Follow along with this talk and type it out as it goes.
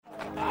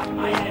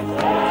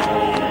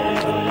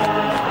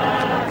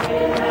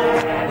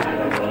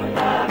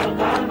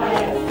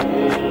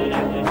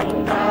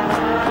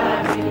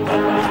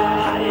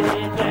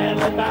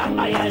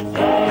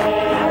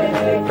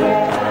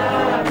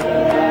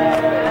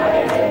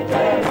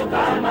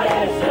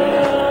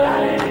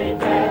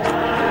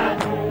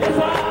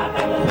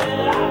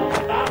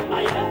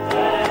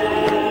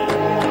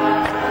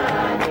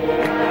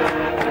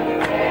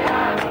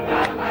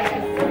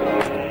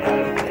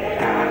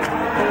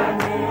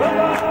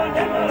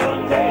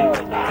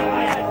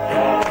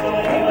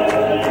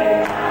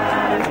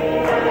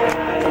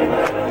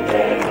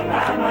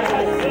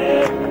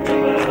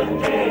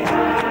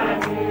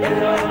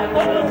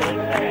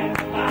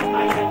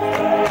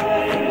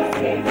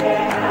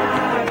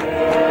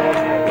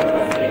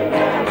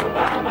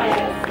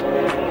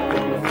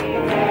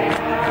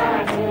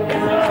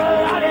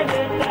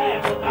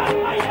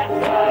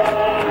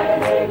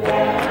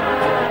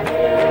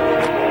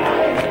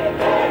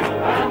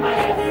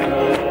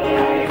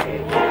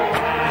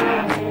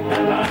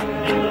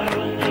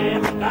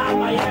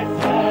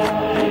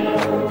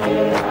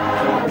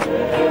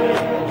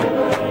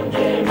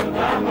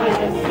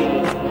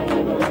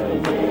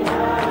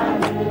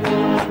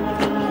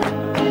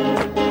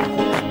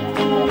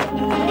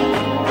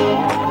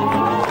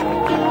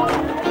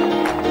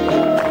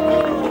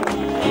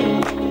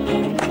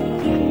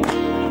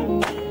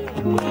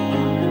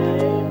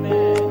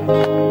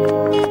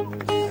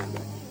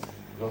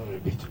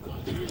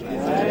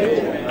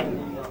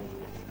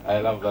I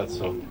love that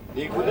song.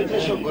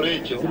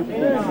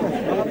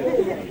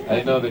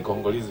 I know the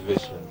Congolese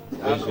version.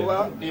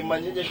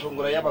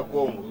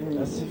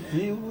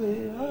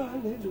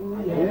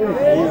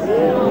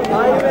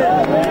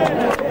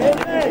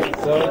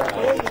 So,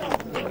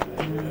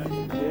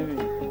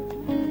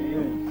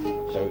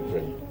 shall we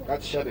pray?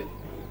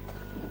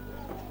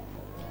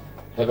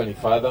 Heavenly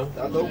Father,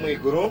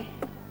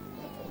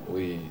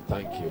 we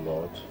thank you,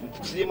 Lord,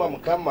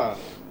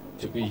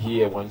 to be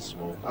here once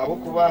more,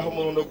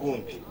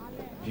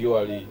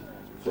 purely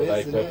for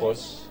thy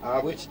purpose.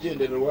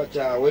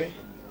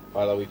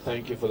 Father, we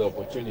thank you for the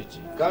opportunity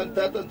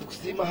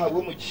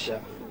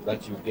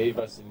that you gave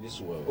us in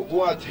this world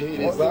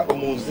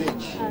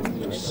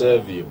to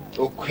serve you.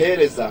 Oh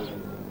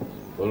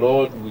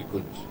Lord, we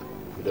could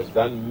have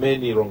done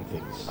many wrong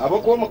things.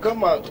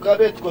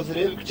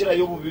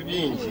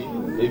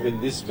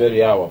 Even this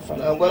very hour,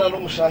 Father, we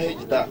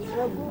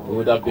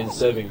would have been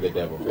serving the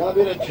devil. But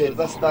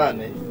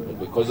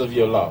because of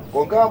your love,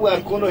 you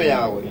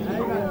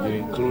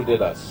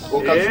included us.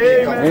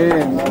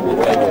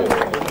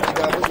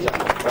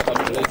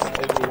 Father, bless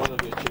every one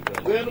of your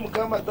children.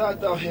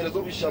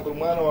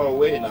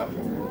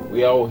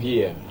 We are all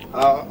here.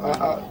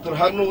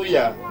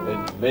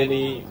 And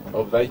many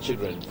of thy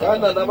children,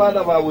 Father,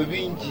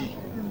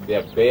 they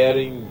are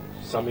bearing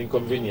some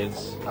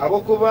inconvenience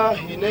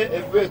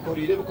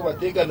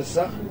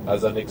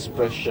as an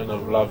expression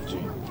of love to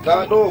you.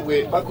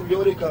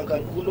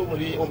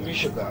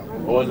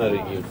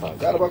 Honoring you, Father.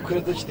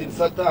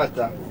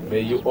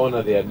 May you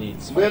honor their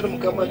needs. May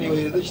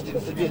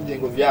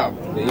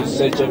you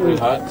search every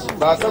heart,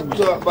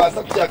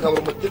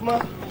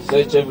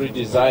 search every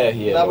desire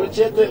here, Lord,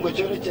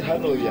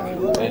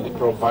 and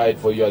provide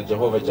for you,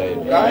 Jehovah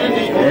Jireh.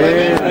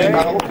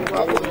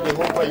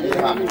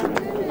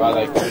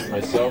 Father, I commit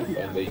myself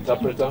and the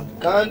interpreter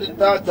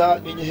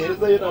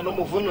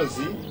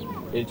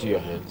into your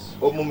hands,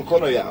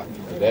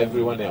 and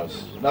everyone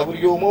else,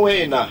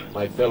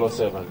 my fellow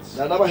servants.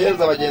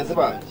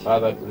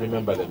 Father,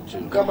 remember them too.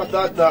 In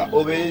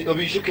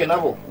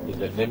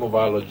the name of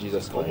our Lord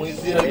Jesus Christ.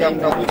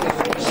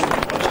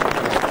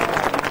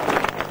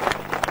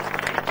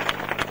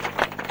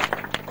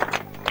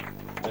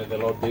 May the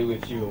Lord be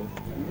with you.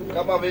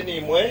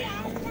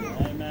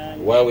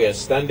 While we are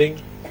standing,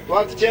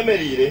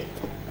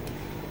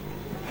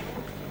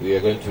 we are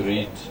going to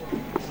read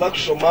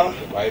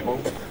the Bible.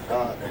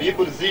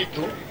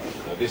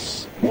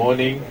 This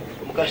morning,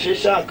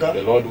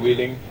 the Lord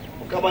willing,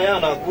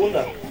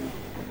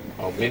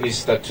 I'll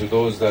minister to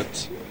those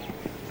that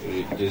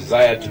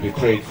desire to be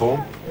prayed for.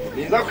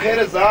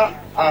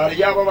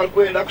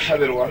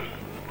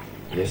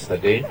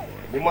 Yesterday,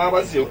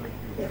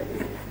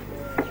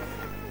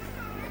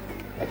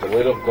 that the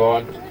word of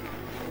God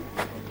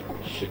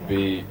should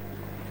be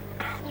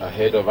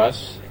ahead of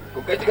us,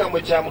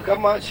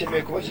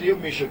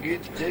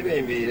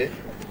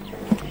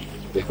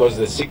 because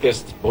the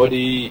sickest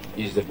body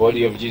is the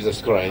body of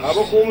Jesus Christ.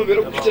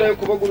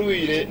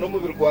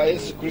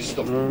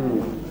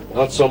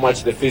 Not so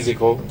much the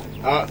physical,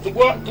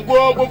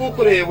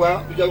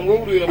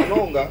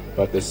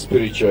 but the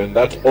spiritual, and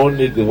that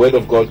only the word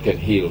of God can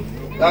heal.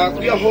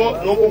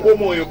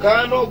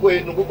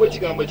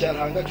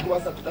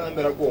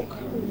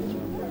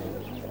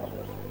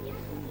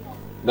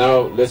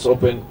 Now let's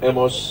open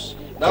Amos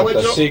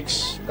chapter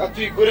 6.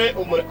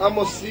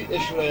 Amos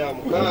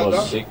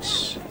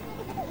 6.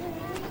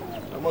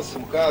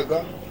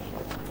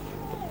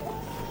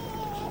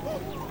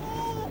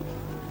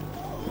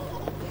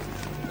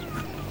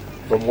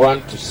 From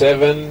 1 to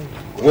 7.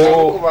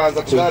 Woe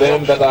to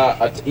them that are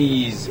at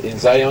ease in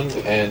Zion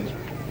and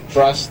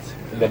trust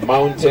in the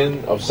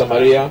mountain of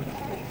Samaria,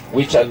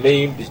 which are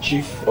named the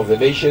chief of the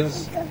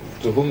nations,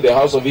 to whom the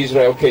house of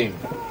Israel came.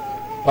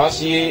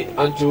 Pass ye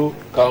unto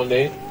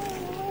Calne,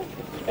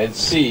 and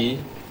see,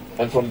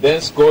 and from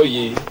thence go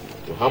ye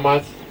to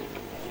Hamath,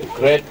 the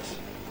great.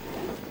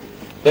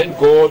 Then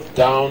go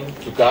down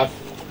to Gath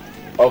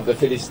of the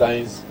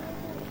Philistines.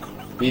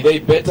 Be they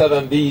better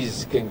than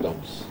these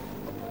kingdoms?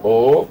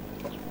 Or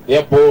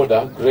their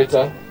border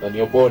greater than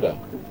your border?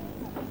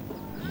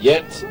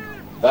 Yet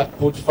that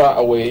put far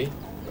away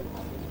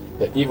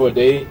the evil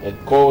day, and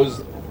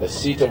cause the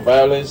seat of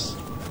violence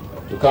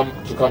to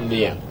come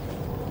near.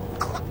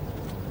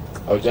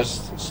 I'll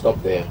just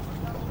stop there.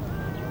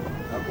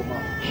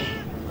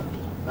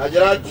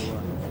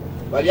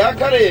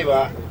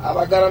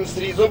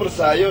 abagaramsirizo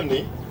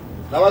burusayoni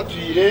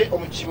n'abatuire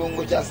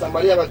omukibungo cya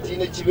Samaria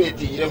batine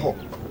kibetireho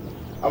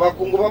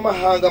abakungu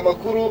b'amahanga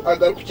makuru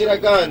agarukira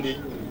gandi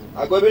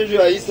agobenje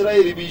ya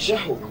Isiraeli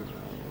bishaho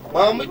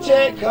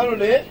mamuke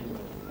karone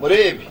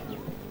murebe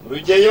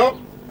rugeyo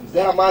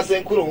ze Hamase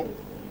nkuru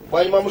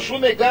banyuma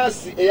mushume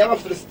gasi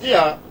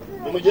ey'abafilistia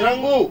numugira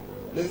ngo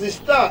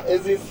nizista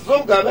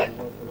ezizobgabe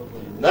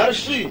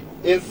narshi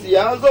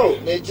ensiyazo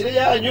nekire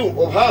yanyu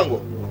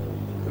obuhango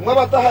mwa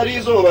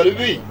bataharizo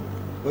baribi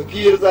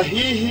bakiyerza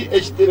hihi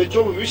ekitebe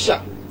cyo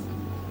bubisha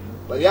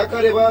bari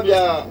yakare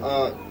babya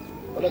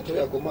ona cyo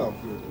yakoma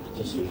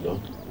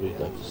read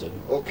that to 7.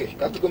 Okay,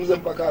 katukomeze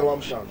mpaka wa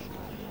mushanju.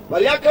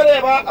 Mariya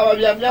kareba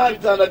ababyamya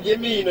bitanda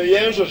by'emino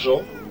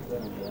yenjojo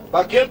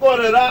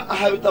bakegorera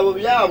aha bitabo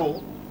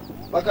byabo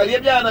bakariye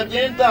byana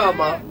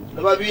by'entama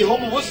nababiho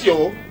mu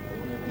busyo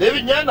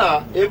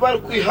nebinyana ebari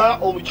kwiha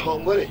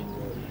omucyongore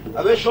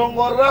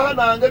abeshongorera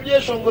hananga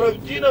byeshongoro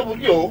bitina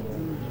buryo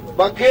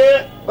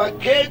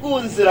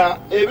bakegunzira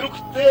ebiri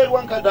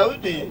kuterwa nka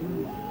Dawidi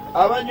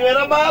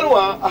abanywera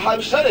marwa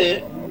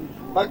ahabishare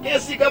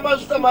bakesiga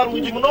amajuta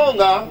marungi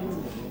munonga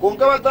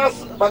konka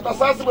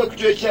batasasibwe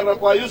kucyekerera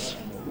kwa Yusufu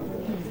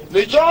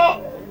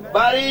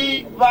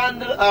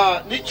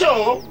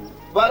nicho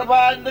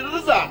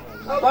barbaniriza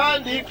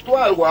abandi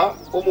kutwarwa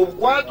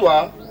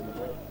omubwatwa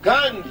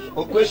kandi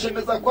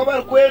okweshemeza kwa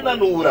bari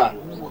kwenanura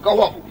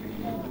kukahwaho.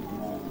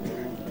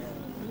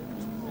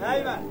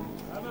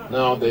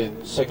 Now the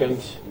second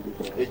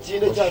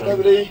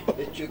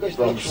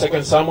from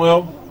 2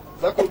 Samuel.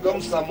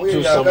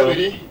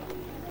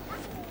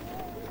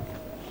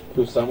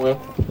 2 Samuel.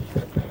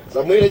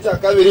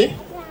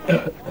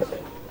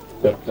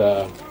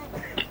 Chapter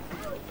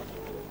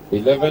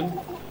 11.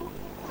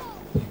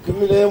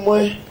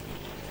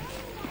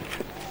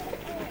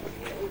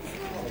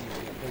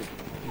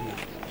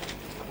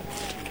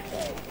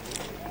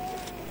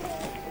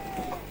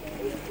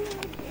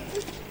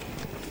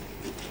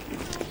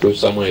 To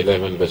Samuel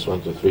 11, verse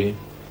 1 to 3.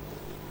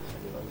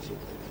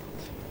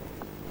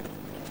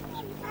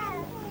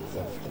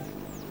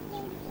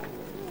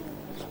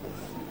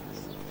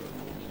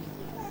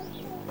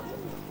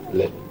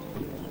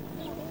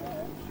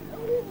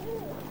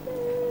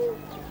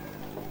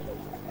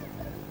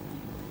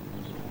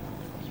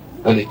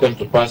 And it came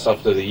to pass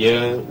after the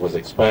year was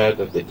expired,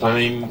 at the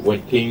time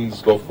when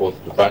kings go forth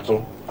to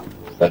battle,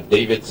 that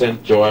David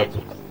sent Joab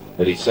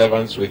and his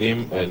servants with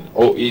him, and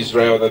all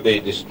Israel, that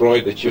they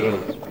destroyed the children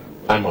of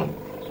Ammon,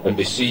 and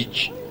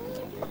besieged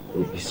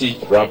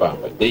Rabbah.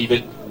 But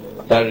David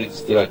tarried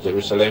still at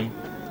Jerusalem.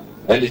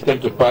 And it came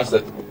to pass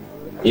that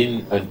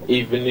in an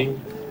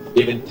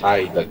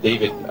eventide, that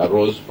David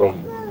arose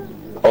from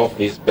off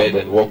his bed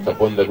and walked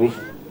upon the roof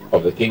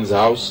of the king's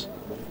house.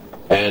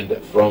 And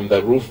from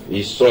the roof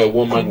he saw a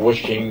woman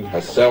washing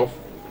herself,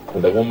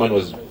 and the woman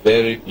was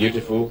very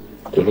beautiful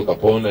to look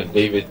upon. And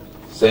David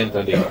sent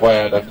and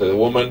inquired after the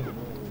woman.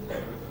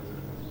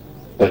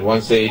 And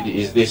one said,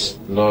 "Is this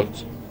not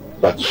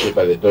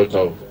Bathsheba, the daughter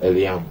of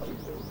Eliam,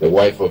 the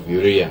wife of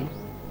Uriah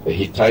the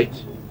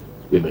Hittite?"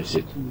 You may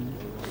sit.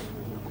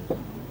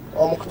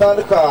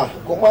 Omukutandika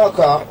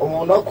kumwaka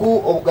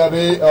omunaku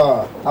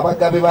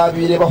abagabe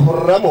babire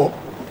bahurramo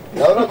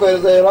yabona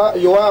kwezera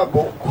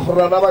Yowabu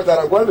kuhurra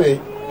n'abagaragwa be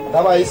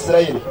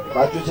n'Abayisirayeli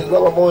bacyukizwa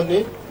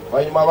abamoni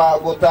banyuma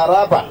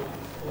bagotaraba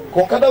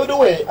konka Dawidi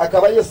we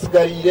akaba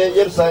yasigarire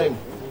Yerusalemu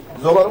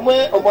zoba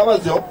rumwe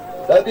omwabazyo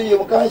Dawidi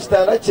yimuka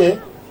kitanda cye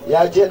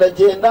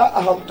yagenda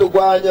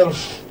ahamutugwanya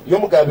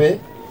y'umugabe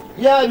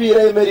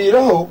yabira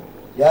yemeriraho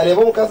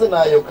yareba umukazi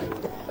nayoka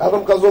aba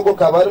mukazi wo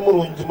kabari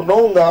murungi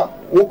munonga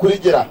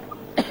ukurigira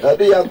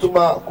Dawidi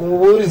yatuma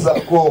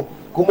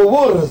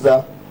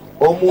kumuburiza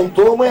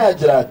omuntu omwe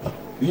yagira ati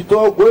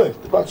bitogwe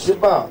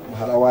Bathsheba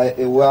muhara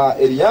wa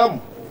Eliamu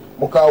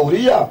muka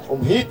Uriya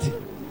omuhiti.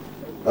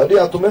 Dawidi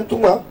yatuma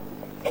entumwa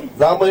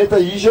zamuleta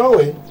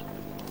yijowe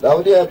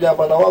Dawidi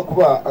yabyamana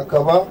wakuba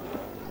akaba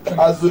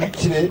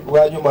azurikire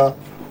bwanyuma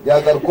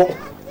yagaruka.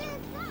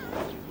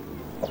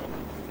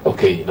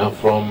 Okay, now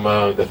from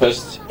the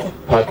first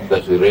part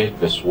that we read,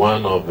 verse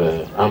 1 of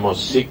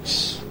Amos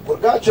 6. Woe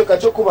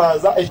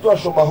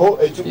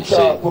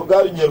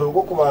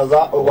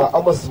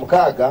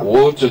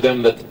to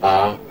them that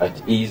are at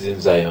ease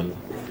in Zion.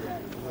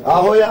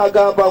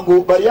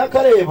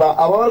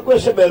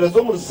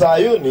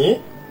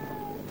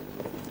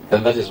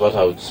 And that is what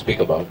I would speak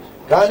about.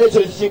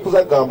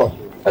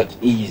 At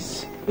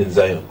ease in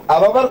Zion.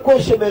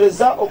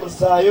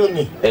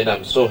 And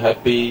I'm so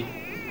happy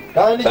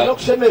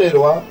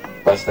that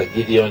Pastor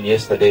Gideon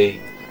yesterday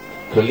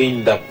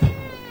cleaned up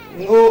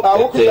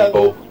the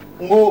table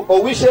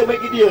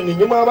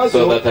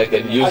so that I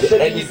can use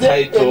any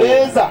title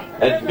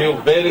and feel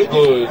very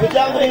good.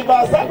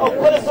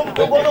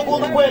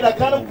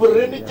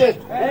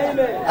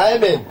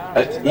 Amen.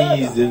 At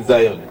ease in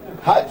Zion.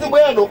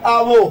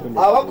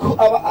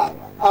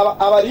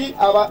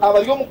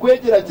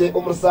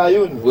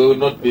 We will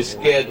not be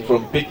scared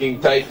from picking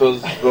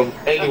titles from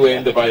anywhere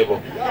in the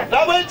Bible.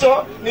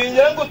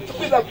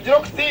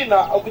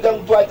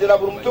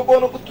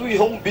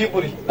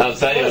 Now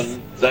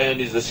Zion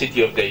is the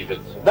city of David.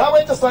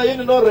 Alright,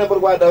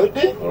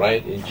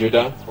 in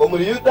Judah.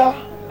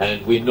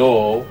 And we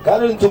know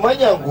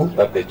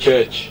that the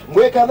church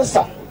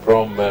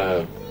from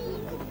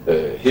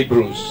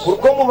Hebrews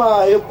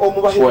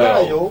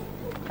 12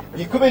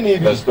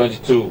 verse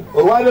 22,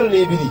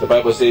 the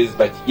Bible says,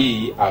 "But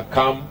ye are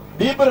come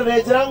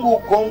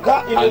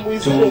unto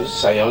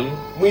Zion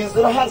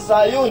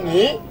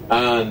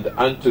and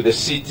unto the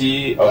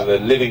city of the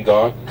living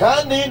God, the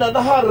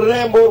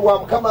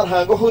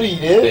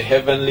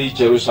heavenly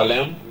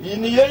Jerusalem,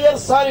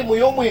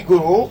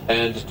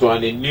 and to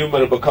an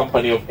innumerable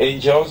company of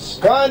angels,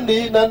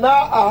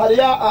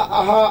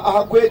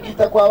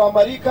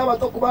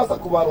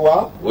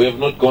 we have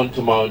not gone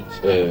to Mount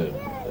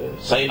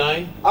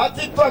Sinai.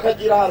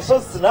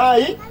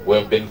 We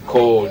have been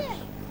called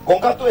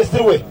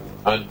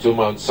unto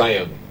Mount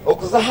Zion.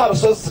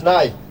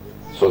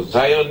 So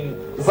Zion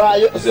is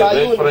a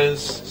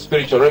reference,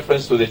 spiritual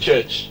reference to the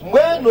church.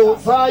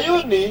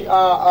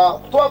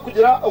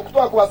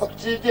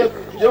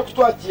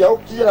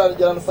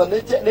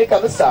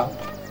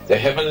 The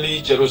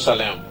heavenly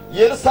Jerusalem,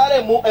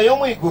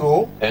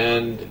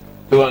 and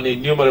to an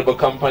innumerable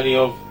company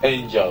of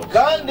angels.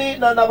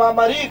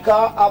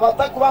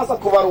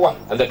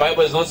 And the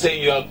Bible is not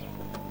saying you are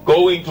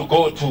going to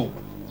go to.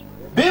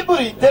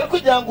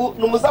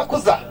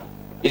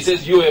 It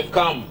says you have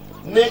come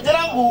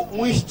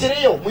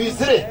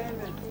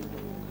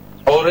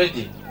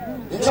already.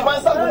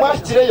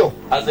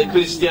 As a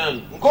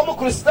Christian,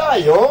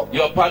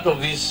 you are part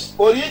of this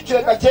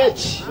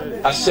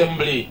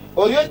assembly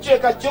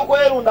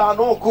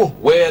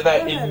where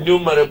the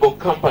innumerable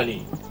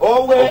company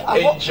of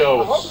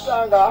angels.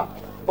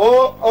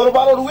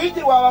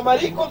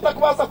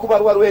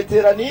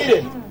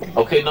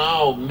 Okay,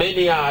 now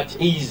many are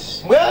at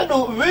ease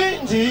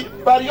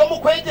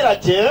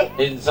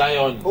in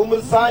Zion,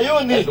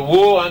 and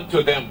woe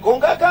unto them,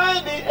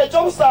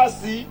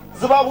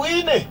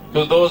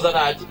 to those that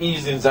are at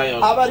ease in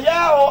Zion.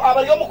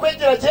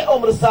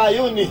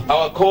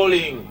 Our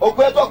calling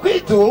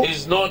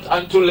is not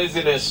unto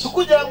laziness.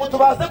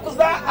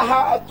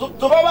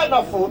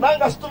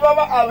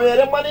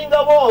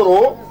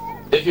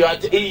 If you are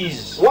at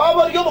ease,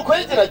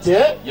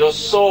 your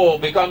soul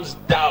becomes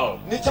dull.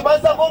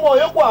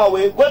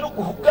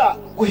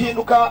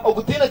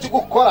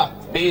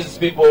 These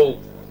people,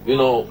 you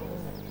know,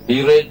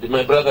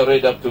 my brother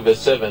read up to verse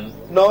 7.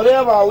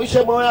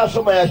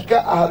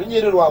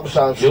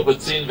 You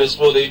could see in verse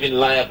 4 they even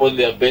lie upon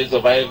their beds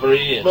of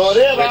ivory and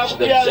stretch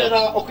themselves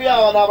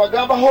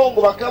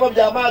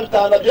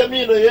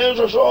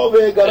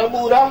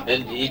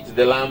and eat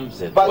the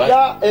lambs and what?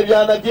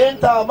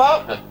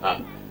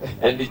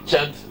 And they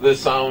chant the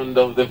sound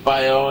of the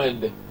viol,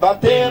 and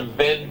they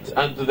invent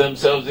unto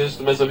themselves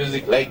instruments of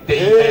music like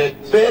David.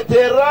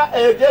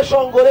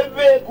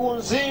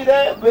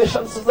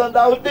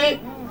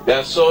 They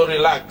are so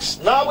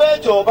relaxed,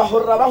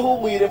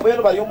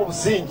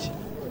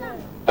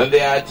 and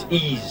they are at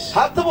ease.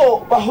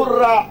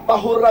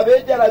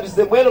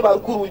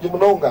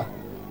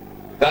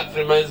 That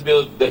reminds me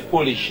of the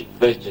foolish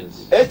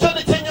virgins.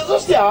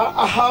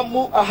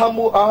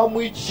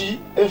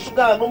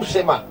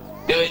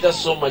 They were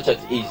just so much at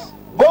ease,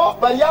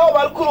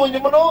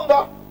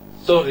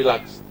 so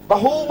relaxed,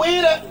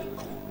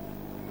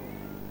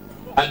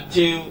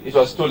 until it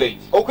was too late.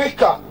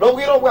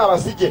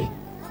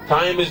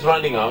 Time is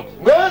running out.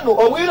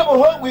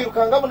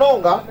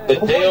 The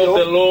day of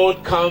the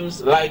Lord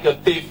comes like a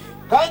thief,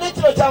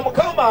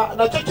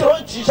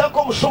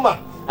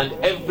 and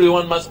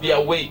everyone must be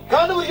awake.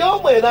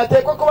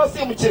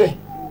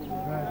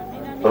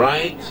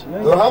 Right?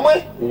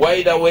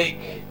 Wide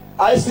awake.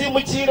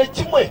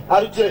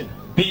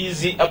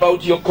 Busy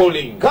about your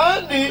calling.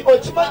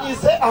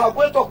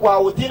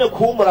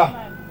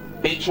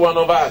 Each one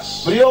of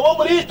us,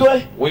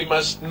 we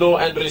must know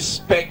and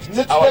respect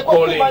our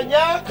calling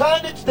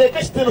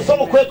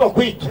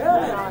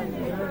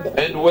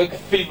and work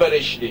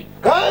feverishly.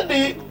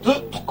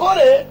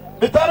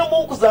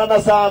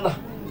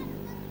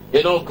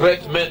 You know,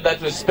 great men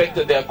that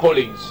respected their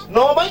callings.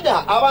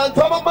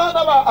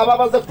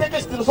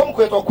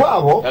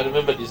 I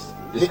remember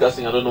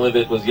discussing, I don't know whether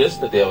it was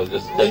yesterday, I was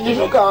just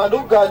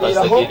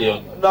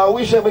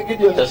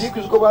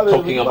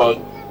talking about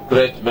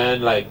great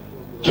men like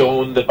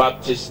John the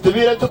Baptist.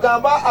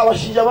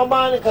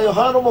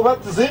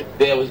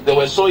 They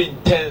were so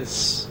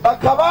intense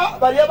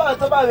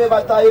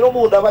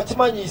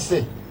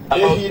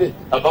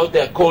about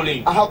their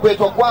calling.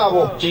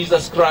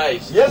 Jesus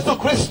Christ,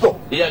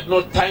 he had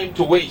no time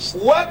to waste.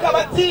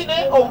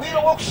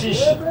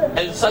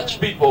 And such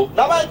people,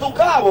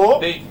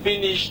 they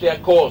finish their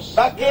course.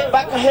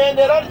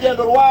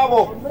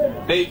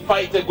 They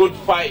fight a good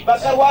fight.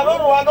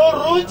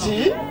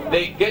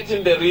 They get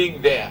in the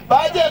ring there,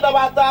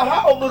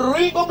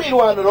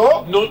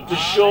 not to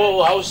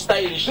show how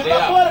stylish they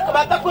are.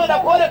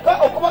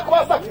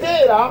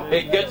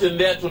 They get in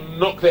there to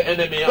knock the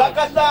enemy out.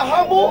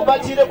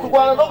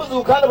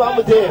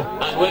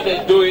 And when they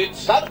do it,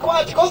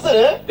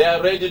 they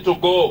are ready to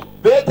go.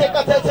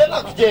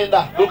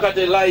 Look at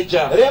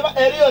Elijah.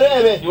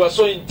 He was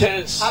so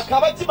intense,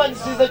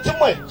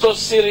 so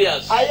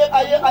serious.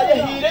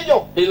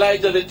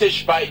 Elijah the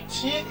Tishbite,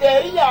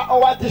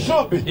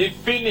 he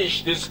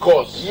finished his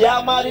course.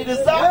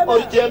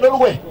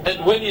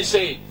 And when he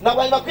said,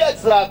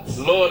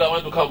 Lord, I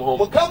want to come home,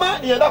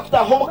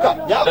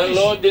 the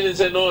Lord didn't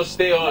say, no,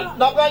 stay on.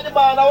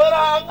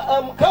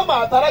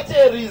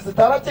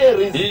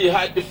 He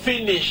had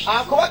finished,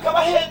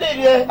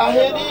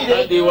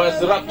 and he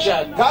was raptured.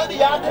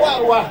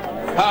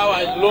 How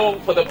I long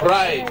for the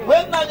bride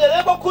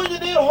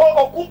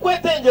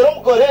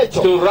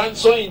to run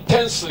so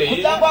intensely,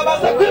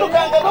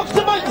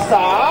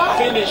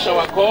 finish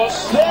our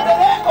course,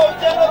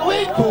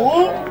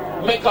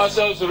 make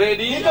ourselves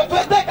ready,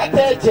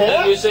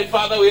 and we say,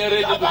 Father, we are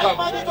ready to come.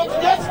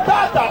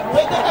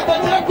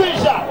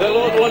 The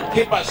Lord won't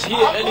keep us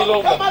here any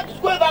longer.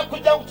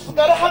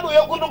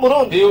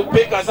 He will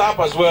pick us up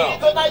as well.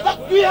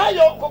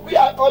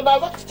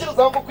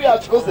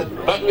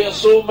 But we are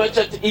so much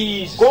at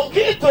ease.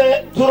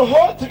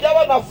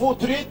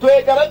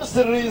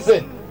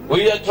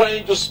 We are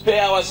trying to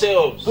spare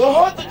ourselves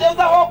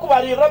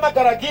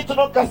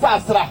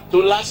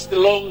to last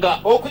longer.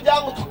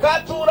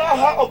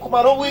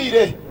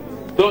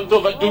 Don't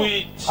overdo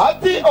it.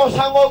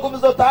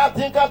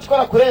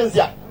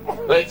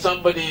 Like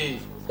somebody,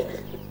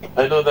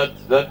 I know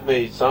that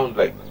may sound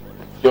like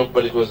a joke,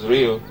 but it was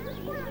real.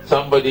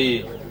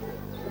 Somebody,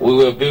 we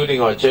were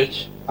building our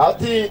church,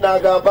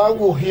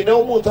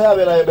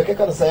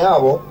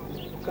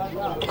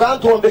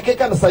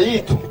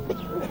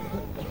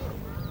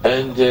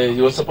 and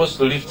he was supposed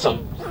to lift some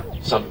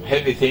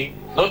heavy thing,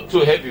 not too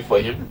heavy for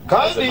him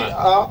as a man.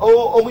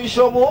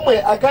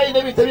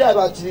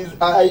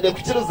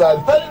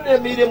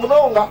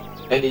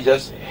 And he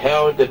just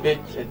held a bit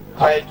and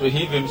tried to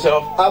heave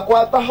himself.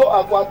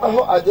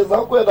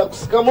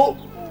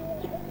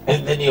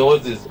 And then he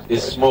holds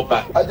his small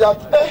back.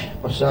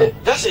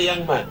 Just a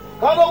young man.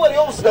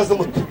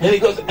 And he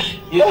goes,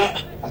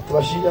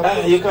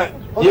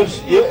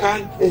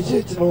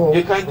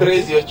 you can't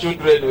raise your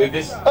children with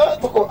this.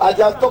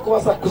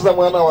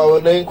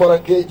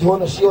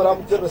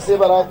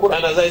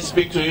 And as I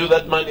speak to you,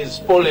 that man is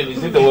fallen,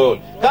 is in the world.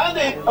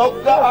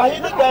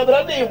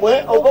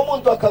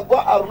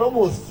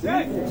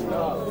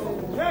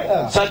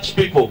 Such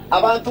people,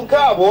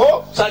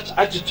 such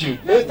attitude,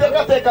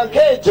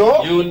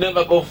 you will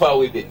never go far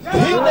with it.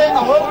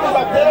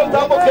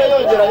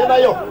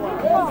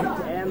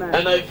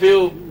 And I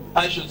feel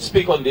I should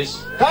speak on this,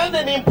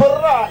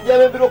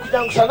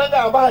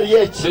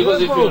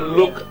 because if you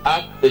look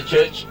at the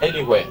church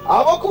anywhere,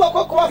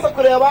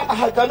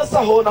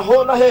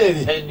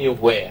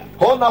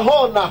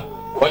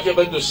 what you're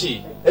going to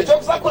see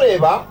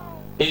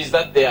is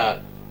that there are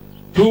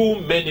too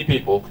many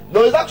people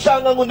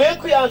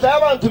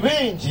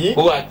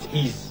who are at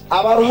ease,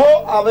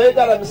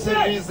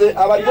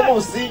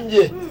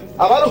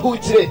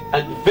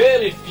 and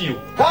very few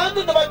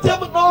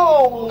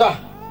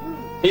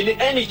in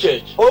any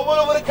church,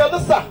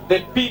 the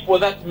people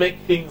that make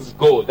things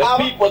go, the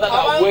people that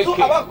are working,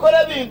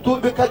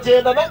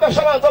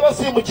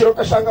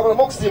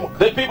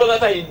 the people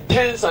that are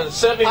intense and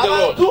serving the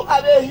Lord.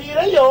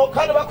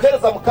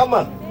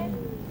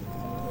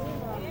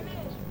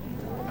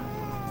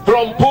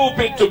 From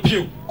pulpit to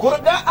pew,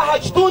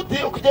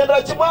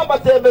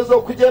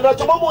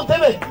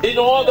 in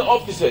all the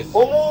offices,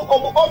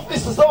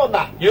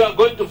 you are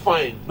going to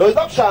find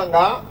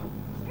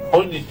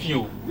only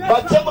few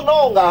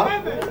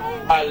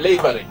are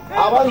laboring.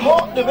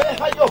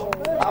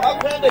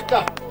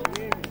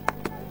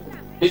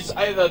 It's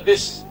either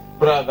this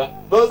brother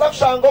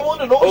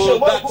or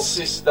that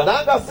sister.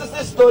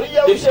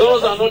 If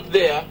those are not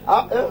there,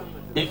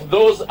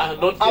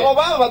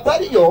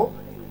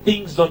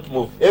 things don't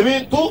move.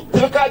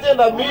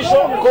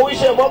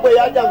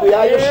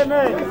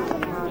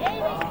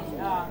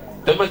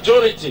 The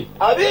majority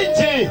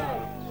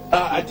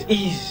are at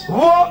ease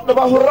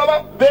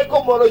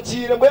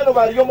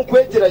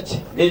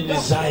in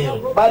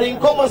Zion,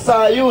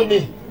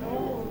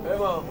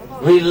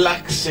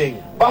 relaxing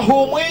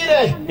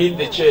in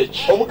the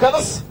church,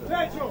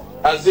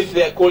 as if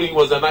their calling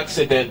was an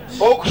accident.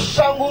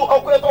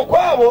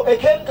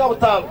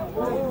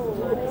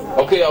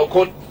 Okay, I'll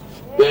quote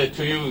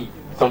to you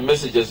some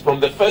messages from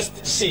the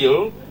first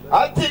seal.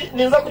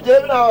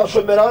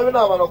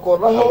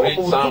 I'll read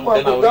some,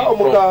 then I'll read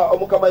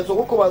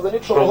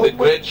from the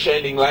great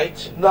shining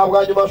light.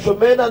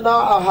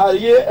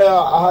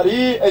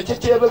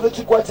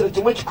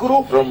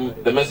 From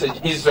the message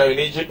Israel in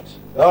Egypt,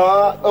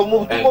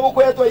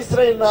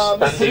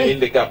 and standing in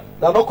the gap.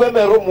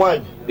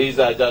 These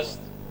are just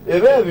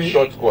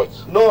short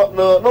quotes.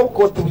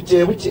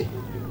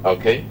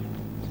 Okay.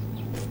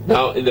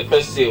 Now in the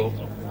first seal,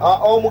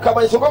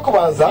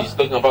 he's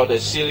talking about the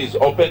seal is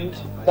opened,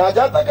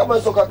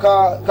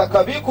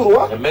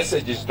 a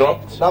message is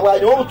dropped,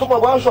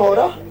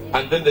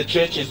 And then the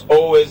church is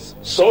always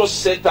so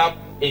set up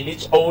in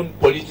its own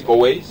political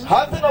ways.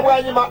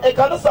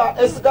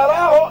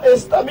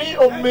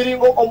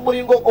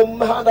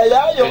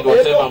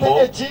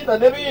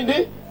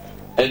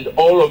 And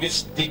all of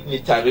its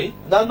dignitary.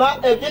 And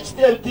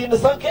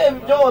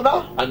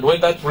when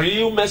that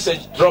real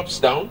message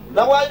drops down,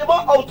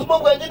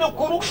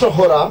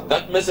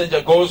 that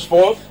messenger goes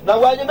forth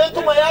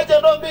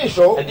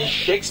and he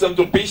shakes them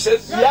to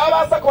pieces.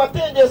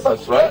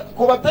 That's right.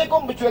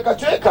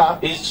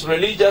 It's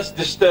religious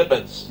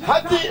disturbance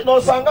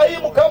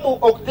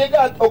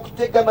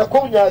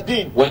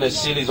when a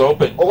seal is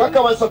open.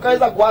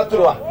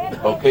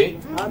 Okay.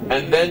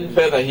 And then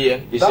further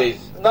here he says,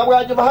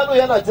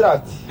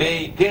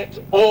 they get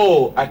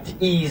all at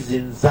ease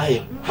in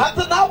Zion.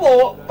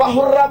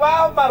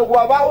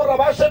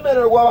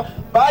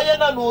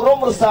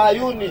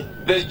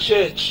 The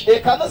church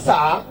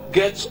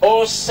gets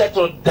all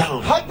settled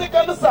down.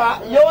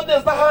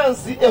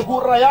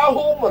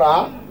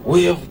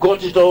 We have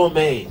got it all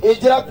made.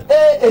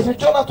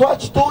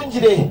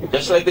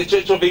 Just like the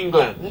Church of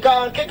England.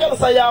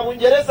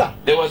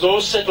 They was all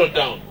settled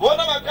down.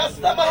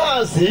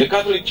 The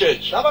Catholic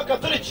Church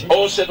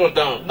all settled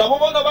down. And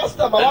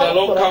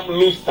along come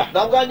Luther.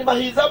 That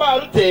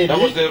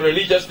was the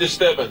religious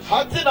disturbance.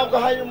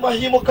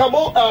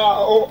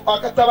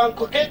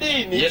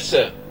 Yes,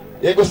 sir.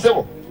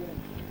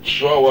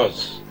 Sure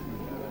was.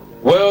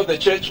 Well, the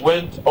church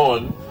went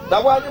on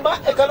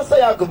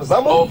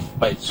off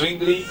by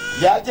Zwingli,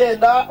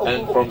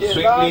 and from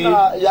Zwingli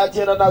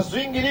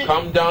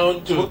come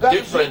down to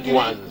different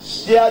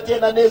ones, and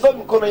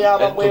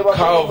to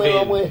Calvin,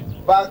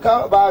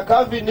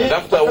 and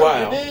after a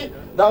while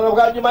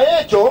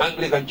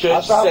Anglican Church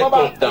settled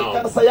down,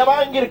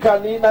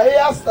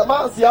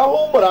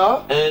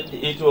 and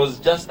it was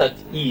just at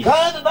ease.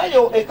 And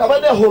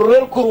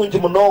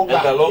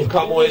along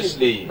come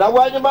Wesley. There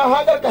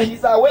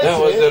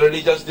was a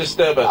religious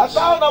disturbance. So,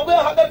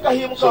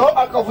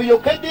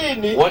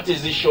 what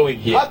is he showing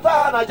here?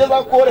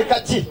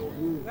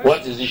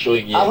 What is he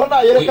showing here?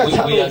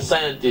 We are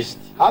scientists.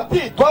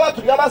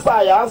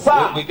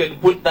 We can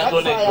put that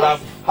on a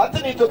graph.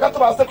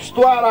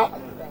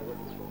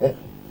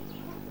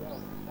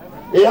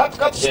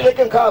 Yeah.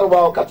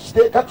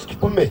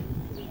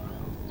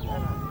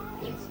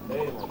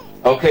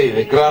 Okay,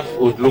 the graph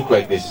would look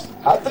like this.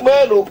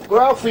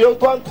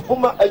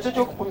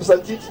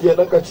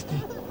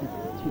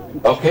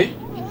 Okay?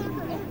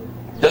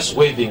 Just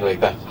waving like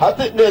that.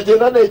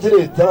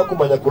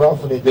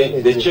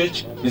 The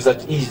church is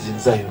at ease in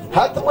Zion.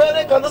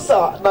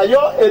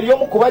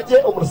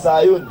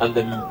 And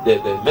the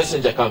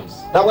messenger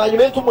comes.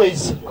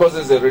 Because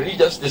there's a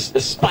religious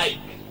spike.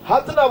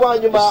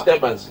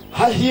 Disturbance.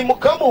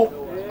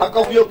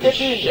 He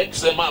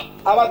shakes them up.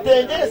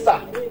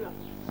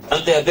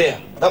 And they are there.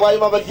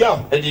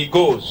 And he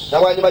goes.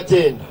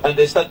 And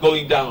they start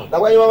going down.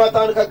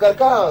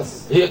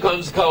 Here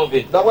comes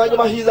Calvin. Or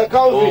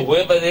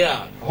whoever they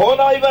are.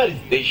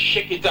 They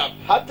shake it up.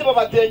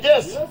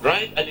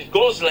 Right? And it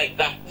goes like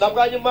that. The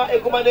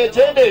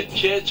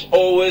church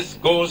always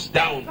goes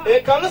down.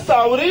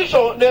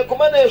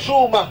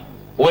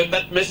 When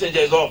that messenger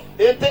is off,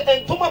 then they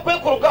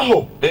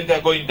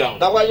are going down.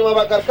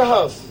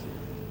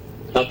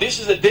 Now this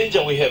is the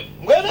danger we have.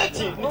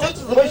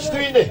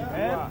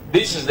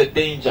 This is the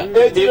danger.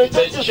 If the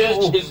church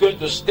is going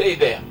to stay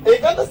there,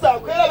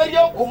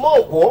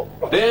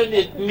 then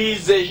it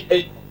needs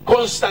a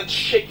constant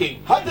shaking.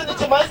 That's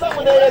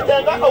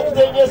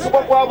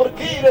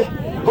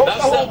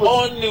the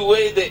only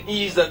way the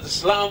ease and the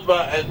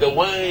slumber and the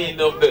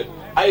wine of the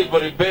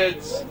ivory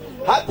beds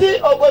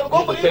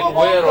can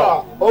wear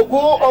off.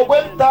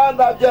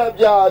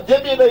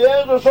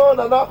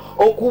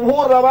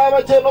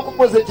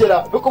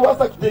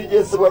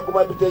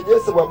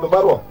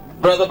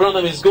 Brother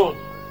Branham is gone.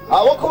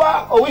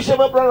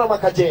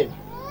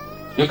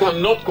 You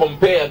cannot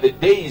compare the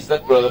days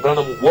that Brother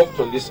Branham walked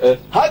on this earth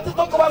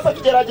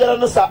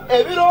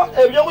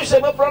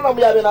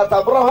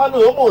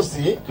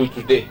to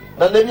today.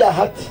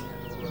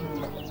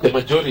 The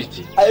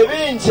majority.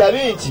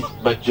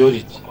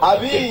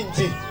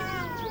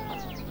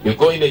 You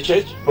go in a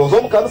church,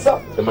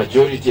 the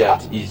majority are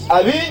at ease.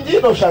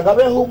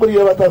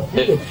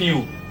 The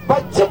few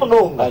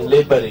are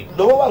laboring,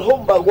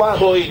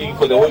 toiling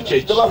for the whole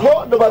church.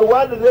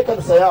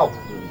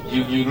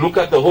 You look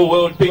at the whole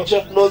world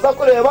picture,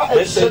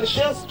 message,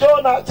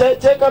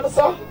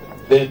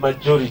 the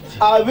majority,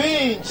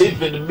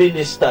 even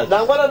ministers. There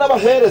are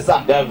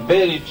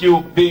very few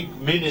big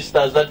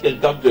ministers that can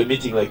come to a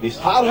meeting like this.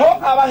 Very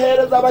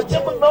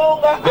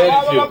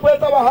few.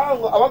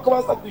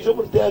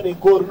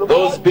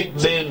 Those big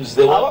names,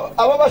 they want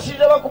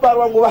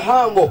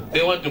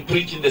to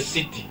preach in the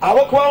city.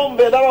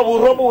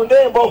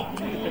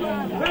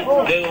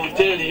 They will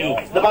tell you,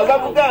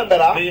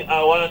 me,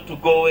 I want to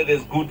go where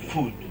there's good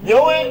food.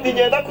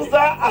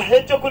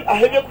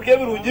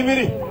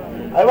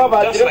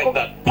 Just like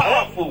that.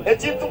 Powerful.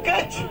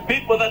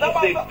 People that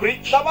if they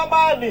preach,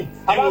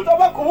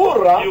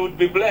 you would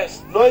be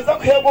blessed. But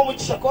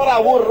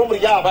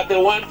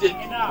they want it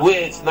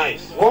where it's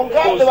nice.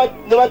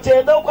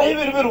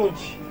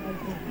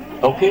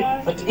 Okay,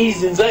 but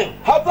ease in Zion.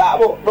 So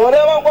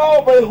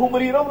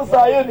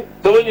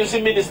when you see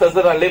ministers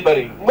that are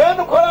laboring in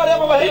a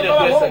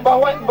place,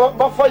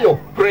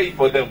 pray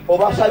for them.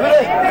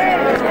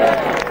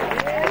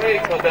 Pray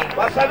for them.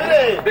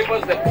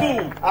 Because the pull,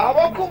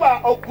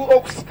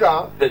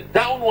 the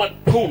downward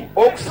pull,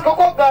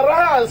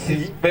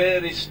 is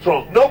very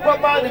strong.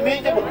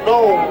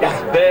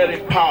 It's very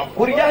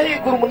powerful.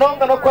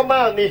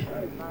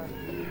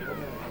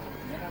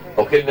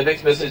 Okay, the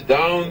next message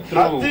down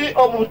through.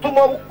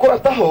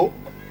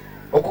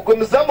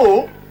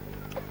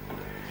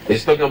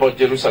 He's talking about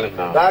Jerusalem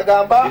now. In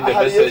the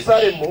message,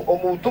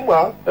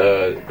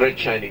 great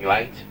shining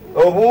light.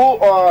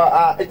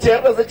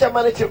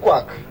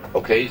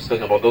 Okay, he's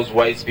talking about those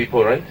wise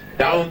people, right?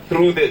 Down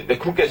through the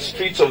crooked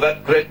streets of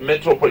that great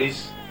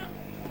metropolis.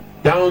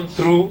 Down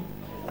through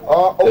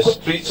the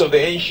streets of the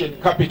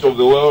ancient capital of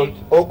the world.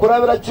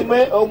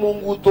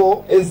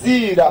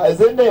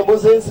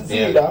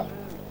 Yeah.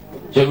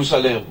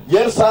 Jerusalem,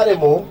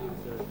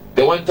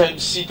 the one-time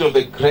seat of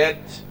the great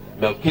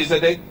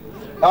Melchizedek,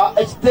 where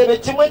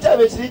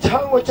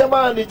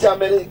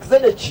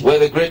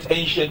the great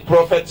ancient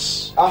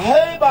prophets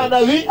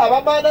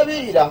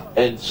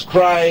and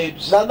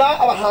scribes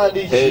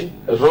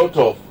wrote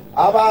of.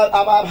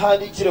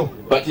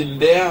 But in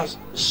their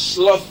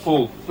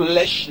slothful,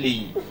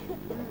 fleshly,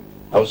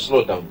 I'll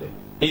slow down there.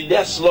 In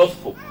their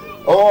slothful,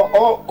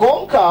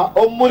 konka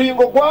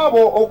omuringo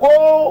gwabo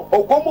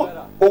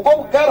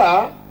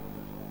ogw'obugara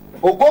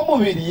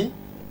ogw'omubiri.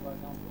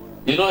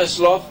 You know a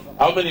sloth?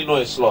 How many know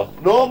a sloth?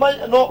 No,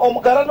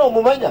 omugara no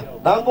mumanya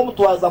nango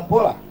mutwaza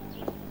mpora.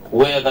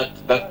 Where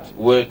that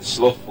word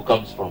slothful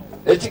comes from?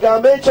 A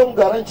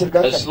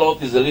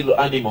sloth is a little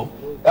animal.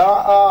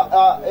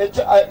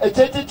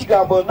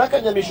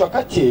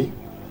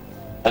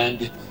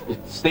 And it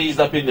stays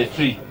up in the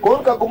tree.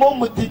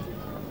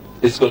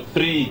 It's got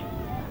 3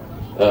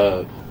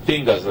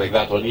 fingers like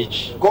that on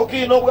each.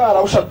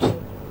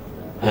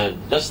 And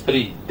just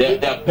 3. They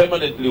are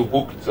permanently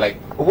hooked, like,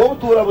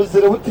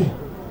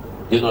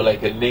 you know,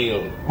 like a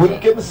nail,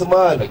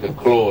 like a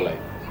claw, like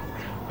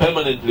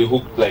permanently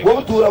hooked, like,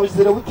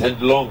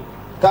 and long.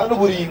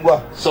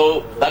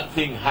 So that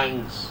thing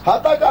hangs.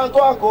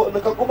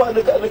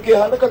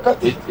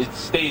 It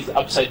stays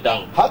upside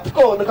down.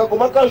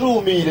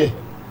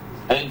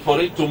 And for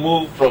it to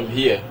move from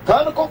here,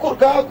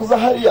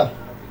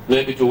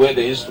 maybe to where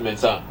the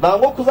instruments are,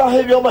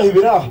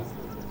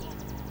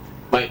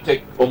 might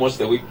take almost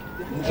a week.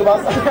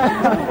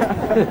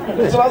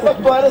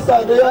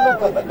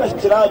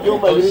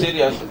 Oh,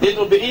 serious. It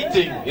will be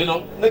eating, you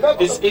know.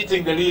 It's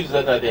eating the leaves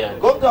that are there.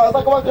 And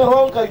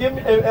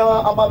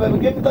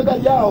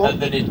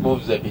then it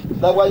moves a bit.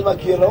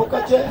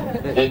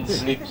 And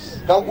sleeps.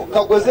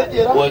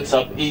 Wakes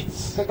up,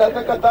 eats. And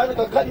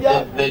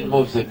then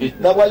moves a bit.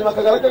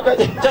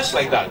 Just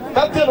like that.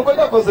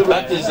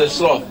 That is a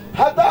sloth.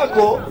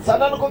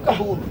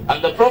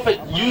 And the prophet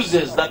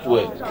uses that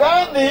word.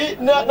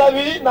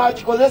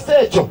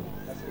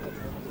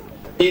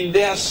 In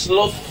their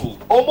slothful,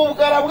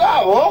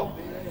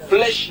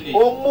 fleshly,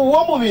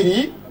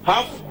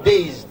 half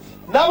dazed,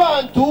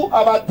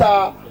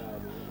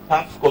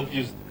 half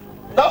confused,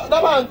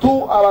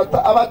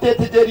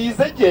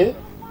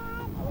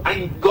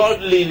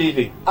 ungodly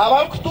living.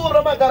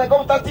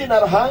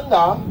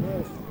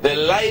 The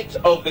light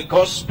of the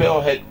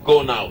gospel had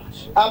gone out.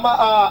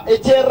 Now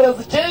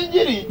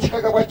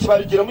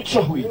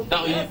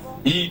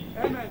he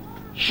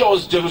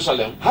shows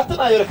Jerusalem,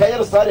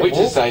 which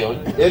is Zion,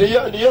 is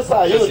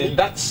in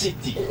that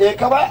city.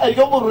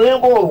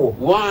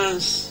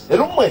 Once,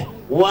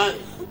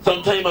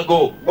 some time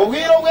ago,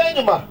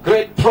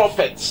 great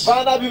prophets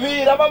had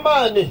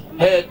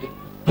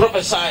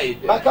prophesied.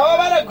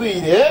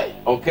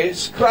 Okay,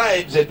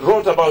 scribes had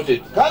wrote about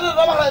it.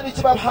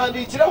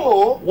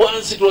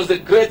 Once it was the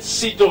great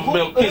seat of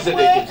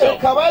Melchizedek himself.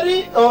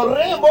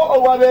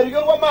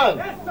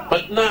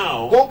 But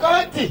now,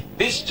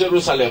 this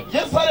Jerusalem,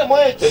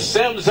 the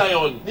same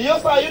Zion,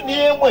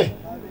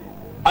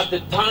 at the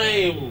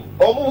time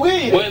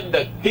when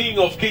the King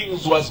of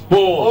Kings was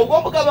born,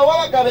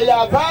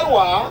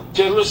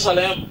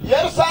 Jerusalem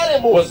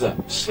was a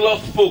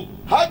slothful people,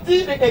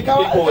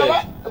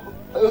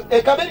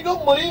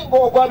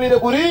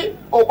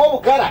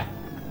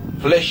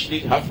 fleshly,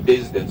 half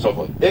dazed, and so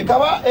forth. And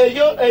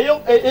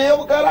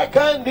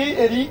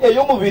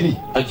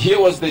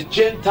here was the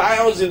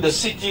Gentiles in the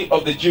city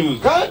of the Jews,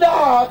 crying,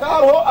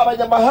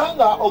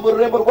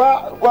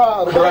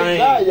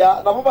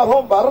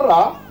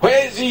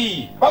 where is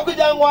he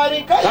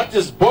that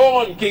is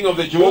born King of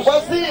the Jews?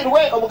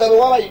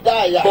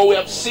 For we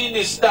have seen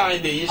his star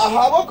in the east, and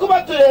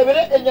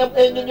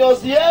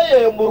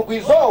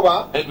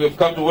we have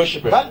come to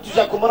worship him.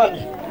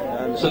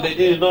 So they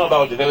didn't know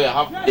about it. They were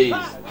half days.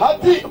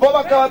 hati bo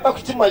bakaba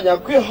batakukimanya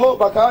kwiho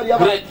bakaba ari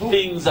Great abantu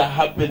things are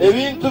happening.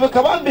 ebintu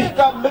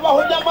bikabambika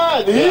bibaho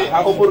nyamani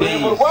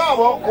umurimo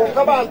rwabo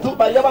konka abantu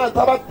bari abantu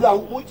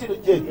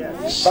abatahumukirije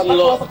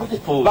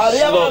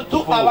bari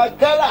abantu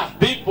abagala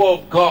People of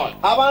God,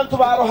 abantu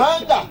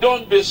baruhanga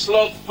don't be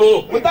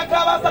slothful.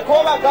 mutakabaza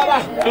kuba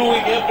bagala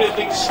Doing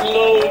everything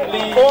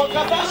slowly.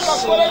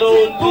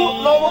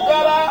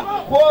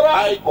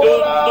 I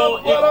don't know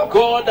if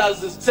God has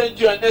sent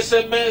you an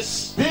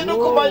SMS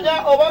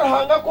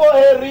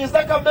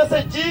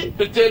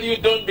to tell you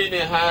don't be in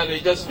a hurry,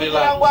 just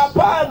relax.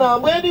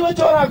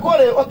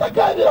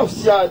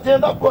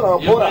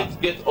 You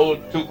might get old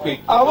too quick.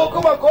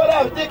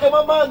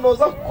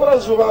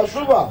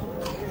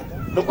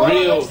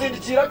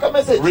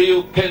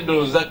 Real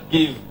candles that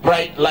give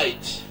bright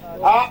light.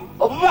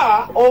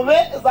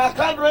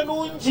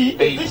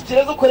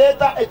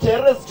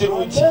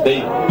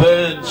 They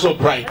burn so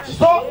bright.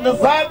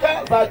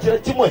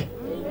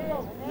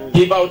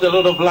 Give out a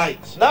lot of light.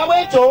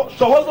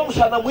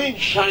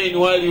 Shine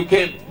while you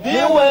can.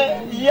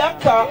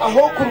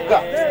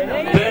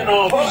 Burn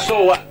off.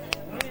 So what?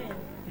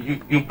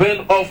 You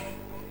burn off.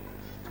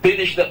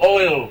 Finish the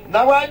oil.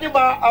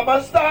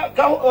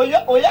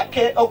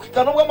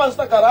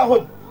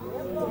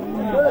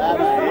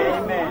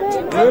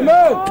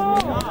 Amen.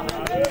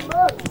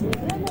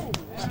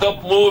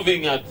 Stop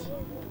moving at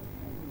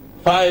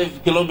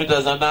 5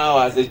 kilometers an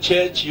hour. As a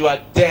church, you are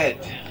dead.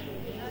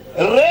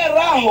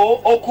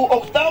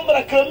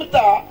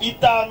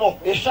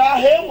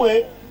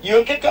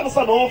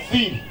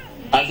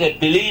 As a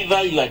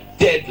believer, you are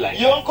dead like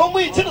that.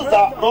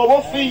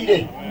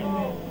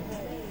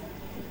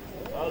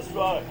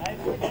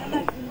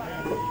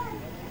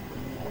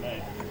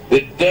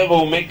 The devil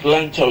will make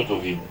lunch out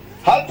of you.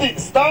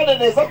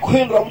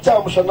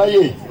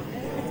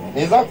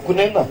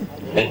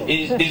 And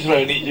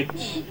Israel and Egypt.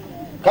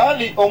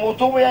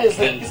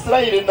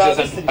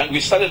 And we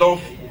started off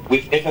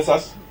with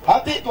Ephesus.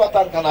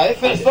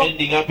 And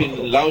ending up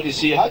in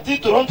Laodicea,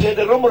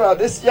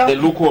 the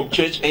lukewarm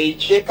church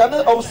age, where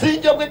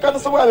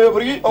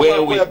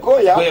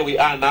we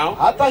are now,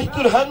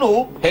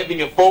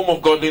 having a form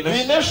of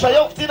godliness,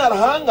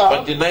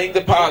 but denying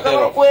the power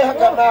thereof.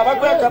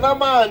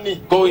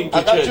 Going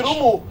to church.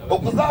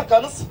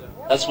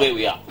 That's where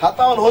we are.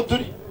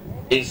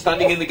 In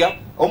standing in the gap.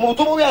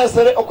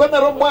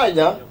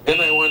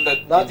 Then I wondered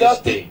in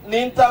this day.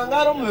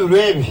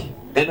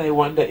 Then I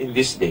wonder in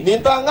this day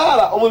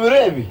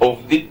of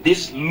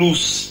this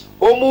loose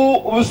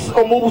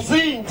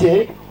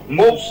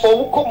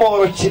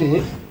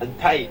and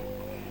tight,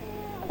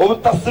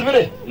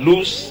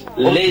 loose,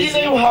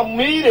 lazy,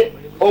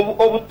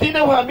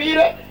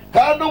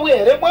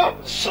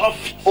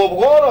 soft,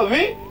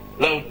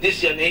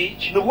 Laodicean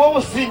age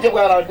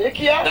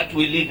that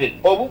we live in.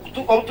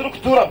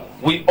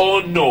 We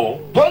all know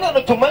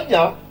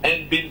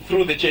and been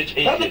through the church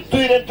ages that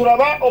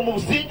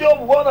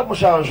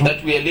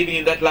we are living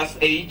in that last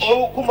age, the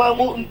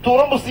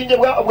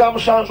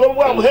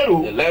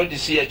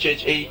Laodicea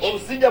church age,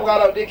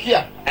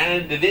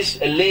 and this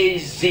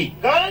lazy,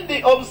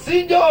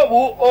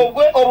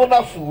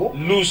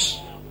 loose,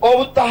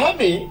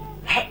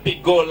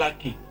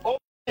 happy-go-lucky.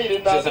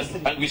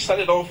 And we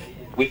started off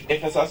with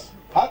Ephesus,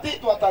 and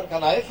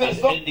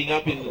ending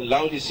up in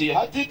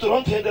Laodicea,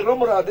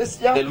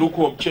 the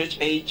lukewarm church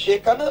age,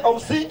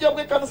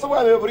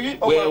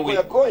 where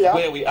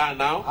we are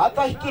now,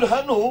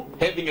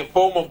 having a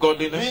form of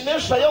godliness,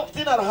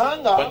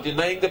 but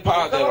denying the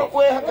power thereof.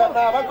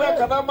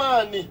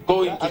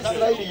 Going to church.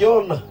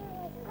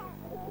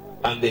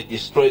 And they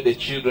destroyed the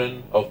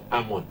children of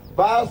Ammon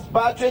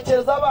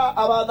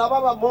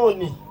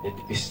and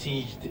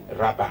besieged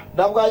Rabbah.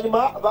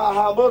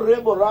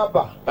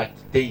 But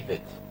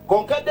David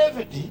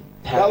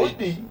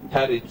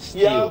tarried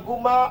still.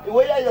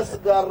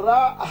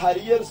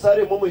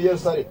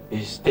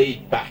 He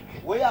stayed back.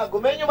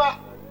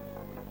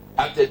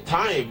 At the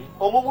time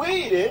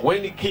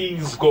when the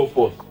kings go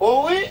forth,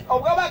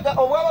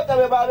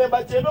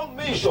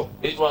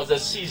 it was a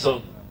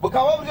season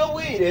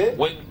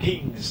when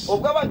kings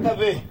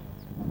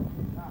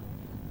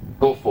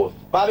go forth.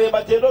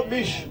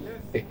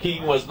 The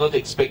king was not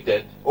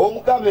expected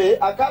at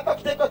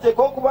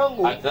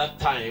that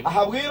time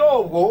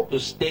to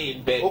stay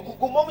in bed.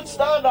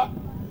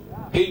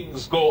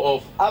 Kings go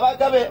off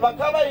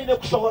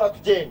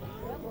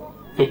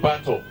to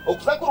battle.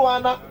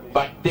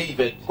 But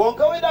David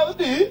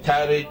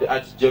tarried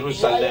at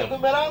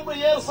Jerusalem,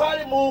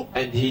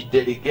 and he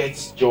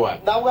delegates Joab,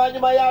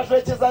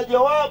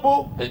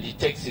 and he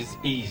takes his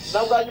ease.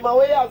 Let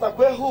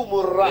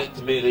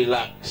me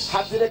relax.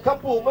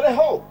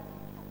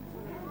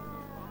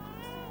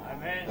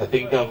 I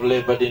think I've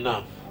labored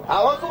enough.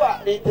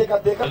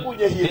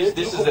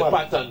 This is a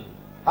pattern.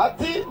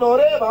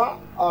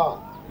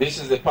 This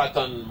is a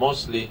pattern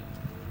mostly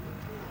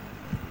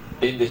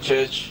in the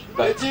church,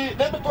 that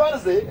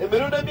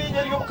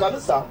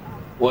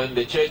when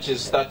the church is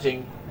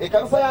starting,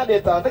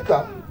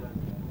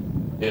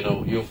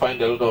 you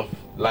find a lot of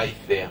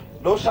life there.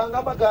 No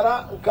shanga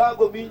magara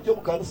nkago minjo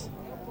mukanisa.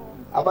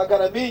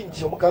 Amagara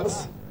minjo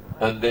mukanisa.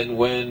 And then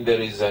when there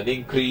is an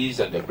increase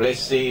and a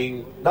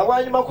blessing,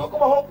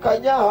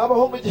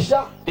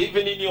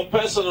 even in your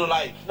personal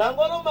life,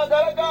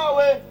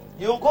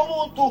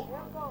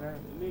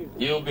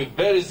 you'll be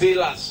very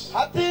zealous,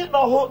 busy.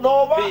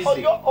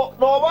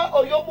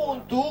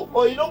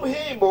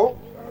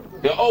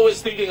 You're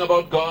always thinking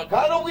about God.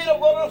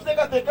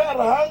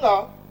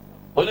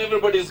 When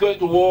everybody is going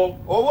to war,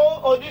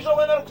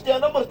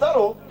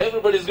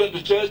 everybody is going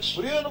to church,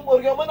 you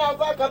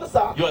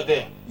are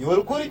there.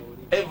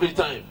 Every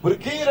time,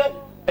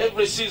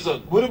 every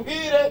season,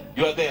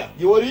 you are there.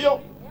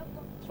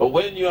 But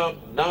when you are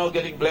now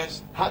getting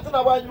blessed, the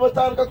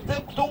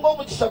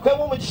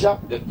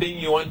thing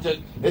you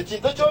wanted,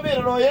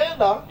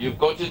 you've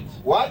got it.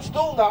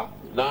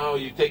 Now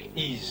you take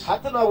ease.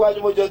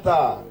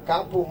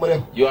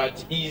 You are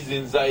at ease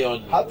in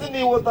Zion. So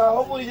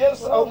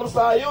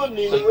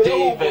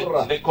David,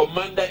 the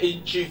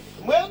commander-in-chief,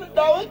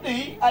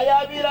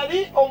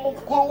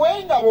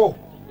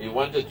 he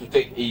wanted to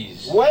take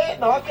ease.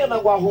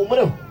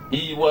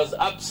 He was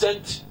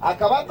absent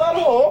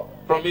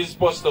from his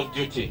post of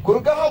duty.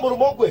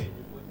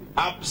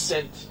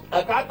 Absent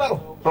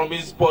from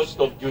his post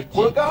of duty.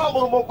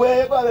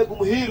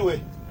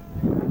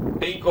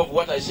 Think of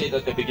what I said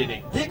at the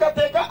beginning.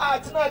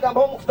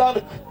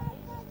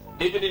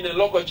 Even in a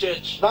local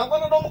church,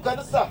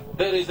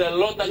 there is a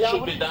lot that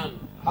should be done.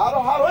 But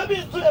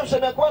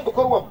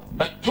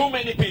too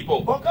many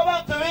people are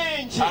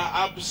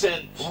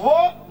absent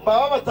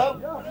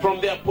from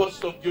their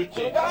post of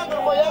duty.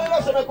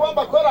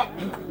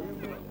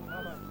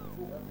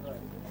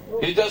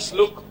 You just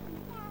look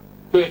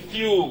to a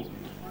few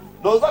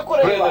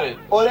brethren,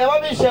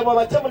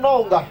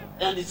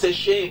 and it's a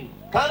shame,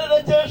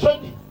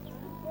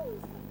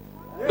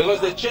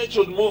 because the church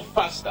would move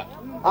faster.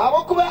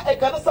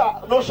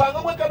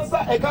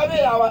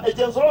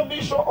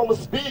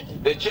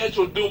 The church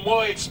will do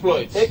more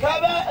exploits quickly.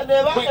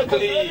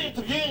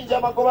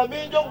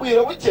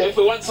 If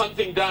we want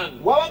something done,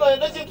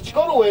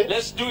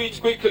 let's do it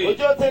quickly.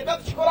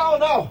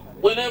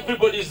 When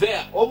everybody's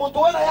there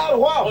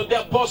on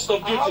their post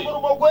of duty,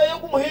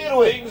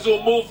 things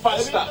will move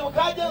faster.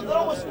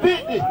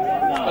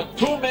 But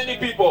too many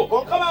people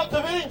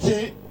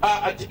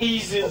are at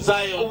ease in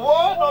Zion.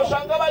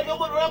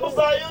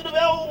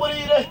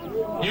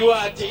 You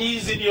are at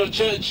ease in your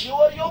church,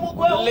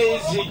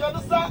 lazy,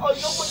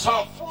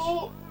 soft,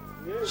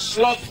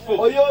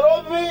 slothful,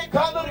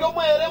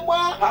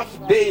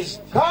 half-dazed,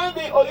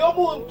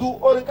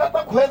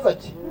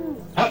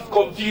 half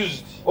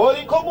confused.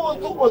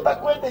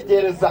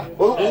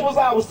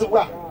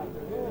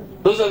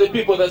 Those are the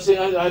people that say,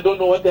 I don't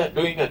know what they are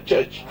doing at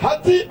church. Why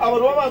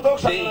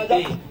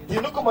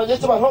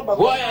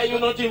are you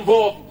not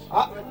involved?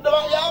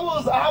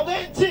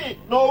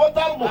 No,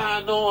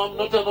 I'm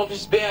not an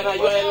office bearer.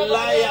 You are a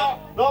liar.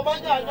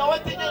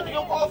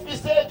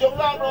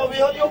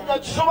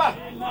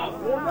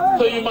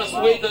 So you must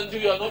wait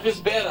until you are an office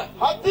bearer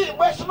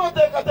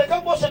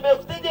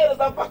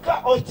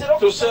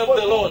to serve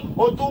the Lord.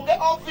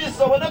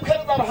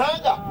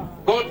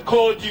 God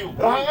called you.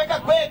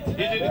 He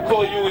didn't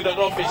call you with an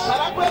office.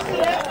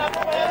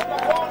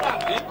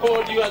 He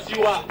called you as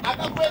you are.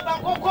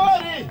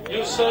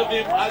 You serve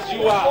Him as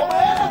you are.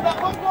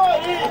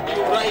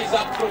 You rise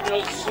up from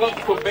your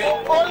slothful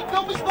bed.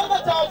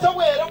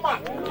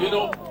 You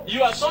know,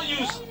 you are so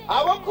used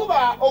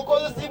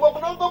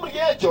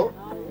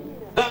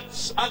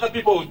that other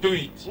people will do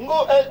it.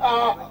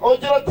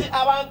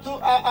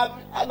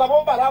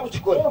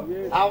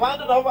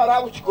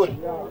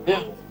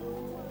 Yeah.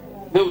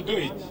 They will do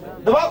it.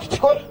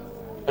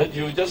 And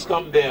you just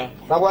come there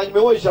at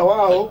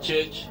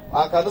church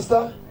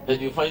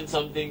and you find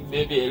something,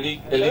 maybe a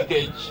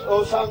leakage.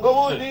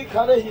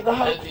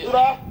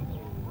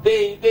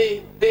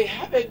 They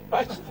haven't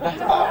patched that.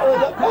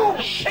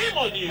 Shame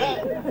on you.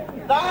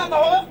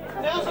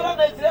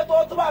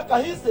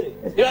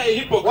 You are a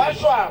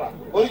hypocrite.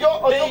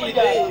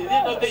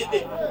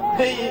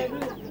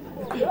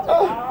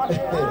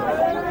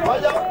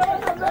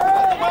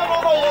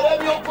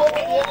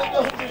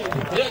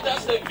 You're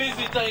just a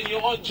visitor in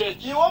your own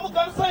church. You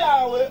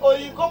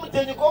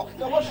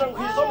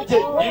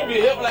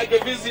behave like a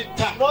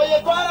visitor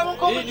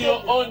in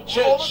your own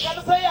church.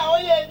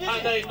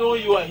 And I know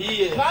you are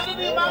here.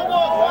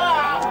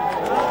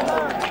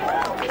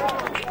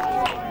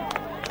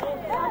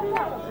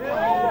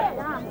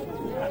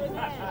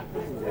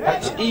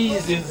 At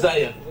ease in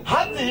Zion.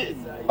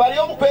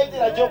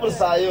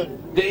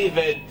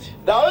 David.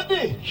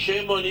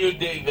 Shame on you,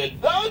 David.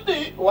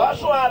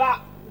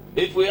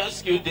 If we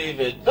ask you,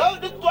 David,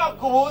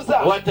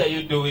 what are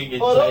you doing in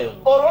Zion?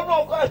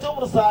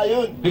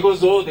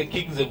 Because all the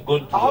kings have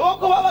gone to you.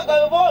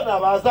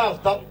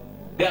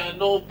 There are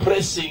no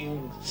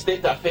pressing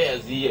state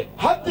affairs here.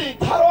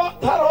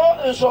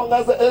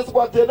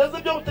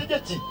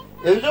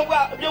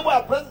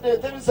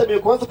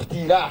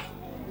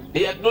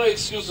 He had no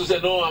excuse to say,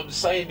 no, I'm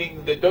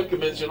signing the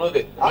documents,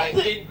 my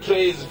ink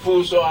tray is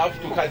full, so I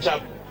have to catch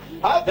up.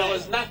 There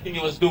was nothing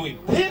he was doing.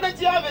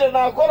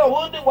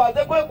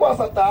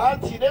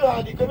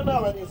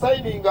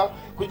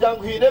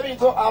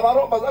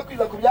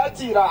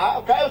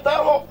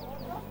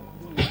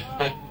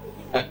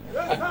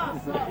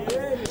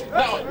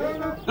 Now,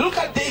 look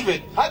at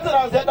David.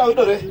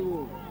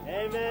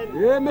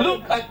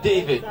 Look at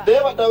David.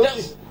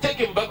 Just take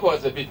him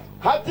backwards a bit.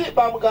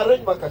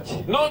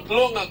 Not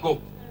long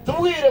ago,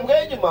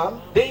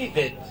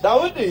 David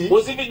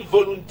was even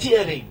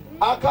volunteering.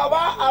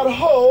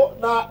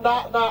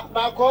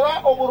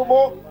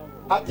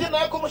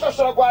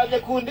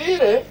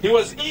 He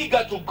was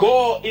eager to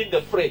go in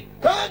the fray.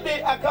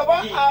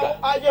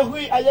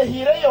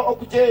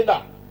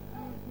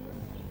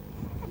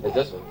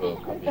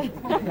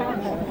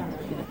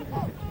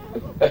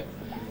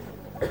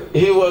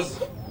 He was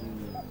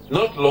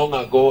not long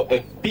ago a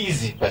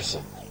busy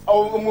person.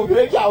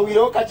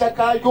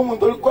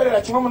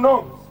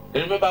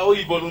 Remember how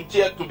he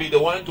volunteered to be the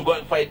one to go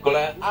and fight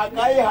Goliath?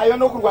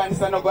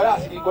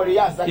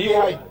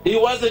 He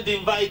wasn't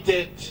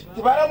invited.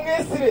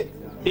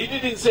 He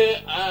didn't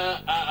say,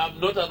 I'm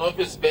not an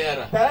office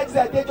bearer.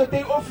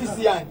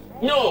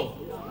 No.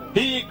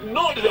 He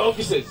ignored the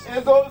officers. He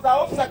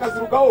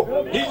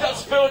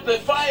just felt the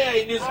fire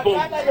in his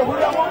bones.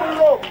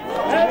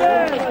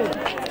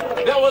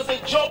 There was a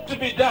job to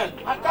be done,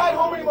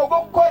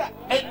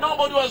 and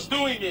nobody was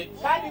doing it.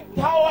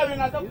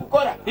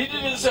 He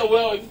didn't say,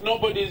 well, if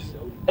nobody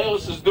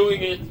else is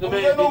doing it,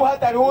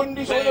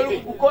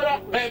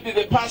 maybe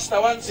the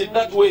pastor wants it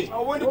that way.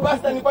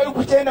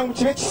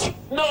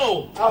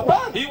 No,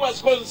 he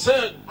was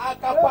concerned.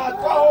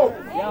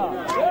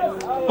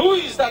 Who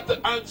is that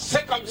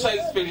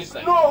uncircumcised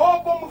Philistine?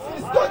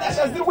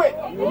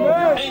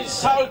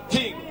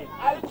 Insulting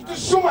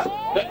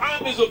the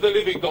armies of the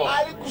living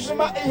God.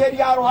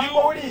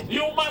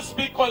 You must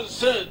be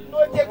concerned.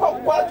 Why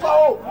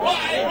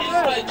is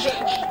my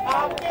church?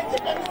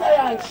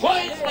 Why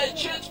is my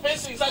church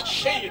facing such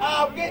shame?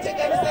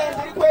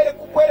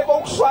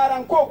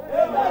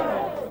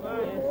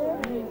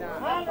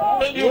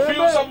 And you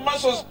feel some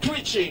muscles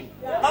twitching.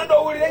 Then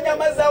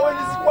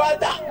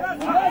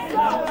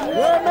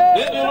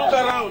you look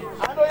around.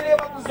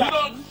 You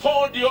don't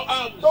fold your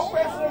arms.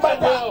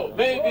 Well,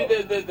 maybe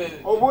the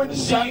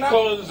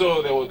deacons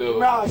or the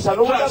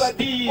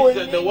trustees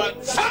and the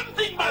what.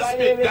 Something must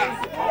be done.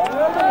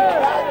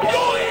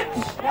 Do it.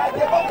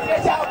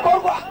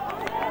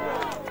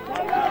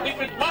 If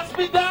it must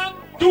be done,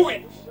 do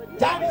it.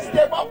 That's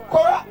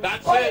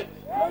it.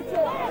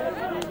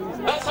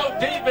 That's how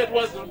David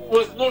was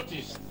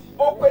noticed.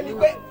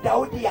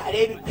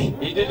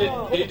 He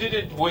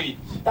didn't wait.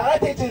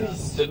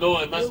 So no,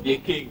 I must be a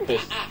king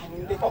first.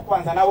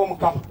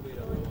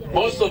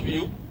 Most of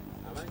you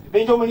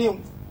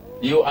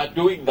are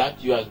doing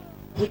that. You are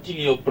putting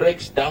your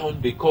brakes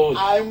down because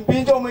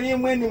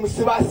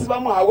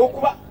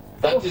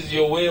that is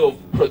your way of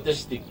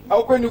protesting.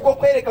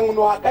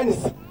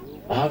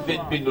 I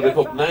haven't been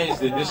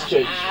recognized in this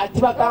church.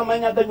 They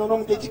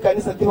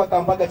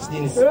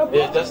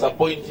are just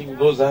appointing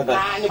those others.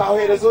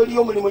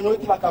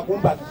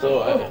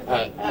 So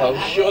I'll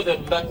show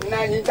them that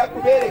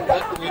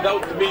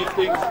without me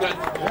things can't.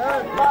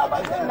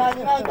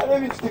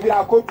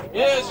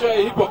 Yes, you are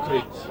a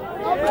hypocrite.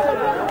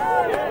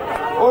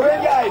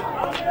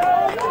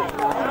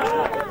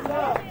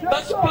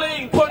 That's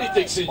playing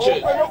politics in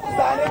church.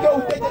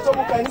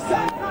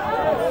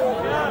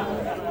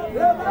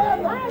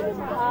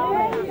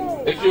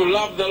 If you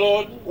love the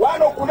Lord,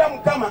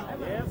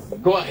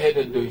 go ahead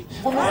and do it.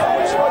 Because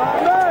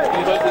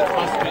it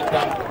must be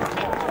done.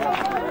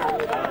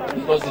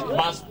 Because it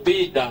must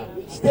be done.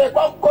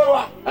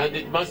 And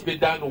it must be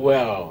done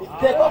well.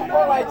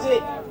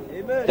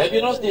 Have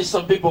you noticed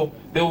some people,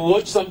 they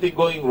watch something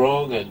going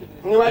wrong and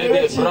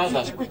maybe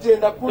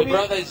the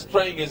brother is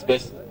trying his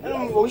best.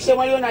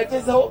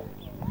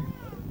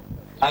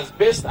 As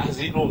best as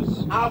he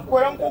knows.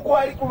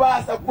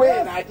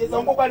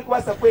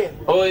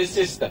 Or his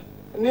sister.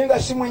 And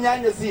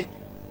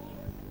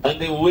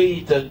they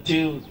wait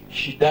until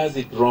she does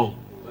it wrong.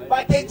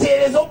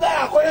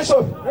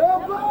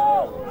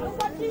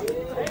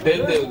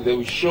 Then they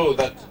will show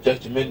that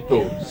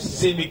judgmental,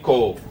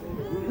 cynical,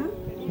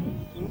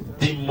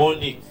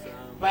 demonic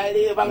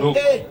look.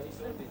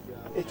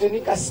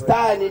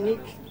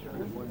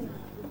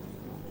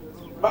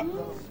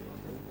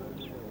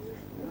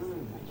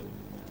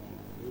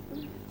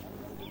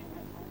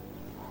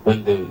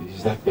 And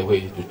is that the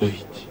way to do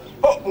it?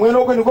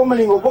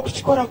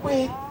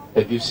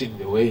 Have you seen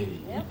the way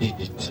he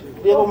did it?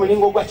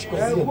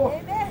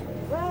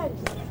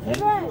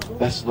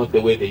 That's not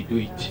the way they do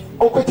it.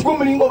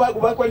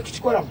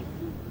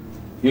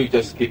 You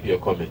just keep your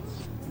comments.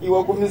 We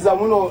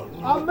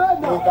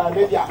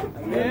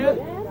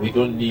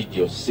don't need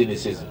your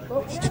cynicism.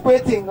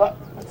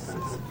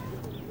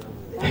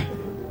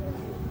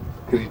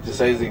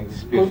 Criticizing the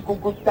spirit.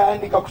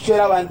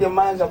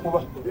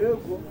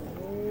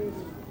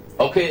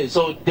 Okay,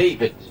 so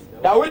David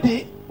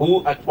Daudi,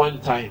 who at one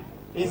time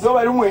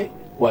izoba limwe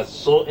was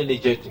so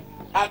energetic.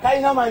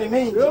 akaina mani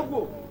mingi.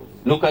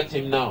 Look at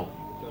him now.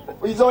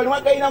 Izoba limwe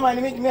akaina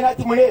mani mingi mera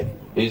ati mulebe.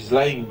 He's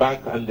lying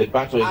back and the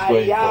battle is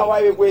going Aya on.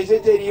 wawe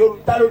kwezete yo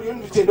talo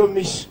lyondutendo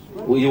mishi.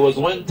 He was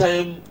one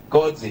time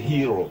God's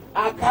hero.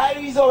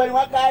 Akali izoba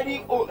limwe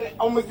akali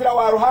omuzira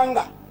wa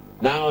ruhanga.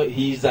 Now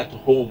he's at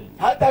home.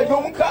 Hata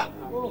yomuka.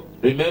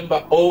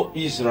 Remember, O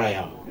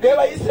Israel,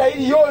 Leba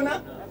Israeli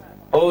yona.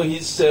 all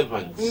his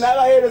servants,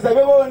 N'abahereza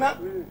bebona.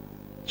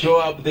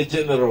 Joab the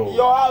general,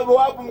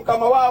 Yoabu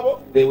mukama wabo.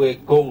 they were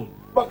gone.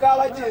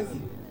 Bakaba jenzi.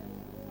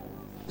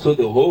 So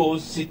the whole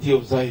city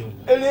of Zion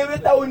Elebe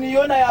tauni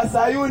yona ya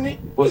Sayuni.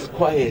 was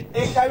quiet.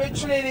 Ekabe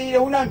chulele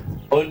unami.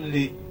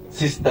 Only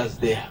sisters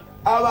there.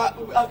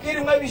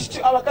 Akiri mwabishtu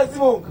abakazi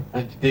bonga.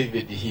 And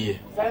David here.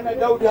 Sana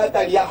Daudi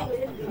hata liyaho.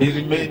 He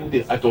remained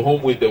at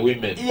home with the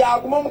women.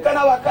 Yaguma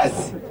mukana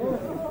bakazi.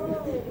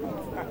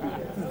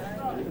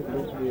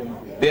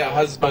 Their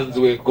husbands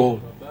were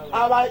gone.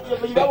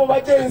 Ababo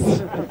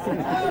bajenzi.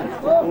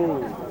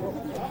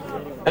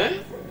 Eh?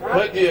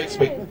 What do you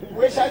expect?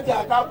 Weshati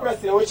akakura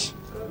sirochi.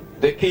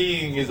 The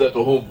king is at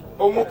home,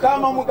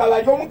 Omukama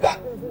mugaba lyomuka.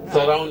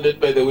 surrounded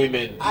by the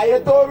women,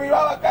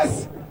 Ayetorirwa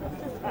abakazi.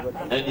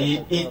 and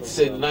he eats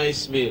a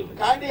nice meal.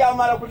 Kandi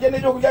yamara kulya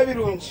n'ebyokulya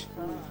birungi.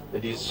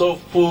 And he's so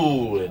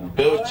full and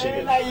belching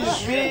Ayina and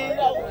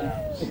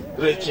ijwi.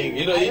 stretching.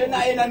 You know,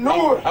 Ayina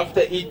nuru.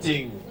 after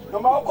eating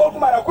Nomawoko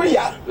okumara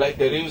kulya. like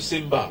a real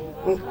Simba,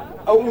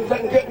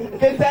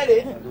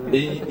 Nkentale.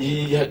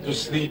 he had to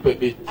sleep a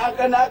bit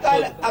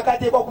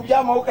Akateekwa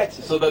kubyamawo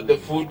kati. so that the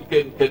food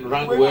can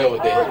run well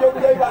there.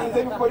 Ebyokulya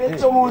bibanze bikole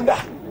ekyo munda.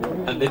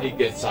 And then he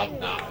gets up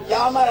now,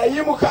 Yamara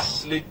yimuka.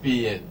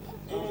 sleepy and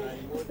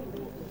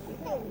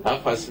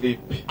half asleep.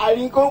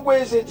 Alinka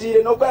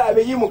okwesejire n'okola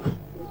abe yimuka.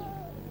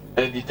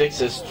 And he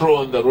takes a stroll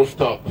on the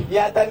rooftop.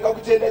 Yatandika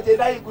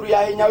kukyendakyeenda iguru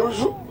yayenya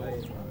ruju.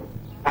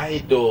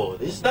 Idle.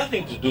 There's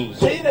nothing to do.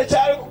 So Tayina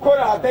kyali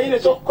kukola, tayina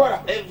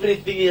ekyokukola.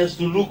 everything he has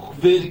to look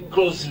very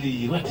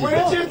closely. What is Buli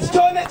that? kintu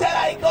kyona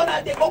kyalayika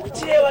onaateeka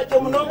okukireeba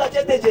kyomuno nga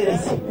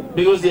kyetegereza.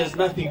 Because he has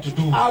nothing to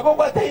do. Ago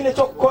gwa tayina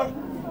ekyokukola.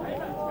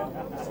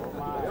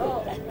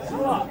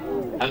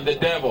 And the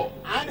devil,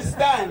 And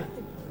Sitaani,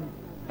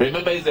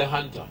 remember, he's a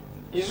hunter.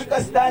 izuka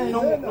Sitaani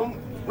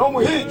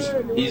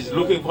n'omuhigi. He's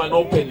looking for an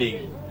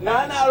opening,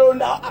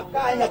 N'anaalonda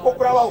akaanya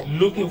k'okulabawo.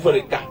 looking for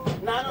a gap,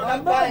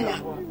 N'anonda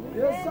akaanya.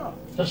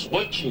 just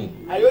watching.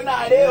 Aliyo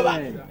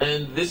n'aleeba.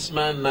 And this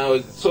man now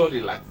is so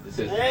relaxed. He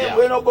says, yeah,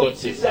 Bwena I've got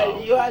him okukkiriza now.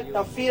 aliyo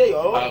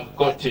atafiireyo. I've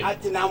got him.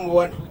 Ati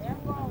n'amubona.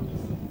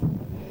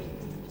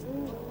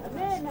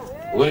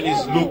 When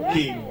he's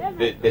looking,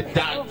 the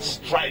dart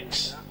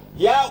strikes.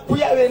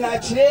 Yakuyabe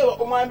n'akireeba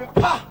omwami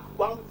pa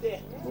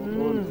wamuteera.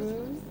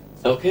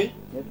 Okay?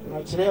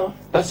 N'akireeba.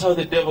 That's how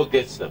the devil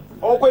gets them.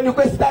 Okwo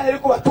nikwo Sitaani eri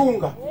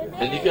kubatunga.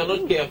 And if you're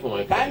not careful,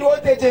 my friend, Kandi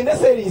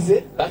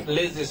wooteegyendeserize. that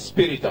lazy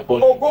spirit upon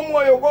you,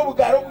 Ogw'omwoyo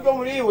ogw'obugalo okuli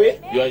omuli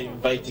you are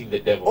inviting the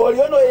devil.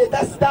 oliyo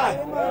n'oleeta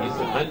Sitaani.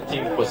 He's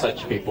hunting for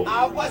such people.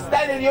 Akuba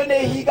Sitaani eriyo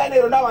n'ehiiga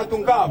n'eronda abantu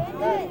nk'abo.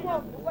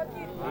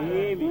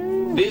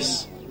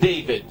 This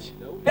David,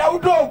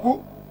 Dawudi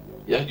ogu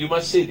and you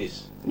must say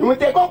this,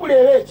 nimuteeke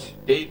okuleeba eki.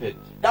 David,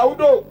 Dawudi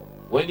ogu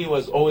when he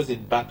was always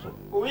in battle,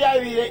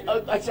 obuyabiire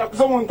akira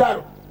kuza omu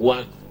ntalo.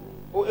 one,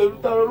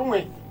 Olutalo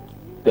lumwe.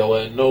 there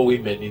were no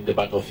women in the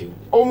battlefield.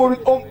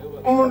 Omulundi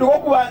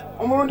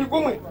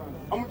gumwe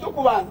omuti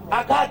okubanza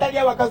akaatali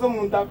abakazi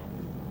omu ntalo.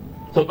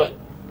 So, but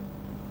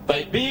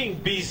by being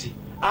busy,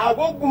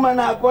 Ag'okuguma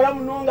n'akola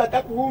muno nga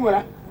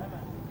takuhuumula.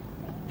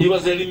 he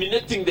was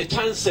eliminating the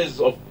chances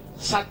of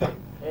Satan.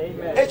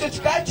 Ekyo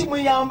kika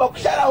kimuyamba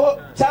kukyalawo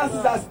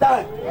chansi za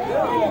Sitaani.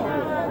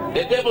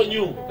 The devil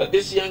knew that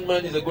this young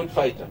man is a good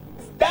fighter.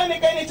 Sitaani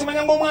kalina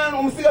ekimanya ng'omwana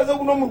omusigazi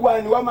ogu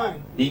n'omulwanyi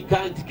w'amaanyi. He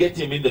can't get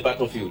him in the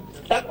battlefield.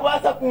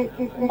 Takubaasa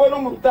kumbona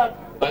omu lutalo.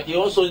 But he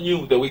also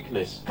knew the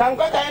weakness,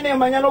 Kangwa kaya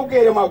neemanya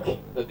n'obugerema bwe.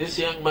 that this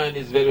young man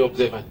is very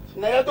observant.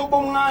 Naye ate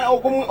omwana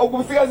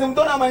ogusigazi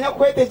muto n'amanya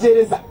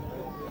kwetegereza.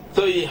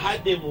 So he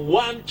had him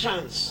one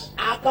chance,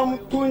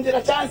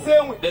 Akamutungira chansi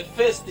emwe. the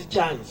first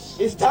chance.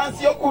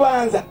 Chansi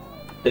y'okubanza.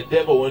 The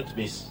devil won't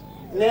miss.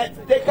 Ne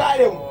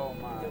tekaalemu.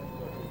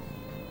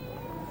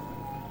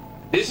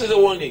 This is a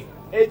warning.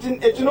 Eki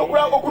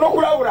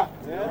n'okulabula.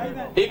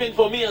 Even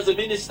for me as a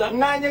minister,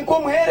 Nanye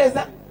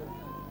nk'omuheereza.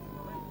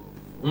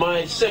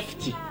 my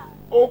safety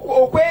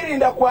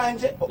Okwerinda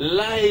kwanje.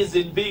 lies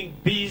in being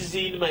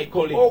busy in my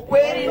calling.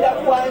 Okwerinda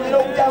kwanje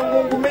n'okutya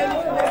ngume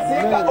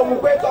n'esiika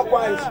omukwetwa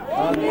kwanje.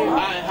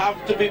 I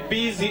have to be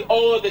busy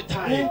all the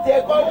time.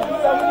 Ninteekwa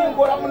okuza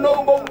muninkola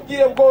munongo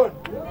omugire bwona.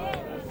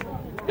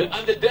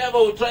 And the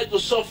devil will try to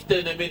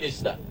soften a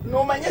minister.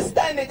 N'omanya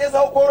Sitaani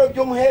egezaho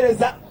okworobya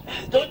omuheereza.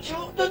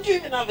 Don't you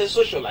even have a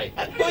social life?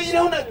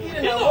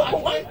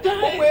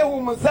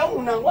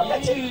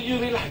 You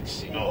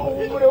relax, you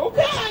know.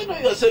 I know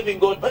you're serving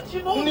God, but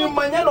you know,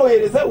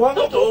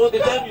 not all the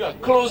time you are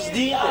closed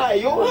in. I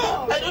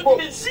don't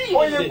even see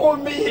you in the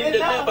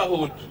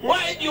neighborhood.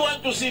 Why do you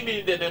want to see me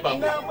in the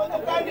neighborhood? I'm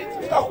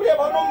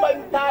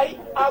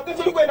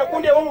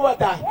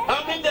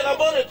in the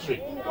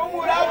laboratory.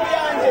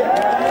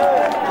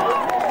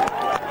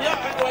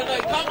 Yeah, and when I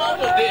come out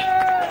of there,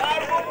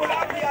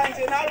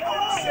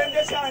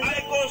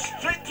 I go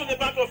straight to the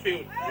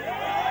battlefield.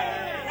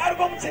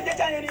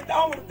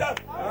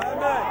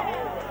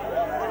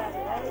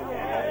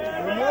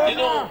 You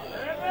know,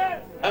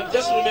 I've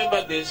just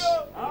remembered this.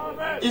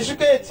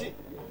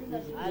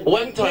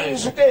 One time,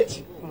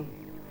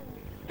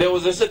 there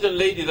was a certain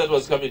lady that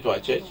was coming to our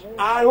church.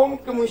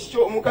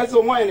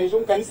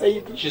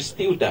 She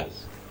still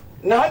does.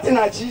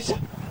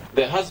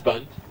 The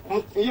husband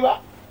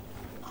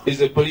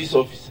is a police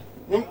officer.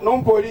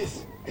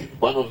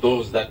 One of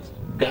those that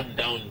gun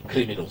down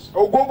criminals.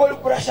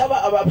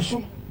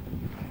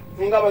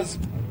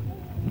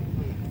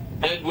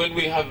 And when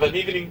we have an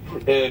evening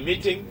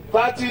meeting,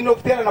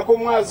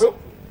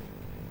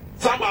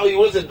 somehow he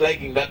wasn't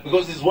liking that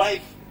because his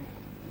wife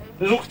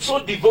looked so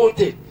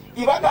devoted.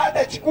 He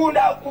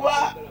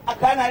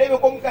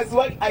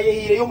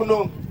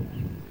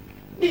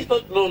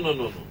thought, no.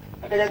 You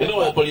know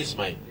what police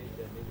mind?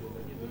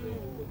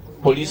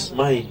 Police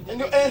mind.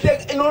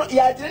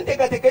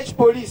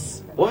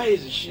 Why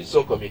is she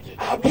so committed?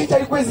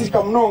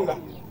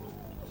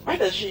 Why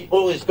does she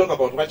always talk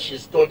about what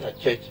she's taught at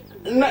church?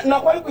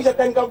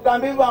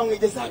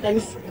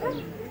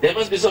 There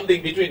must be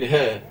something between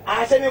her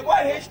and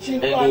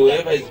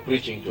whoever is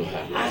preaching to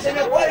her.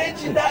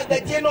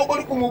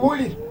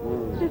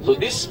 So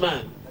this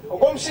man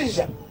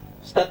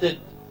started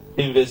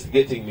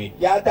investigating me.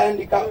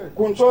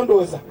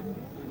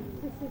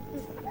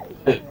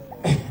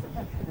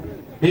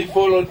 He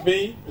followed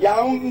me.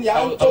 I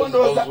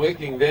was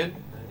working then.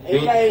 He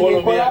would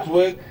follow me at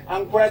work.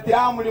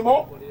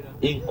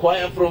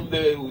 Inquire from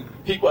the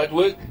people at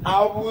work.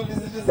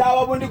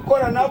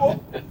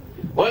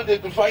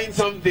 Wanted to find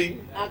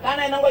something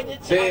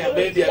there,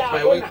 maybe at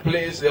my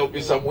workplace there will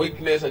be some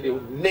weakness and he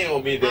will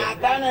nail me there.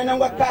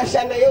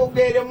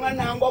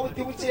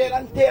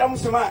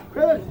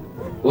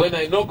 When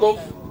I knock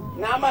off,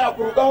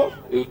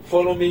 he would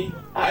follow me.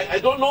 I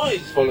don't know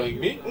he's following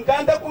me.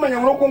 Follows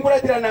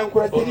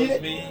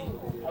me.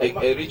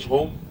 I reach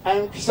home.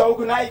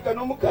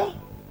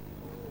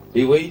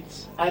 He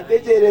waits.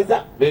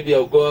 Maybe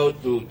I'll go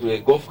out to a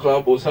golf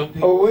club or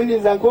something.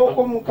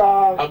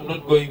 I'm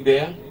not going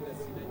there.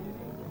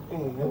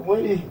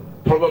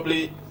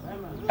 Probably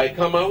I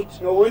come out.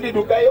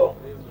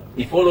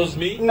 He follows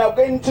me. I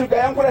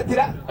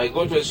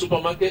go to a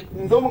supermarket,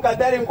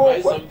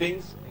 buy some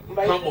things,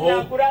 come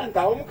home,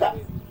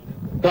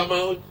 come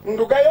out,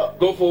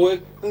 go for work,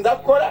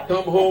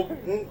 come home,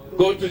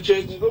 go to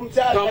church, come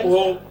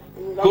home,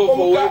 go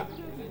for work,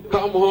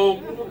 come home,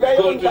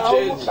 go to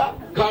church,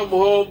 come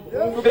home.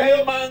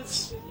 3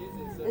 months.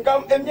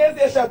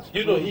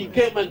 You know, he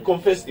came and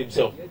confessed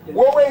himself. He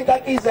said,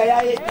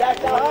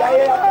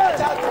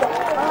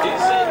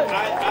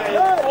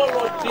 I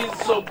followed these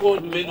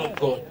so-called men of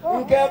God.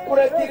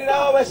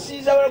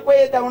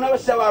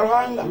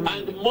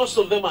 And most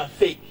of them are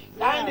fake.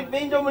 But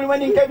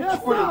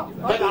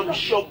I'm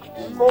shocked.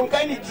 3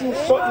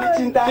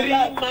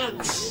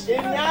 months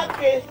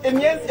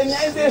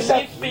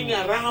sniffing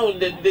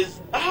around and this.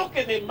 How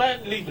can a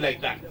man live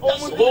like that?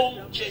 That's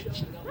home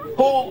church.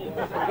 Home,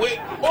 work,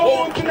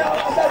 home.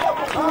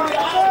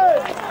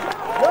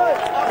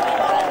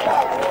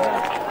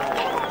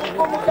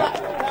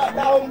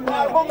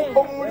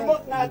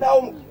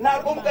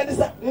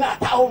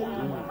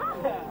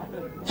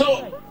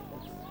 So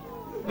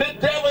the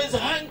devil is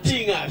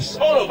hunting us,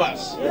 all of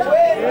us.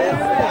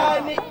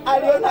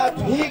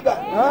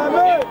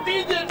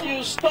 Didn't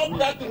you stop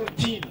that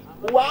routine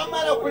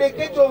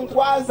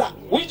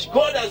which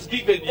God has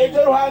given you?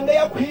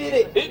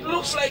 It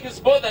looks like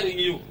it's bothering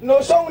you,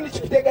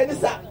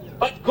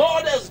 but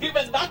God has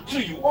given that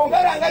to you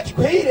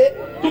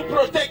to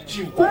protect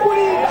you.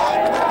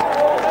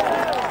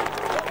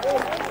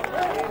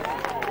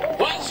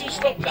 Once you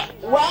stop that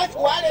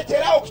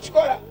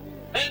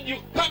and you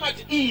come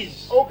at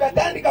ease,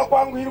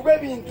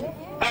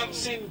 I've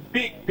seen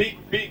big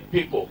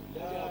people.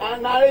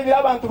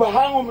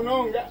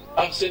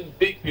 I've seen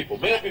big people,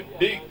 maybe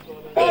big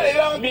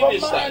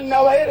ministers, big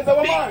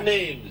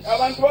names,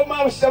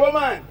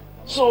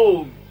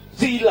 so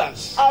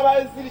zealous,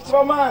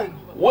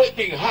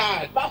 working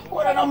hard,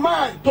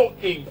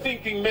 talking,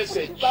 thinking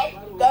message.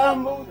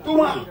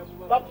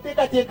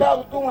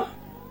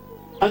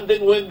 And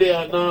then when they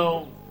are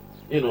now,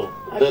 you know,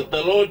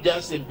 the Lord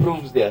just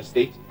improves their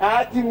state.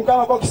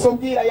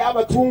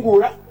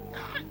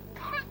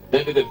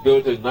 Maybe they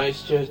built a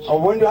nice church,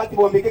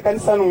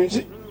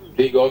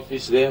 big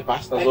office there,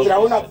 pastor's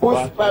office.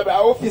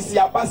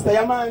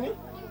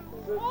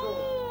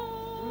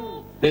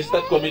 They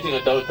start committing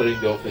adultery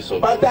in the office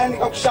of God.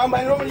 batandika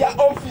kushambanira muri ya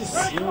office.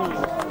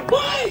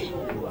 Why?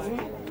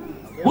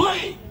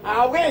 Why?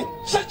 Awe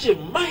Such a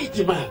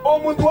mighty man,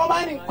 omuntu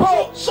wamani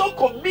nko so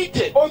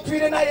committed.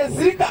 otwire naye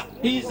zirika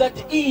He is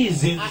at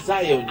ease in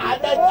Zion,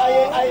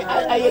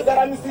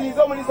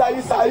 ayegaramisiriza muri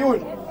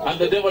Sayuni and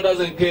the devil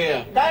doesn't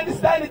care. kandi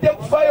sitani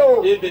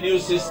tekufayo. Even you,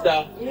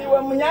 sister, Niwe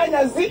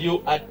munyanyazi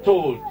you are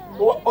told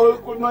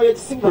noye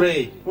kisimba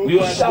pray. You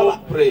are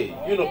told pray.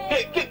 You know,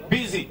 get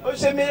busy.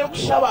 oshemeye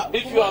kushaba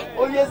If you are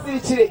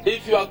oyesirikire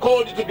if you are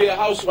called to be a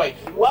housewife,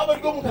 waba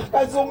uri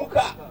omukakazi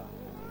omuka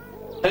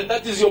and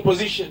that is your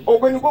position,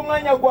 ogwo nigwo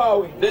mwanya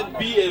gwawe then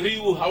be a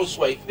real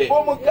housewife there.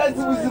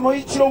 omukazi buzima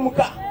oyikire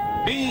omuka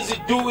Busy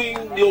doing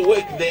your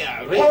work there.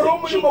 ori Raising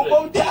omulimo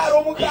gw'omukyalo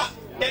children. omuka.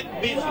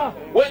 Get busy.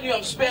 When you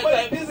have spare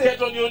time,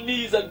 get on your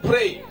knees and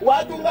pray.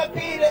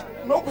 watungakire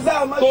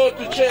n'okuzaama Go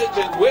to church,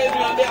 and when you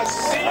are there,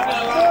 sing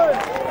aloud.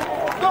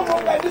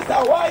 n'omukanisa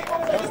wayi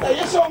omukanisa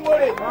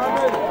yeshongole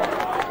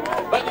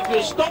But if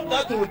you stop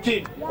that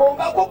routine,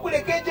 kongako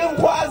kuleka egyo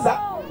enkwaza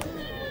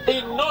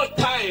in no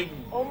time,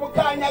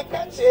 omukanya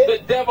kake the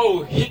devil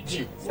will hit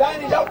you.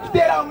 kandi nja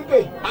kukuteera mu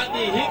mutwe And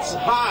he hits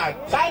hard.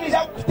 kandi nja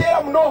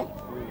kukuteera muno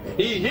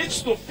He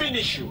hits to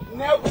finish you.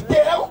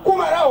 nekuteera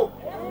kukumalawo.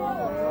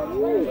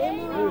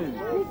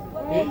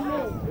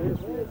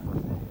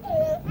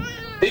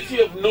 If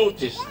you have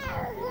noticed,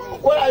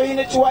 kola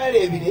biine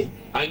kiwaleebire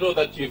I know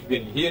that you've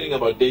been hearing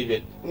about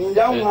David.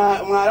 ninja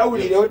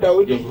mwarawulireho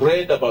Dawudi You've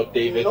read about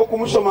David.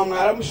 n'okumusoma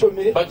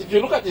mwaramusomere But if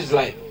you look at his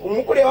life,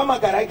 omukuleeba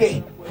amagara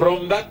ge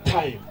from that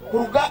time,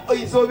 kuruga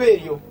izooba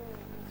eryo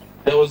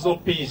there was no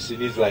peace in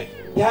his life.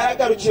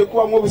 tyaragarukire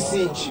kubamu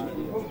obusingi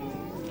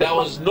There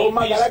was no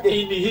peace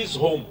in his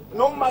home.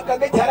 n'omu maka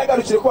ge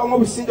tyaragarukire kubamu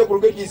obusingi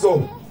kuruga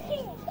eryizooba.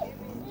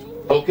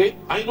 Okay?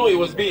 I know he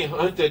was being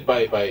hunted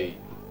by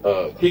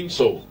King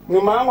Saul.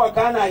 Mwamangwa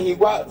kana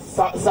ahigwa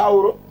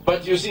Saulo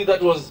But you see,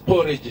 that was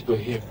porridge to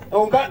him.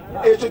 onka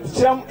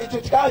ekyo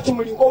kikaba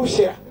kimuli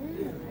ng'obushera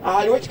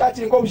haliwo kikaba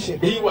kiri ng'obushera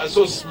He was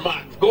so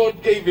smart.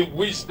 God gave him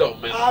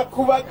wisdom. And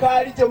akuba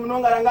kaali gye muno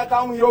ngalanga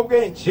kamuhira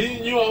obwengi he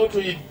knew how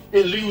to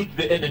elude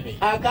the enemy.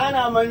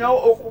 akaana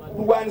amanyawo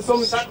okulwanisa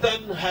omusa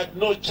Satan had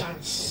no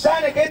chance.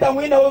 kaane keeta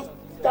mwinawo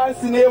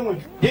chansi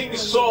n'emwe. King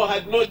Saul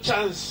had no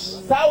chance.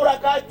 Saulo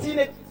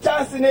akatiine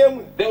chansi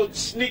n'emwe. They would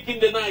sneak in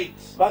the night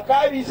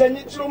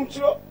bakaabizanye kiro mu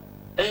kiro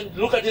and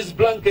look at his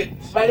blanket.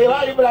 baleba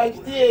ali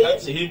blanketi ye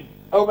That's him.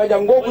 abo bajya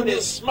When ng'okuli they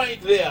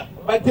smite there,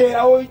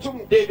 bateerawo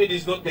icumu David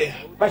is not there.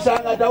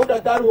 bashanga Dawudi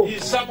ataliwo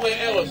He's somewhere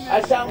else.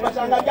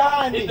 bashanga In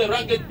gahandi the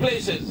rugged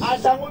places.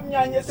 ashanga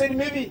omumyanya eseri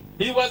mibi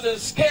He wasn't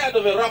scared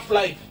of a rough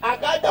life.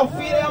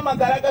 akatafiireyo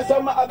amagara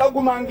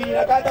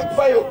agagumangirira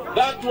akatakufayo.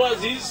 That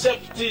was his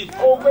safety.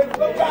 Ogwe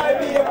niko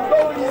kabiire mu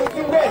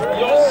bw'obulinzi bwe.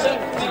 Your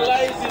safety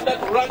lies in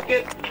that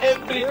rugged,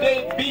 every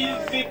day,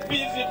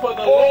 busy for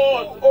the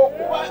Lord.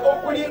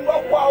 Okulindwa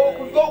kwawe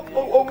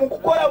mu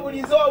kukola buli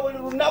izooba buli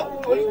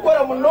lunaku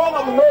olikola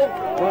munonga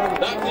munonga.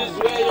 That is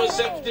where your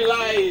safety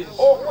lies.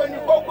 Okwo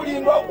niko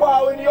okulindwa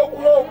kwawe niyo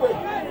kulokwe.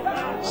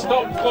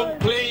 Stop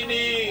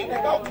complaining.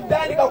 Leka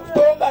kutandika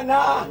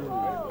kutongana.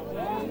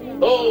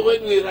 Oh,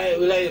 when will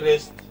I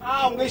rest?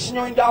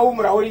 Ng'ekinyonyi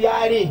ndahumuraho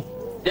lyali.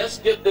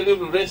 Just get the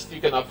little rest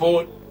you can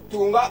afford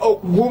Tunga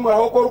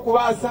okuhumuraho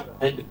kw'olukubaasa.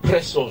 and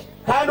press on.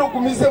 Kandi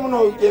ogumize muno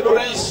olugendo.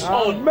 Press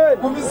on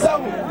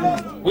Gumizamu.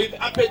 with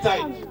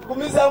appetite.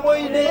 Gumizamu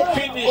oyine.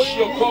 Finish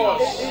your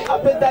course.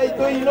 Appetite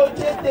oyine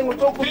okyetengo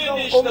ky'okuza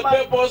Finish the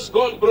purpose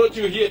God brought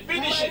you here.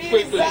 Finish it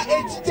quickly.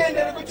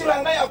 ekitendere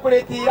kukiranga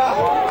yakuleetera.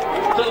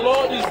 The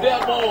Lord, is there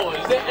more?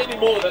 Is there any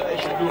more that I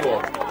should do,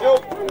 Lord?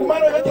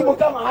 Kumana olwo ti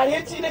Mukama haliyo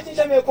ekintu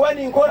ekinkyamye kuba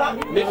ninkola.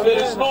 If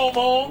there is no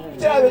more,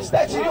 Kiraba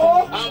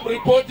ekitakiriho. I'm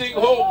reporting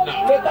home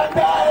now. Leka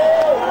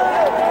ntaale. I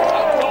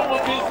have no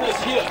more business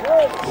here.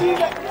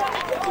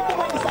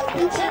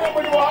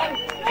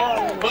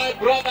 My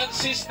brother and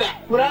sister,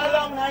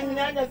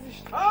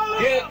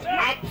 get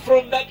up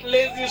from that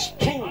lazy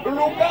stool.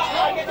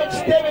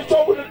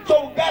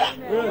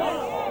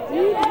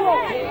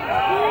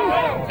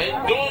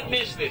 And don't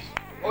miss this.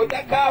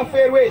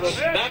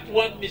 That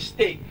one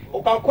mistake.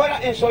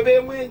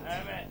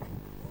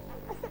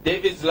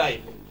 David's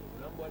life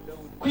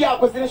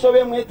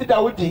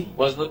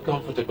was not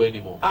comfortable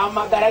anymore.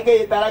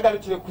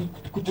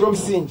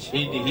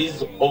 In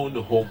his own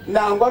home.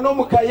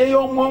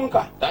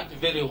 That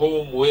very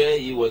home where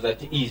he was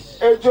at ease.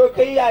 There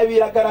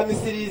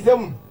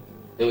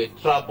were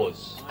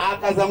troubles.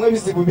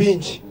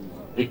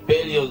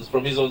 Rebellions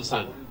from his own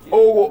son.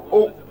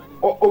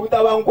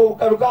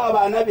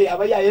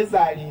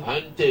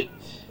 Hunted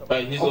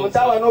by his own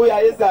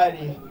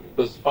son.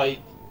 Because fight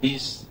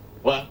this,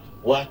 what?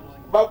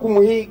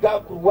 Bakumuhiga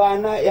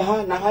kurwana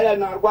na hali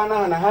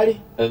narwana na hali.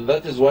 And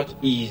that is what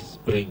ease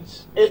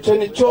brings. Ekyo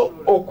nicho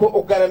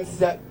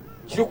okugaramisiza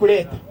kiri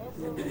kuleta.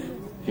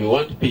 If you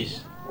want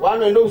peace,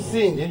 wano enda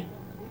obusinge,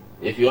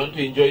 if you want to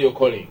enjoy your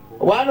calling,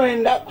 wano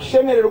enda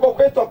kushemererwa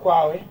okwetwa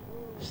kwawe,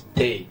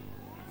 stay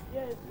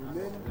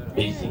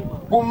busy.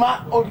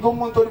 guma oli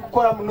omuntu oli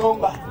kukola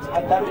munonga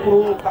atali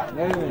kuruhuka.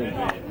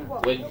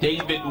 when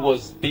David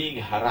was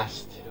being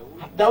harassed,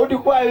 Daudi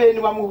kwawe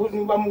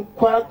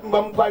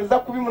bamutwaliza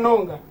kubi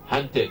munonga,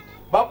 hunted,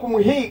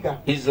 bakumuhiga,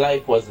 his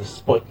life was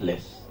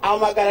spotless.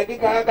 amagara ge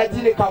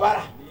kakatile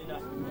kabara.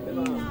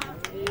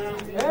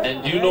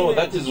 And you know,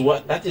 that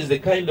is the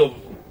kind of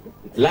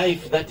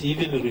life that he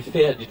even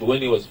referred to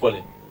when he was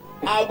fallen.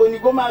 Abo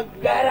niko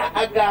magara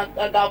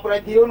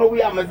agakuratire no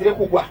buyamazire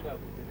kugwa.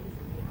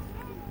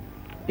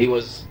 He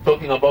was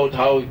talking about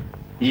how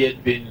he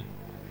had been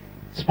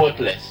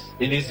spotless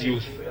in his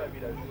youth.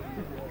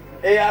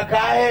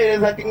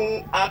 Akahereza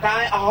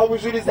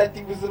ahabujuriza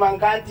ati buzima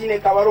nkantine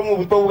kabaro mu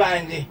buto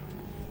bwanje.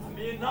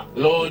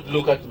 Lord,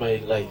 look at my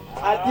life.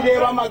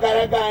 Atireba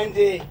amagara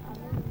ganje.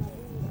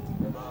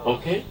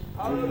 Okay?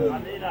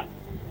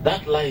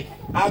 That life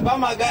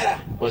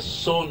was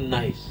so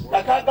nice.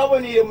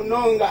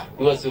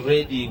 He was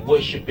already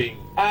worshipping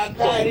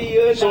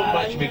so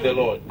much with the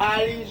Lord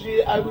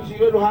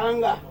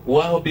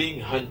while being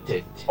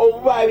hunted.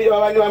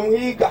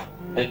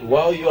 And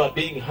while you are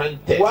being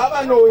hunted,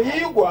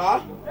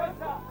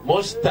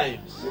 most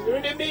times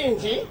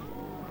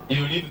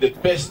you live the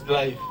best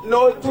life.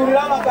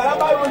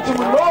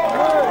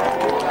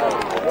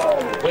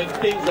 When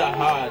things are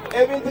hard,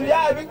 that's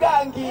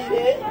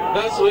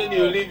when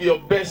you live your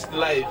best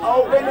life.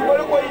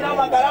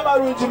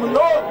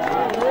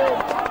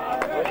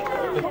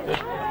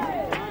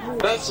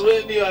 That's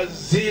when you are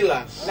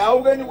zealous.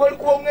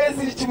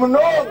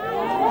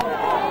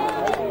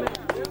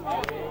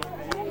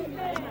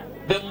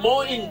 The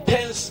more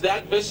intense the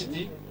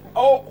adversity, the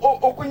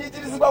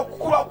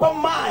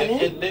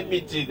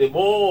enmity, the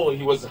more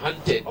he was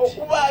hunted,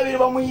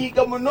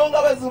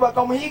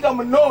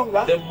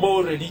 the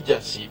more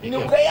religious he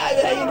became. Very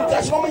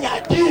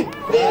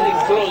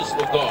close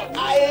to God.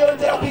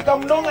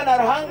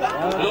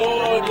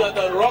 Lord, you are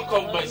the rock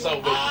of my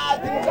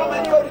salvation. You are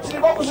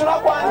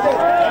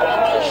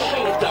my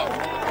shelter.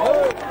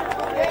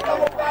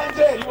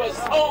 He was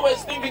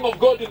always thinking of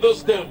God in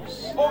those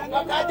terms.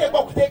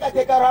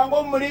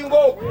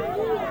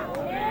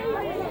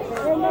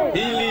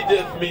 He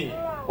leadeth me.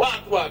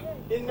 What?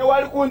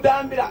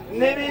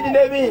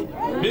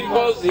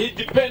 Because he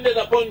depended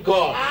upon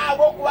God.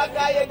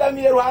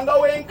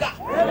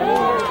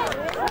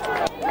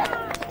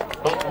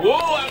 But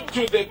woe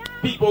unto the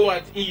people who are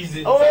at ease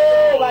in Zion.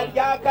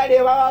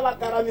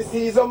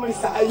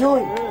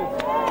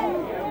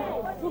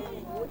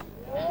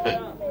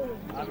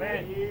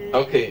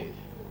 Okay.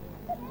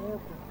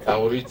 I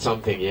will read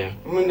something here.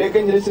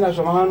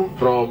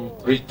 From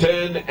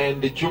Return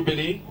and the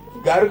Jubilee.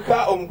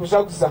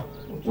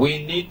 We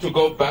need to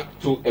go back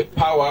to a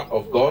power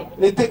of God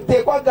and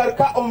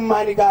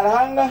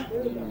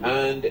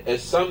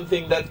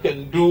something that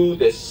can do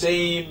the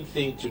same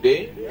thing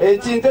today.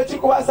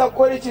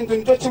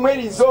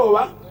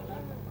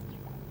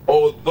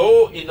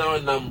 Although in our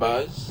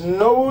numbers,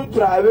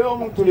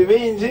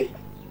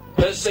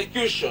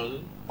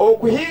 persecution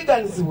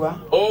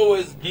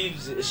always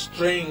gives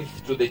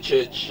strength to the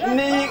church.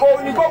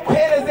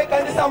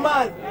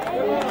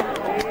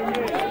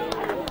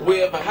 We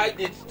have had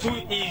it too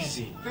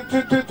easy.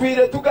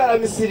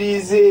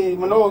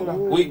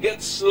 We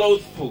get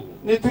slothful.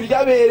 We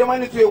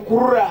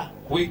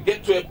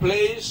get to a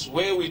place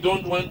where we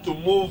don't want to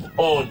move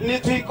on.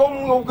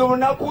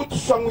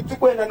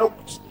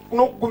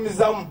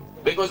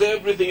 Because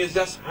everything is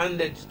just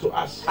handed to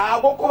us.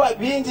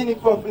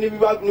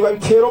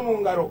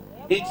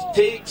 It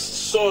takes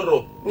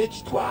sorrow and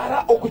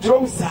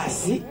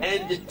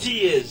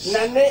tears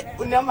and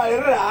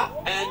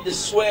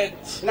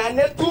sweat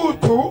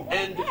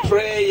and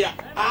prayer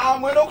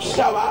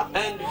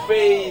and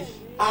faith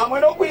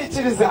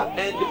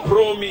and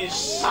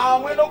promise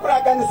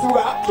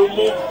to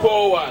move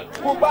forward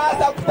in the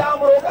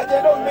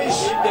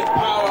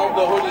power of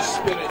the Holy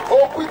Spirit.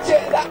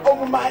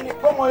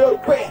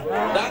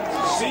 That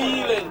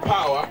zeal and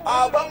power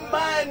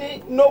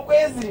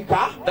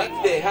that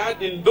they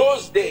had in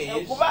those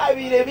days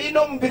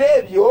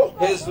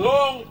has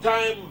long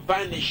time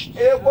vanished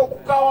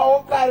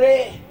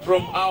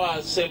from our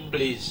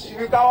assemblies.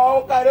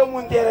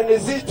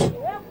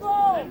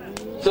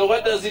 So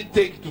what does it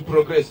take to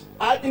progress?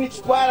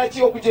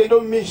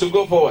 To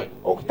go forward.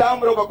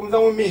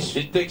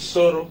 It takes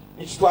sorrow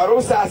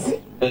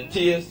and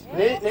tears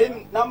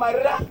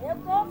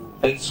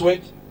and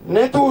sweat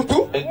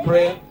and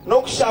prayer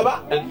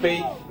and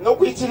faith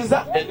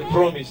and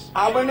promise.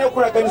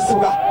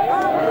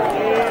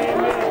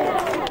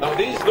 Now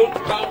these don't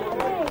come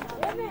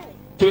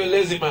to a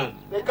lazy man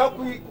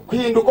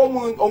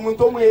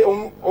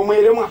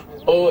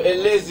or a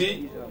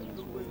lazy.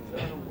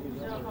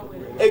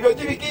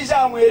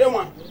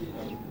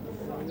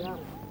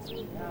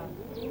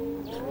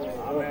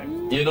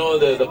 You know,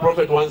 the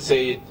prophet once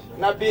said,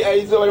 if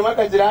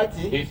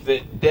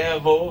the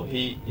devil,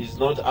 he is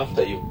not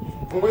after you,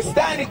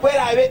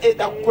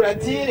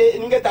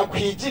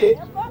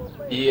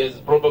 he has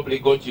probably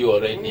got you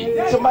already.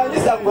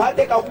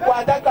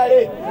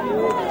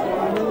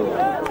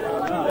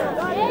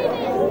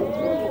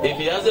 If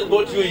he hasn't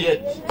got you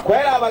yet,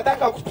 kwera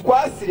abataka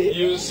kutukwasire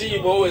you see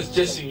him always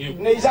chasing you.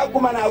 neija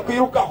guma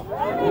nakwirukaho.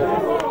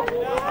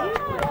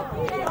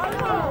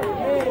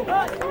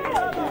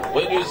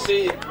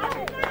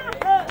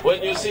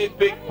 When you see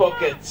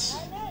pickpockets,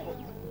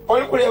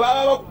 oli kureba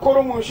aba bakukora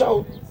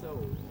omunshaho,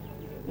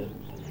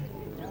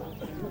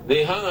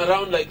 they hang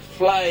around like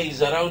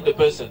flies around the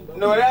person.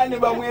 norera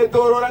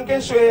nibamwetorora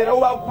nk'enshwera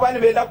oba kuba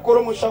nibenda kukora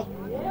omunshaho.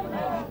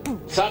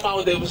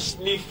 Somehow they've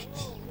sniffed,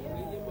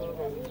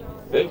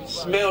 they've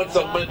smelled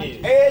some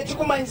money.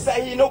 Kikumanyisa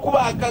hino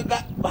kuba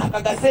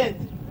bakaga sente.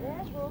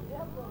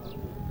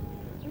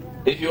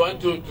 If you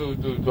want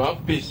to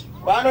have peace,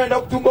 wanoenda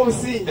kutunga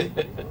obusinge,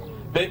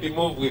 maybe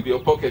move with your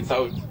pockets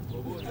out.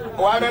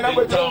 wanoenda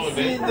kutunga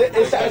obusinge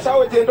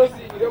eshaho genda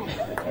osingiremu.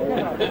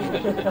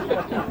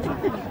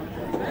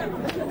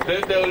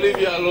 Then they'll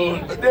leave you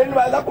alone. Then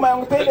baza kumanya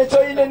ngu toine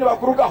kyoyine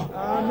nibakurukaho.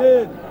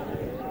 Amen.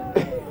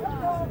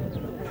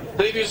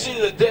 So if you see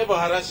the devil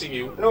harassing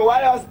you, no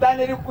wale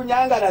wasitani eri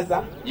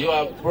kukunyangaraza, you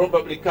are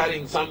probably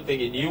carrying something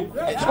in you.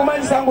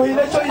 Ekikumanyisa ngu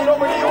oyine kyoyine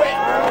omuli iwe.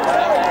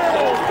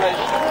 So fresh.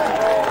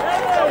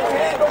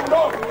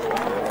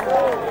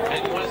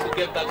 And he wants to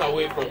get that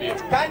away from you.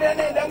 Kandi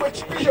nenda ngu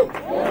ekikwiyo.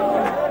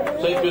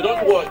 So if you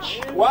don't watch,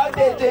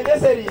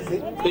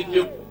 wateetendeserize, if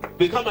you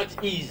become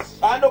at ease,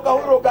 kandi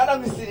okahurira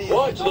ogaramisirize,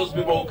 watch those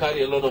people who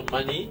carry a lot of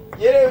money.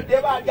 yere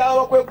deba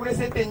abawo bakwegura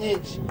esente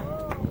nyingi.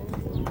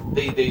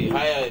 They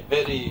hire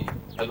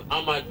an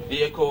armored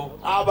vehicle,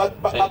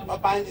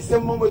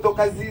 bapangisemu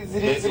motoka maybe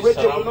zirinzirwe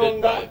gye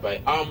munonga, surrounded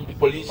by armed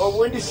police,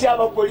 obundi shi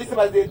abapoliisi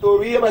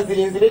bazeetoorwire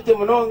bazirinzire gye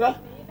munonga,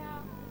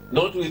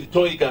 not with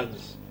toy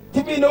guns.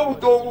 tibiine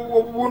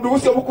obundu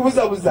busi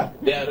obukubuzabuza.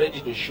 They are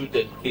ready to shoot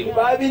and kill,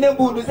 baba biine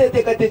embundu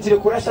zeeteekateekire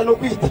kurasha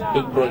n'okwita,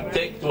 to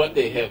protect what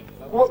they have.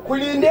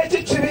 kulinda ekyo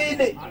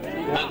kibiine.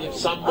 And if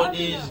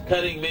somebody is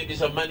carrying maybe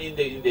some money in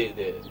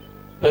the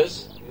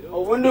purse,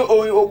 obundi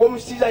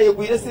ogw'omushaija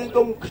yegwire sente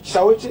omu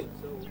kishaho kye,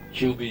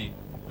 she'll be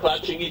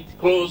clutching it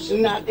close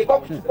naateekwa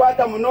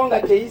kukikwata munonga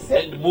kyeyise,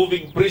 and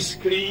moving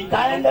briskly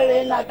kandi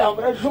ndabire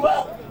naatambura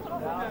juba,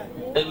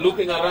 and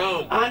looking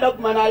around. anda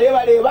kuma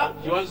naaleebareeba,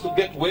 She wants to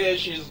get where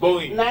she's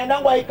going.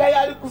 naayenda ngu ahikayo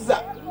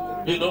alikuza,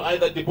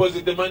 Either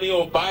deposit the money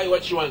or buy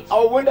what she wants.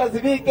 obundi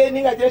azibiike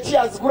ninga gire ki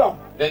yaziguraho,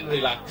 Then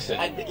relax.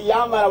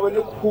 yamara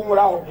abone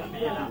kuhuumuraho.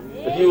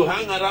 If you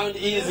hang around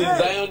ease in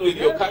Zion with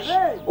your cash,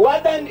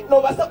 wata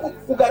nobasa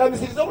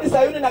kugaramisiriza omuli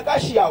sayuni na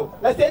kashi yawe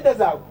na sente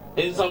zawe,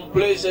 in some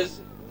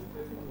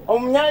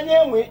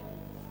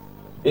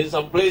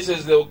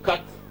places they'll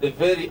cut the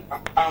very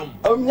arm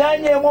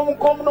omumyanya emwe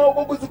omukono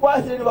ogwo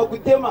guzikwasire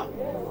nibagutema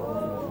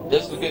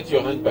just to get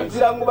your hand back.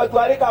 kugira ngu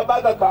batware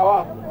kabaga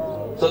kawawe.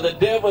 So the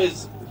devil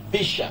is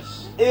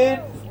vicious.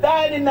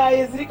 Sitaani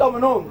nayezirika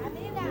munonga.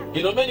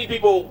 Many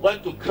people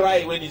want to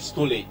cry when it's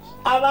too late.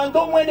 Abantu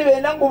omwe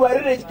nibenda ngu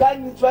barire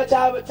kandi nikiba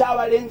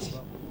kyabalengi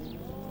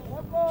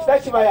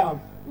kitakibayamba.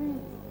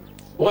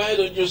 Why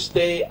don't you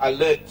stay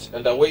alert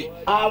and awake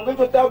Abwe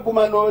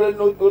totaguma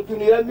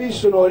notunira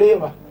amisho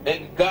noreeba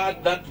and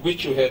guard that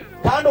which you have?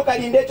 kandi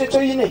okalinda ekyo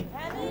kyoyine.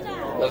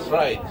 That's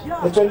right.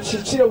 Ekyo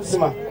nikikire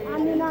buzima.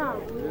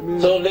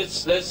 So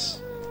let's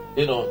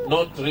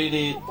not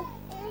really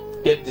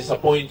get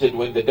disappointed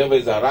when the devil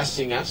is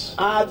harassing us.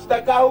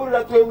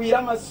 Tutakahurira twewiire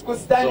amasiku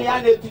sitaani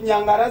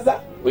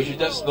yanetunyangaraza. We should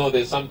just know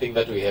there's something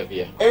that we have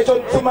here. Ekyo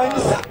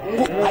nikimanyisa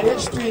ngu hari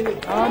ekitwine.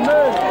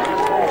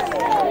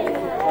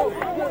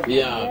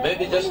 Yeah,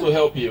 maybe just to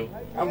help you.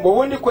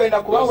 Obundi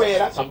kwenda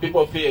kubawera, Some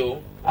people feel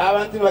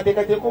abantu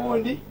nibateekateeka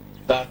obundi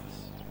that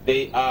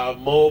they are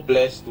more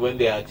blessed when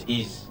they are at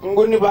ease.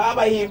 ngu nibaba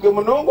bahirwe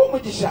munonga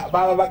omugisha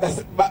baba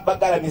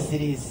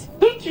bagaramisiriize.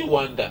 Don't you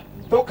wonder?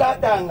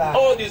 Tokatanga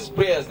All these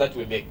prayers that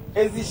we make,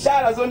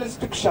 ezishara zone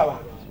zitukushaba,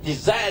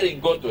 desiring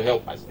God to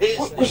help us.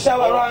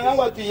 kushaba Ruhanga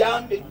ngu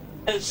atuyambe,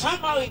 And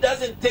somehow He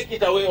doesn't take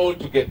it away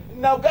altogether.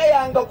 nabwo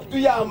yanga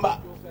kutuyamba.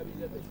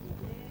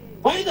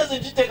 Why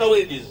doesn't He take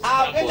away this?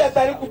 Akenshi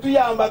atari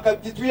kutuyamba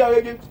akabituyaho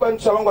ebyo tuba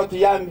nitushaba ngu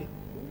atuyambe.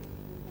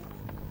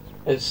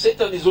 And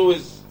Satan is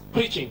always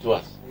preaching to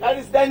us.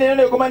 Kandi sitaani rero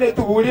neguma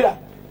netubuulira,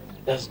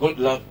 Does God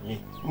love me?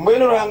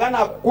 mbwenu Ruhanga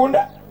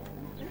nakukunda?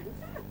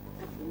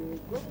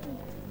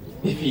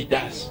 If He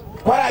does,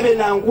 Kwarabe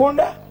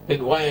nankunda?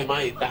 then why am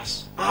I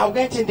thus?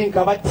 Akenshi ndi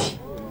nkabati.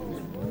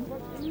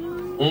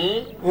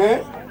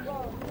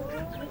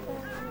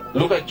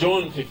 Look at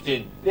John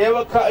 15.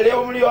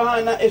 Leba muri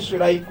Yohana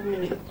esura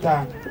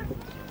 15.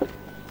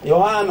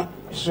 Yohana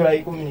esura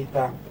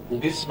 15.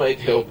 This might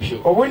help you.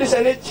 Obundi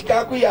sane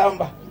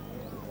kikakuyamba.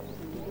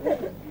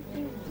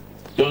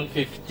 John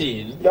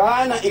 15,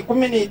 Yohana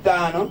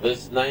 15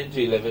 verse 9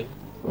 to 11.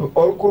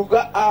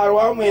 olukuruga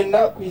arwa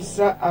mwenda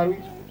kwisa arwi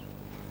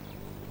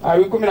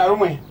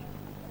 11.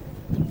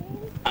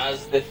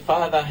 As the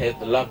Father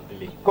hath loved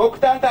me,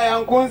 Kokutanta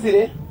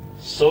yankunzire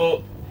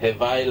so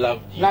have I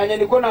loved you. nanye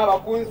niko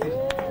nabakunzire.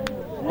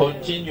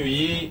 Continue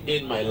ye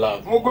in my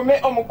love. Mugume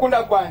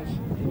omukunda kwanje.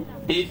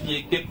 If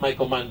ye keep my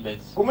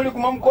commandments, Kumuli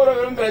kuma mukoro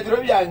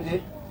birondera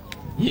byanje.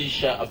 ye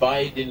shall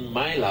abide in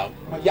my love,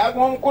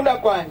 mujaguma omukunda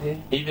kwange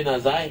even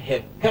as I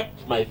have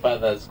kept my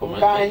Father's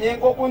commandments, nkanye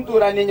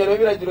nk'okuntuura ninyolo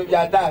ebiragiro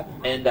bya taata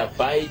and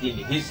abide in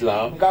his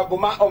love.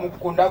 nkaguma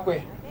omukukunda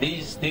kwe.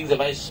 These things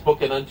have I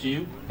spoken unto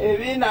you,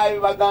 ebi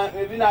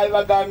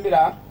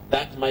naabibagambira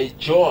that my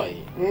joy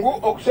ngu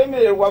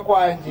okushemererwa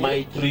kwange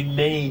might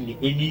remain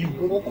in you,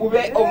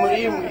 ngukube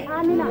omuli mmwe,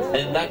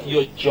 and that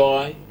your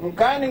joy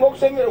kandi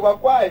ng'okushemererwa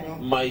kwanyu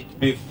might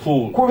be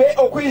full. kube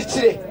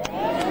okwikire.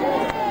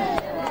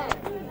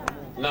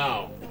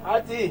 Now,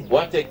 ati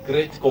what a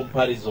great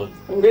comparison.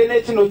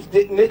 ngene kino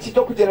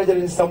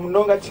nekitokugeragezanyisa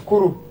muno nga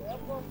kikulu.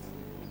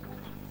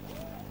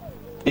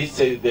 It's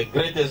the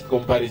greatest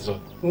comparison.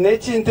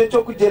 N'ekintu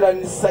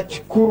ekyokugerageza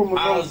kikulu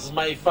muno. As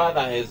my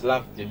Father has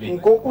loved me,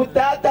 Nk'oku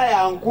taata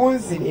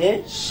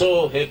yankunzire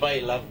so have I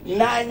loved you.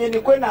 nanye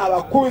nikwe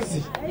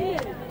naabakunzi.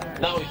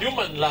 Now,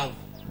 human love,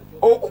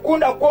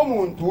 Okukunda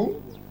kw'omuntu,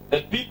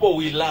 the people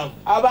we love,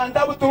 abantu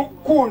abo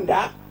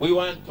turikukunda we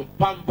want to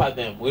pamper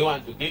them. We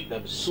want to give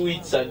them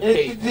sweets and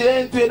cake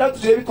twenda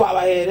tugire ebi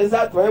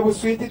twabaheereza, tubahe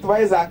buswiti,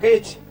 tubahe za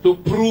keeki to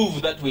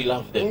prove that we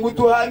love them. ngu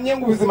tuhamye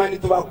ngu buzima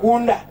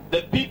nitubakunda.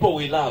 The people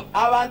we love,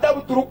 Abantu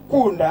abo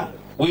turikukunda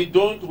we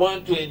don't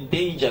want to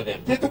endanger them.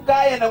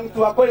 titukayenda ngu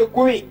tubakole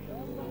kubi,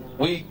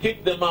 We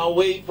keep them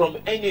away from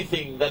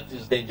anything that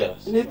is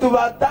dangerous.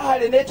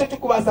 nitubatahale n'ekyo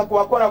kikubaasa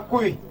kubakora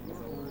kubi.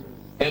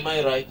 Am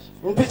I right?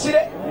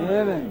 Mpikire?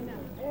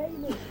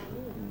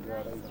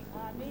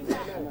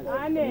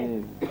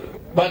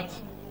 But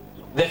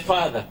the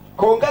Father,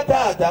 Konka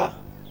taata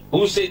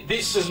who said,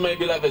 "This is my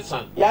beloved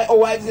Son,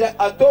 owagira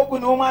ate ogu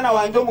niwo mwana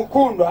wanje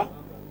omukundwa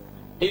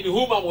in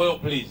whom I'm well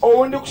pleased."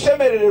 owu ndi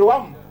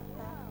kushemerererwamu,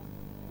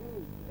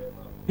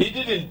 He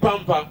didn't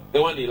pamper the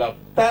one he loved.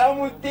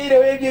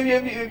 taramutiireho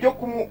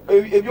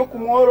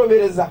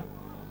ebyokumworobereza.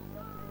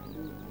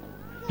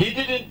 He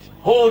didn't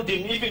hold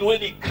him even when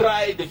he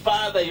cried,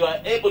 "Father, you are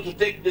able to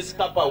take this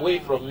cup away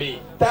from me."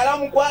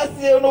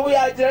 Taramukwasireho n'obu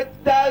yagira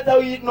taata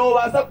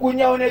noobaasa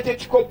kunyaho n'ekyo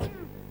kikopo.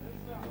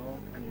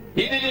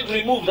 He didn't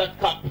remove that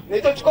cup.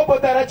 N'ekyo kikopo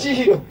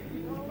tarakiihireho.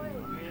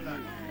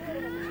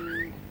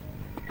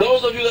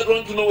 Those of you that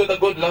want to know whether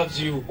God loves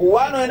you,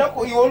 Wano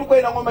iwe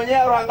olikwenda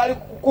ng'omanye Ruhanga ali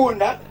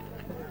kukukunda,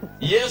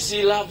 yes,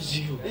 he loves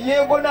you.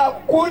 yego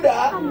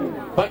naakukunda,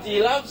 But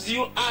he loves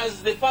you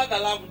as the Father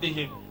loved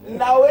him.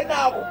 nawe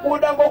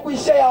naakukunda ng'oku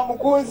ishe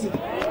yamukunzi.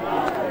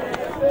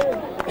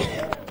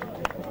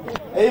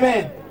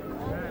 Amen.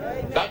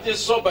 That is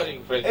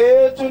sobering, friend.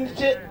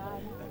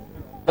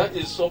 That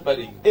is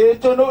sobering.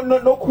 Ekyo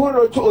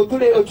n'okuhurira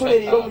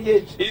otuleerera omuri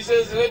ekyo. He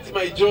says, "Let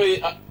my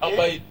joy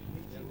abide."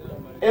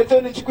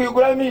 Ekyo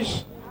nikikuyigura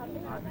amaiso.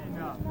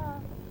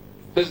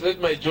 He says,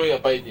 "Let my joy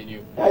abide in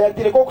you."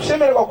 Ayatireka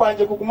okushemererwa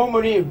kwange kuguma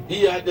omuri iwe.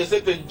 He had a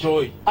certain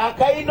joy.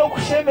 Akaina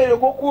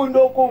okushemererwa okunda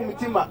okw'omu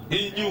mutima.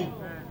 He knew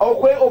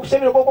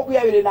Okushemererwa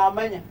okw'okuyabire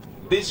n'amanya.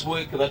 this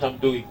work that I'm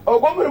doing,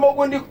 Ogwo omulimo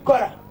ogundi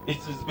kukora. it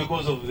is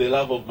because of the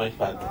love of my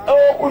Father.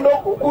 Oku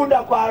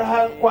n'okukunda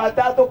kwa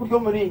taata okuri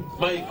omuri.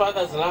 My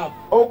Father's love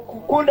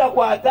Okukunda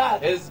kwa taata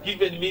has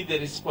given me the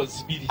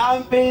responsibility.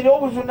 ampeire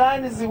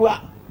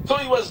obujunaanizibwa. So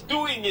he was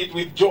doing it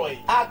with joy.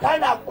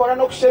 Akaana akukora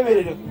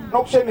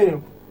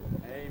n'okushemererwa.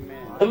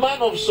 A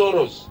man of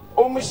sorrows,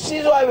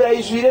 Omushaija owaabire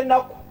ayijwire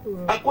enaku,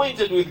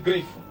 acquainted with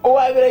grief.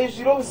 owaabire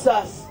ayijwire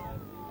obusaasi.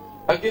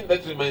 Again,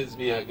 that reminds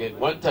me again.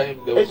 One time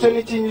there was Ekyo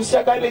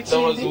nikinyusa kandi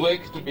ekindi.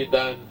 work to be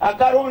done,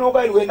 Akari omu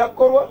n'ogwari gwenda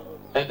kukorwa.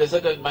 and a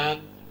certain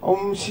man,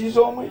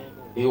 Omushaija omwe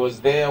he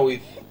was there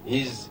with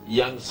his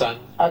young son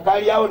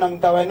akari aho na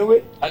mutabani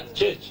we at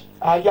church,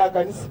 ahari aha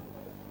kanisa.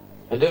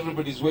 and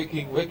everybody's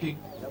working, Kandi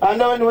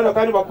abandi boona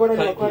kandi bakora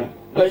trying nibakora.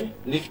 to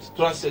lift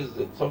trusses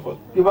and so forth.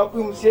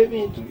 Nibakwimusa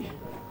ebintu.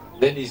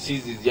 Then he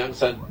sees his young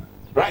son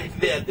right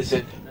there at the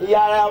center.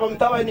 Yaraba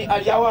mutabani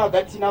ari aho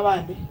hagati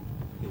n'abandi.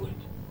 He went,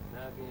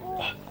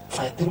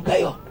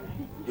 Aturukayo.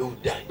 "You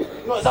die."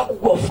 Noza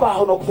kugofa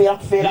aho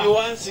n'okufeera. He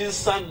wants his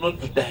son not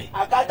to die.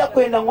 Akata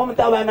kwenda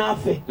ng'omutabani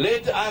afe.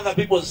 Let other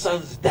people's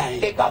sons die.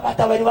 Leka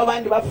abatabani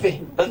b'abandi bafe.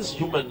 That's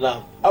human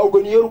love.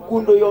 Ahubwo niyo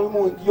rukundo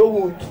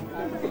y'obuntu.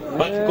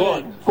 But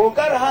God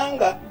Konka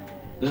Ruhanga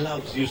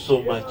loves you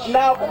so much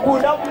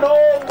naakukunda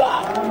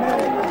munonga.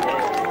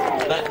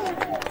 that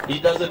he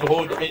doesn't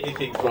hold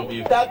anything from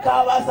you,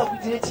 Takabaasa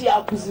kugira eki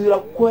yakuziira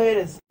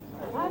kukuheereza.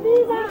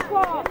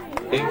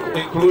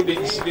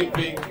 including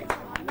sleeping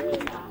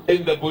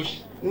in the bush.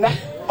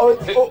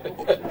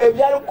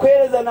 Ebyali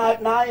kukuheereza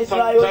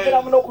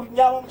nayongeramu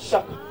n'okunyama omu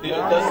kishaka.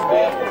 You're just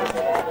there,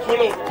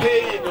 full of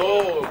pain.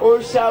 Oh,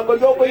 Orushango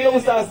ry'okwine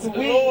obusaasi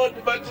bwingi. Lord,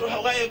 but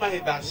why am I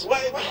thus?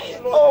 Why,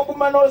 Lord?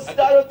 Oguma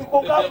n'ositara oti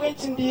konka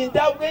bw'enki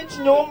ndinda bw'enki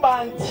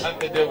nyomba nti. And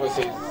the devil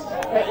says,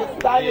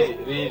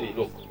 really,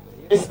 look,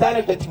 Esitaani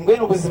ati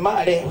mbwenu obuzima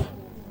areeba.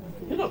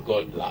 you know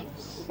God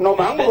loves.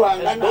 N'omanya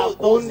Ruhanga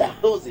naakunda.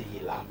 Those he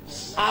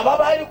loves, Aba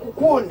bari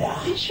kukunda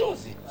he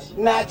shows it.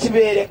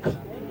 naakibeereka.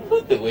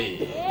 Not the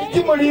way.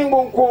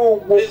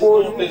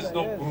 There's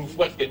no proof.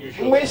 What can you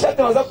show?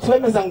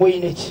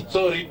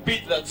 So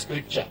repeat that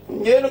scripture.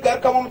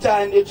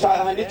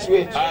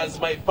 As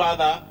my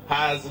Father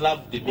has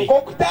loved me,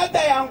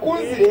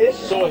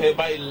 so have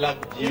I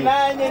loved you.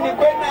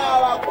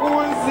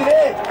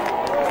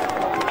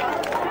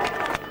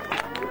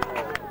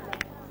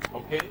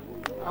 Okay?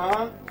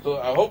 So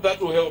I hope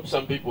that will help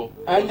some people.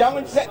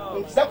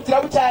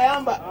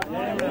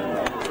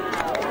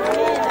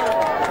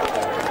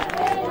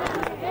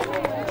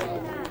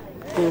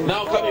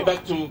 Now coming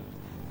back to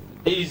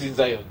ease in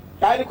Zion.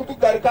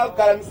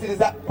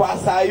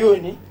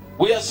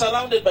 We are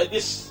surrounded by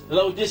this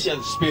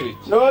Laodicean spirit.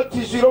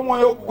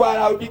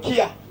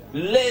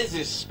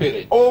 Lazy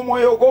spirit.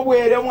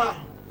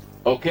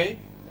 Okay?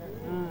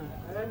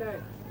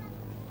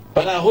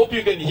 But I hope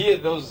you can hear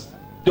those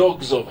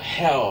dogs of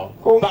hell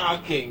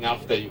barking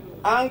after you.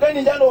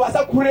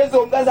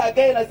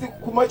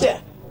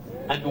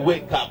 And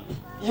wake up.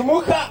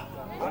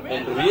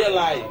 And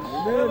realize.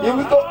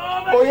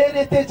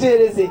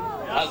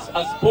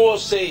 As Paul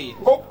said,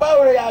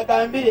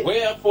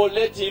 wherefore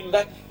let him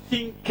that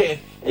thinketh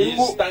he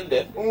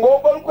standeth.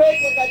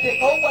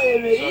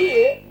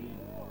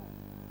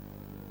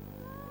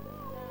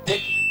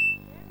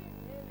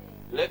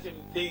 Let him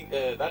think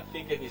that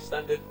thinketh he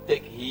standeth,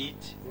 take heed,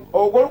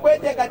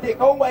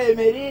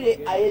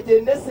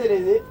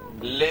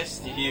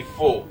 lest he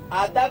fall.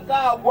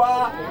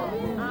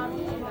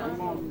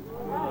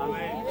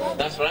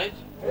 That's right.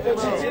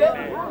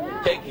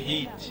 Take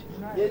heed,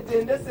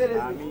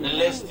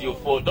 lest you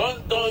fall.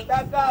 Don't.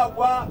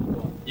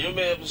 You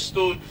may have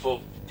stood for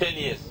 10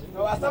 years.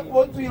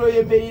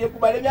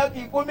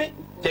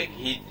 Take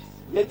heed.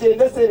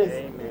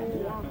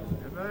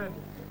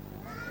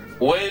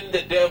 When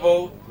the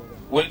devil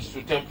went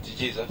to tempt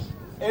Jesus,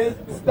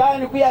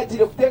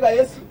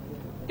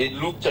 in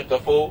Luke chapter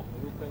 4,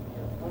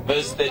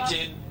 verse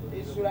 13,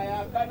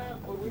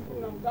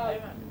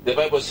 the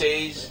Bible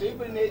says,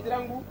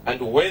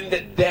 and when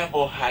the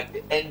devil had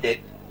ended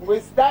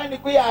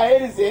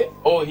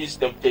all his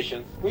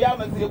temptations,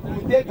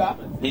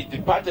 he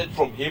departed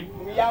from him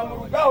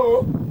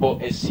for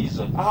a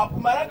season.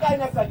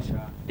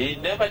 He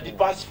never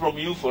departs from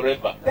you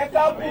forever.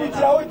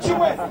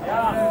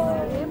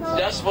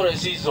 Just for a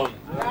season.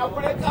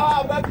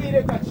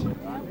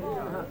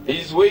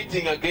 He's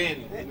waiting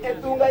again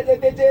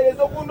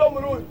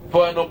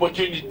for an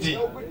opportunity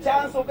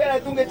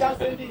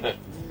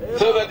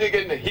so that he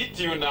can hit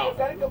you now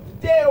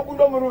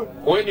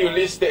when you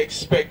least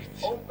expect.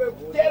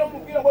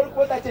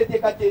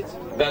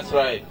 That's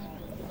right.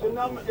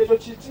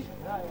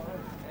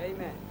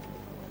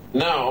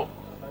 Now,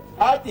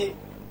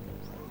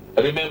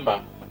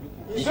 remember,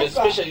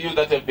 especially you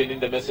that have been in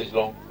the message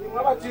long,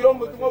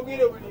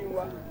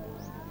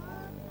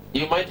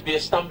 you might be a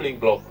stumbling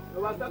block.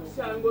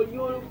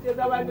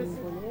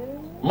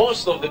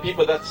 Most of the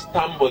people that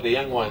stumble, the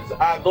young ones,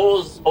 are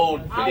those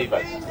old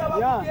believers.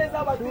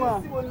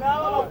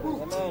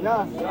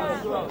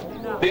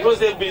 Because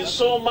they've been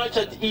so much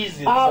at ease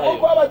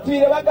inside.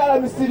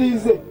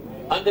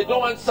 And they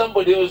don't want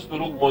somebody else to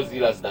look more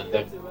zealous than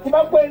them. And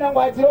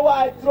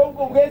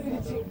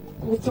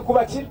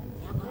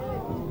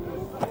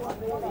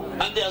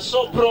they are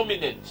so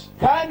prominent.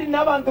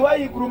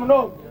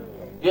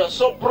 You are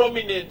so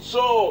prominent,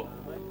 so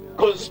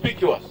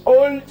conspicuous.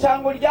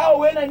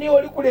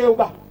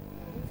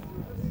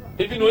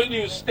 Even when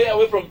you stay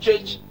away from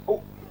church,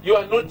 you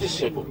are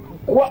noticeable.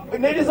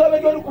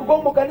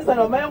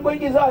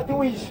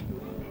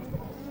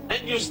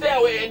 And you stay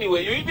away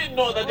anyway. You even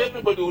know that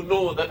everybody will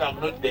know that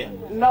I'm not there.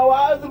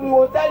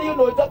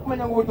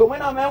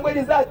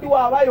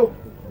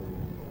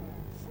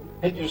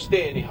 And you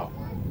stay anyhow.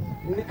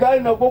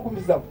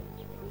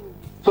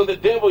 So the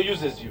devil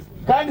uses you.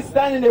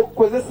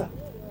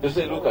 You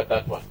say, look at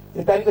that one.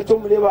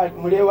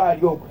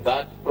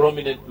 That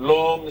prominent,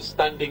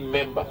 long-standing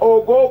member.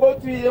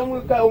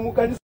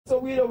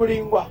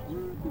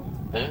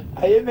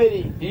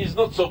 He is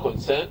not so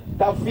concerned.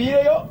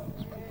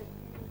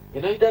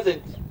 You know, he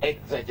doesn't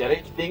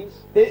exaggerate things.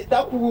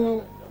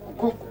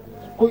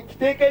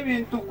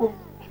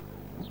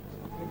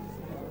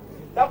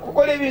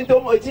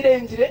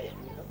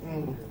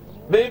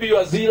 Maybe you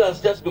are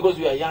zealous just because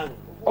you are young.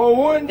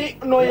 Watch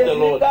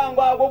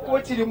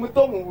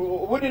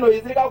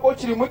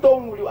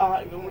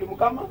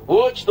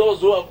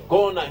those who have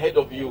gone ahead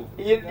of you.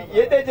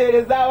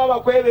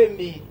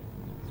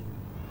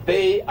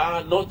 They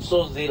are not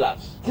so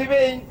zealous.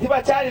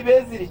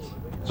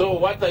 So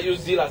what are you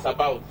zealous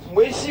about?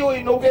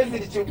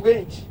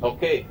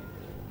 Okay.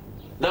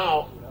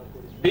 Now,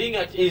 being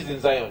at ease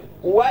in Zion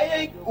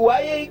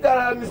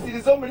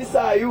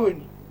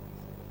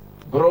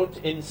brought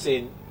in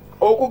sin.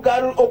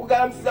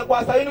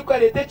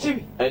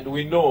 And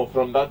we know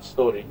from that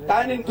story,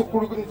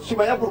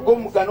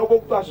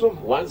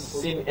 once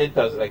sin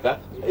enters like that,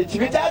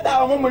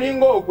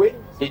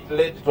 it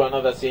led to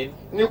another sin.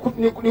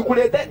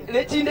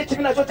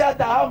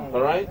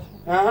 Alright?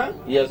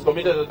 He has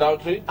committed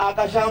adultery.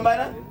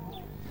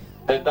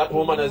 And that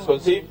woman has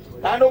conceived.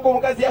 kandi ubwo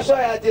omukazi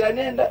yashoboye yagira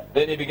nenda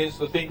Then he begins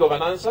to think of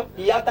an answer.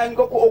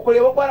 yatandika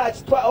okureba oku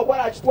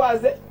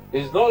arakitwaze.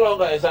 He's no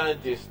longer a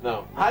scientist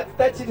now. hati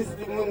takiri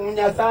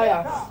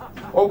munyasayansi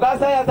obwa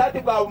sayansi hati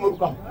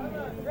bwabumurukaho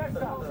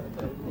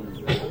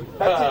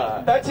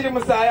takiri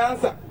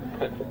musayansa.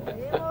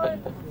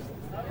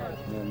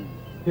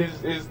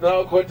 He's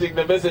now quoting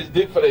the message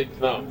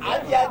different now.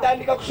 hati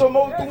yatandika kushoma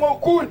obutumwa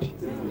okundi.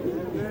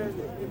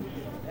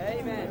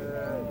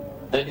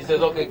 And he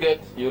says, okay, get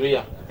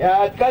Uriah.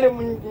 kale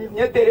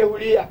munyetere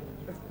Uriya.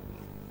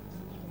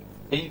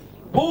 He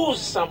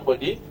pulls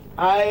somebody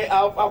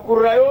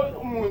akururayo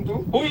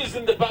omuntu who is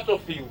in the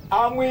battlefield.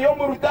 amwiyo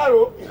mu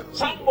rutaro.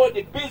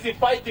 Somebody busy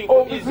fighting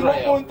for obuzima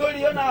Israel. omuntu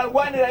oliyo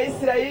narwanira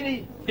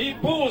Isirayiri. He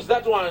pulls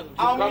that one to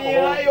come home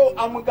amwihayo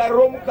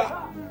amugarura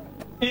omuka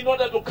in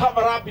order to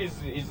cover up his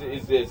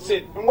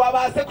sin. ngo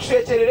abaase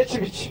kushekerera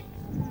ekibiki.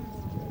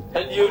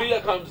 And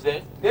Uriah comes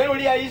there, rero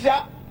Uriya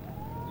yija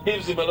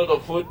gives him a lot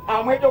of food.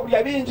 amuha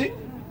ebyokurya bingi.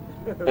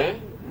 Eh?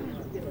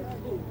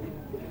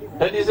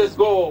 And he says,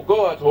 go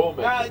at home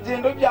and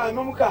genda obyame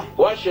omuka.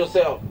 wash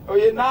yourself.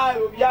 oye nawe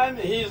obyame.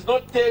 He is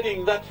not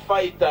telling that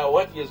fighter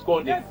what he has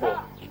called him for.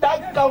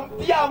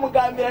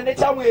 tiyamugambira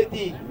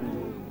nekyamwetiire.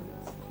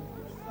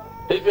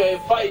 If you are a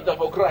fighter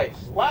for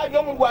Christ, wali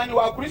omurwanyi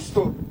wa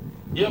Kristo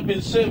you have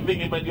been serving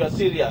him and you are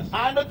serious.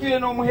 kandi otwire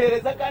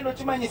n'omuheereza kandi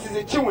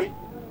okimanyisize kimwe.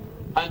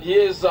 And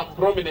here's some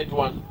prominent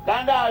one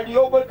kandi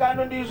aliyo ogwo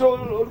kandi ondiijo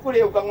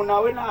olikureebwa ngu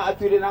nawe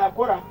atwire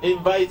nakora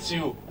invites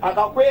you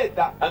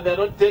akakweta and they're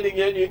not telling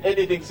you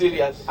anything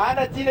serious.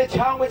 kandi atiine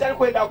kihango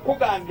ekyarikwenda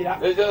kukugambira.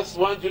 They just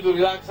want you to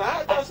relax.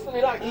 Just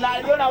relax.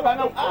 naliyo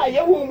nabanga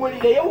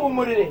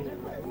yehumurire.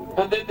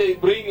 And then they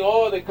bring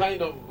all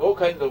kinds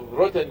of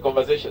rotten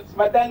conversations.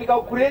 batandika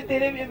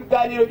kukureetera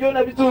ebiganiro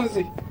byona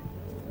bitunzi.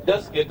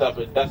 Just get up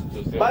and dust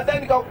yourself.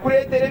 batandika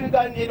kukureetera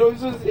ebiganiro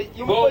bizunzire.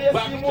 Go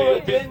back to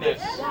your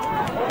business.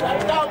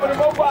 otandika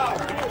omulimo gwawe.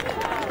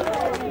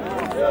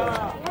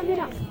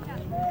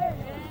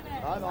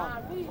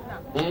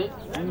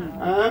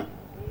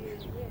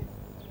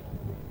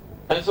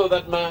 And so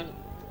that man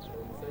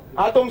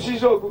ate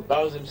omushaija ogu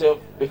bows himself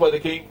before the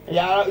king.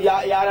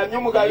 yaramya He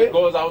omugabe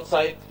goes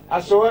outside,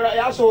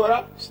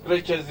 yashohora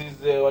stretches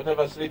his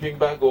whatever sleeping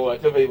bag or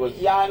whatever he was,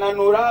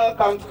 yananura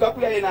akantu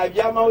kakuyaye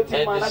nabyamaho and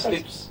timwana he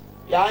sleeps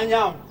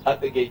yanyama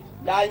at the gate.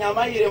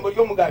 yanyama irembo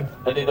ry'omugabe.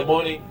 And in the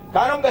morning,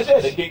 kandi the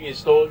omugasheshe king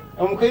is told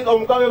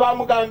omugabe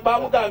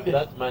bamugambira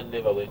that man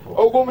never went home.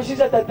 ogwo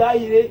omushaija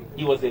tatahire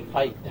He was a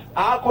fighter.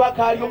 akuba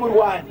kaali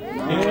omurwani.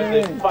 He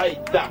was a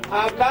fighter.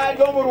 akaali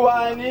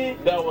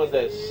omurwani. There was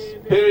a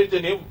spirit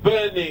in him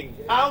burning.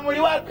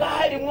 amuriwe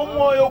akaalimu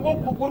omwoyo Oh,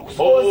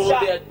 gukusoosya.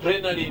 the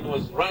adrenaline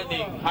was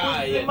running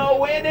high. muzima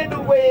wene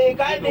nduwe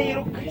kandi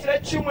yirukira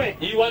kimwe.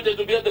 He wanted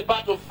to be at the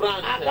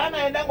battlefront,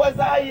 akanayenda ngu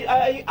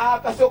aze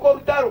akasoko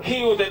orutaro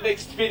kill the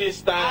next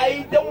Philistine.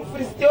 ayite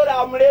omufilisitiya ori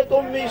amureeta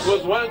omu He maisho.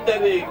 was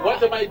wondering,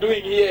 what am I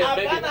doing here?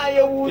 Maybe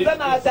akanayebuuza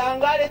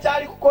natangaara eki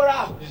ari kukora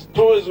aho. his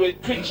toes were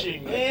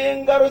twitching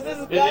engaro ze in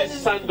his zikandi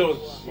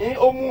sandals.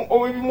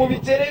 mu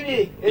bigere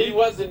bye. He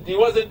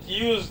wasn't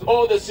used.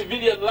 All the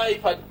civilian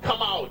life had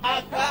come out.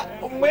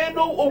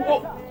 mwendo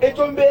ubwo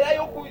ekyo mbeera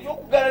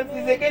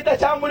y'okugarantiza ekaita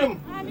kyamurimu.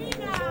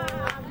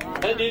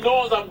 And he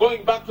knows, I'm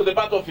going back to the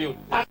battlefield.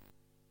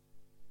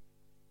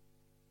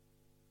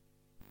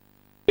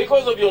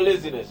 Because of your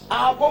laziness.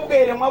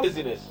 ahabw'obweremwa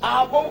Laziness.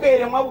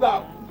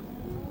 bwawe.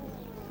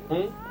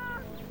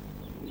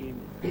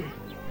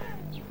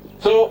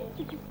 So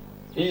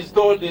he's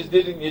told he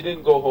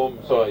didn't go home.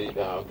 So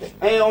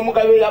okay.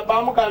 omugabe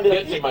bamugambira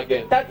Get him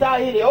again.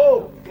 tatahire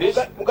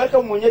mugaruke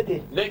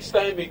mumunyete. Next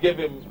time he gave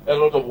him a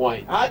lot of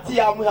wine. hati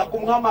yamuha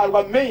kumuha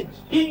amarwa mengi.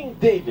 King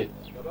David,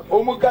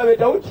 omugabe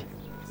Dawudi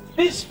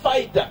this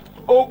fighter,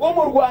 ogwo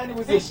omurwani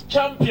buzibu, this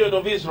champion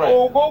of Israel,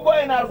 ogwo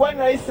ogwaye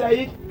narwanira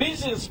Isirayiri,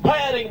 this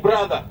inspiring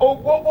brother,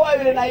 ogwo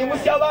ogwaire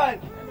nayimusya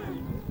abandi.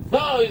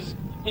 now is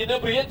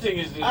inebriating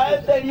his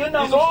aliyo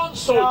own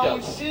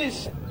soldiers,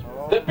 namushiisha.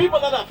 the people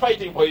that are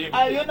fighting for him.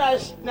 aliyo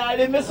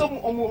nalemesa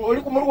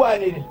oli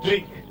kumurwanire.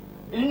 Drink.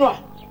 inywa.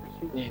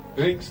 He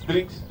drinks.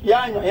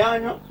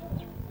 yanywa.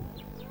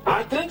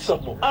 I drink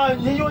some more.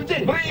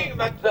 niyongere. Bring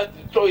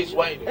that choice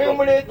wine.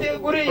 mulete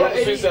guriya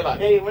From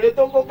Switzerland.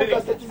 mulete obwoko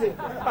bwasatize.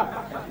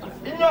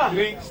 inywa.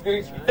 Drinks.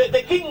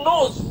 The king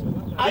knows.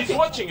 He's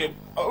watching him.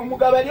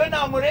 omugabe aliyo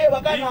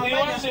namureba He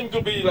wants kandi him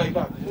to be like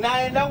that.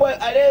 nayenda ngo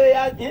arebe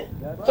yati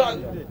So,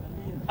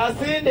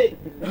 asinde.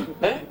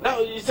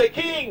 now he's a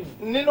king.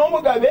 ni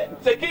n'omugabe.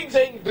 It's a king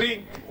saying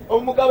drink.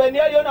 omugabe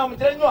niyo aliyo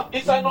namutira nywa.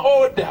 It's an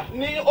order.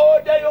 ni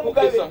oda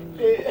y'omugabe.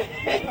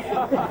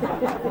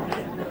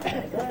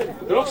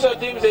 He looks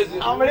at him and says,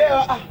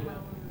 amureba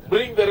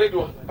bring the red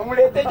one.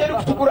 amulete ejeri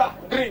kutukura.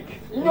 Drink.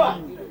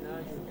 nywa.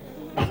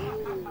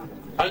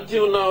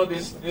 Until now,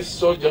 this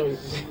soldier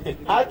is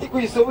hati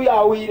kuisobu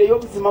yawire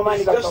y'obuzima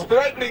mani just gato.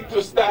 struggling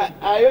to stand.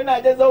 ayo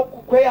nagezaho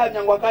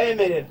kwehamya ngo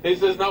akayemerera. He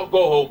says, now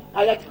go home.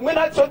 agati kumwe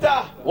nakyo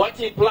ta. What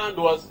he planned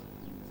was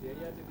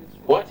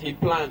what he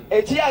planned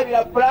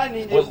ekiyabira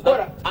planning was ekola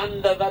that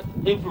under that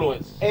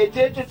influence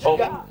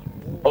ekyo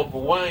of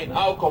wine,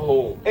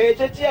 alcohol.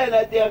 ekyo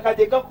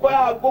kiyanateekateeka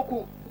kukola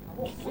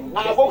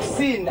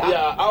ag'okusinda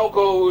Yeah,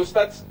 alcohol will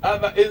start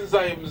other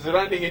enzymes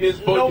running in his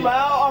body.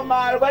 nomala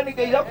amalwa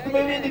nigayinza kutuma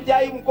ebindi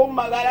byayimuka omu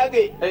magala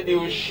ge And he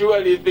will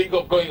surely think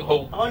of going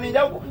home.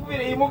 ninja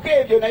kukubira yimuka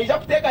ebyo nayinza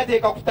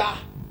kuteekateeka kutaaha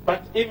But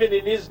even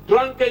in his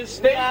drunken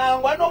state,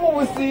 nangwa n'omu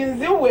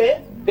businzi bwe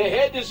the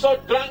head is so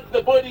drunk,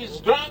 the body is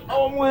drunk.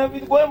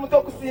 omubiri gwe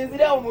muto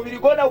gusinzire omubiri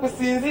gwona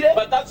gusinzire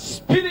But that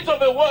spirit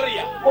of a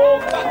warrior,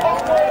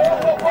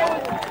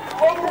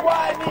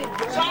 omulwani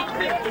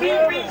something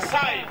deep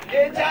inside,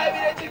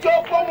 ekyabire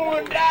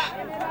kiky'okumunda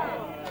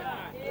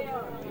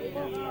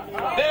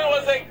there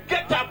was a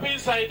get up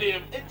inside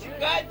him.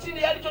 ekika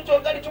kiri alikyo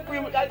kyonga alikyo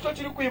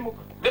kiri kwimuka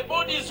The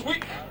body is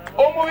weak,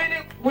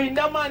 omubiri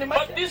gwina amaani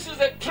but this is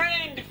a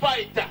trained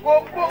fighter.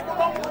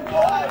 omuntu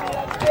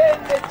owabira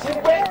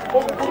tendekibwe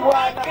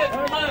omukulwana Get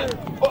man.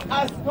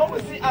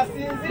 n'omusi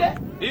asinzire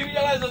He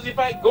realizes if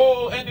I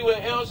go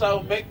anywhere else,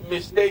 I'll make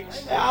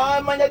mistakes.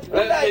 amanya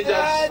Let me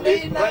just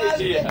sleep right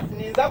here.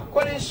 ninza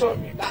kukola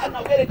enshomi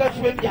nabwereka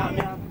kibe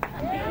byame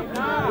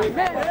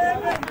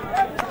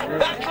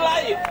That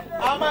life,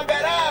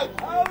 amagara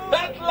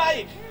that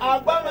life,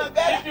 agwa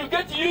amagara if you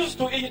get used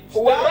to it, the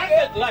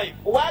rugged life,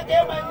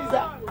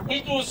 wagemanyiza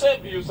it will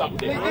save you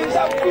something.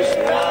 nikiza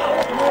kukushuna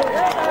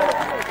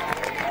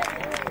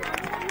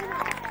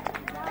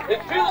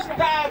It feels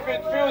tough,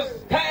 it feels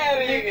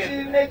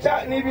tiring,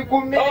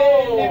 nibigumire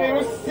Oh.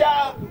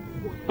 nibirusya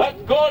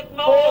but God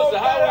knows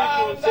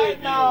how He will save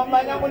you.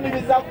 namanya ngo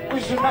nibiza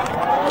kukushuna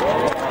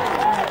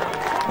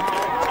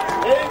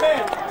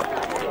amen.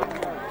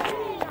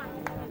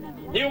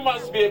 You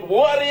must be a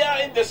warrior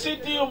in the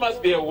city, you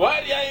must be a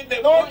warrior in the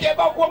bush,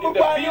 nokeba kuba in the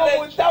omulwanyi village,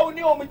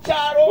 omutawuni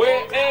omukyalo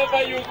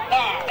wherever you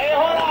are.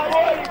 ehora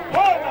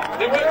abolikona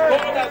The way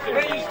God has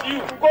raised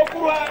you,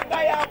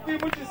 ngokulwanga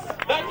yakwimukiza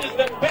that is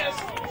the best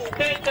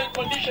state and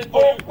condition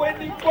for you. okwe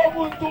niko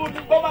omuntu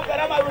niko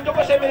amagara amarungi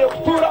okoshemereire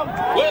kutuuramu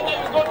Whether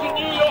you go to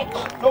New York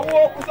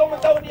nobuwokuza omu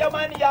tawuni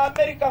y'amaani ya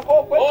amerika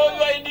nkokwe or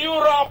you are in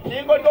Europe,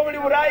 ninga oli omuli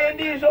buraaya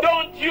endiijo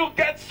don't you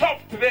get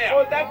soft there.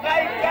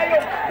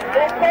 otakaikayo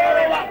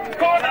okworoba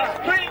God has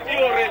trained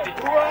you already.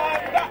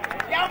 rwanda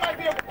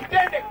yamazire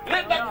kukutendeka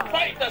Let that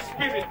fighter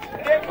spirit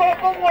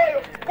nekoko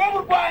omwoyo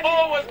gw'oburwanyi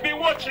always be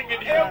watching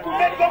in you.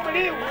 ekume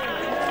ly'omulimu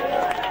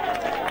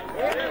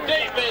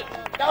David,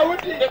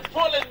 dawudi the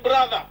fallen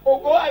brother,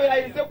 ogwo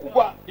wabirayirize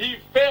kugwa he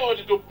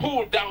failed to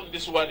pull down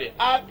this warrior.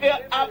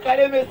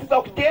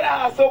 akalemesiza kuteera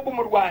hasi ogu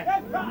murwanyi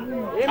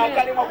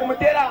akalemwa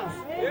kumuteera hasi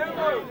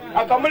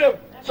akamulema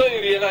So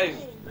he realized,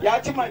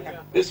 yakimanya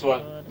this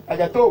one,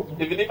 ajatoka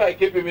even if I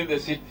keep him in the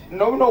city,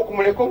 nobu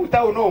n'okumuleka omu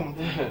tawuni omu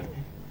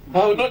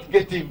I will not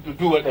get him to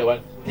do what I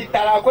want.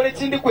 titara akole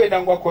ekindi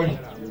kwenda ngu akole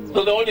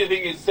So the only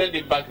thing is send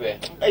him back there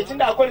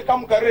ekindi akole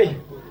kamugarure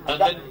and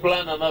then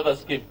plan another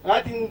scheme.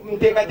 ngati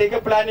nteekateeke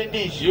pulaani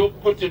endiijo You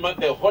put him at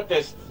the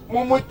hottest,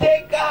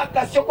 mumuteeka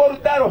akasyo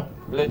k'olutalo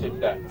let him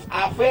die.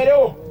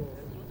 afeerewo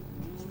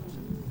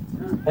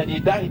And he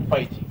died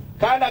fighting.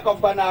 kandi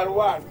akafuka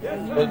n'arwana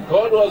And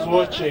God was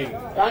watching.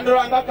 kandi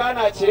olwanga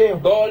kaana akireeba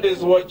God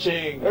is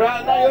watching.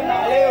 olwanga yo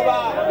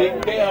n'aleeba Be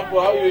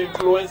careful how you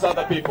influence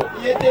other people.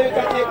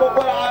 yeteekateeka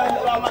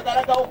okukola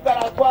amagara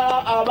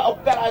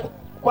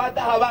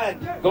okukarakwataho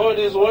abandi God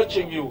is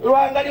watching you.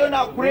 olwanga lyo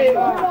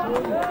n'akureeba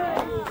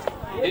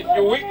If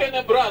you weaken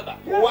a brother,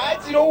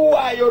 waakiri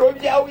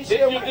owayorobyawo if you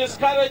ishema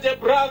discourage a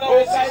brother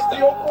or okazira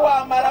sister,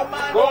 okuwamala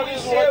maani God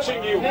is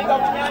watching you. ninga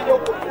munyanja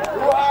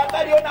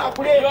olwanga lyo you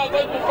n'akureeba are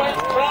going to find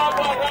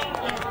trouble around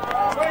you.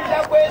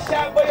 noija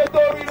kweshanga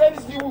oyetoorwirwe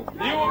ebizibu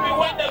You will be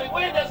wondering,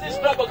 where does this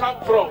trouble come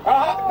from?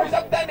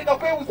 noija kutandika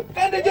kwebuuza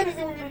kandi ekyo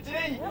ebizibu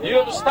birugireyi You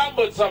have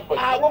stumbled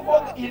somebody. abo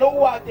boga ine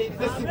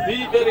owateerize esimu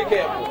Be very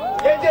careful.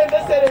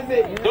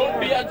 engendesereze Don't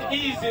be at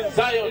ease in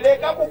Zion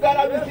leka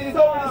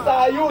kugarabisiriza omuli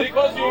sayuni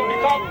because you will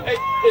become a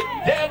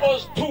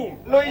devil's tool.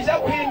 noija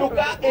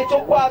kuhinduka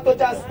ekyokwato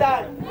kya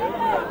sitaani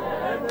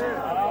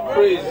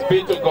Praise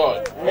be to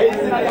God.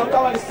 eizina lya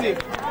mukama lisiimu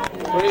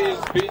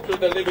Praise be to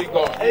the living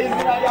God.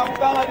 eizina lya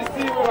mukama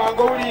lisiimu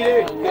lwange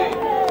owulire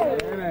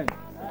Okay.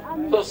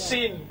 So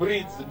sin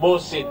breeds more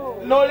sin.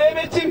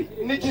 nooleba ekibi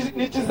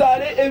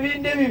nikizaale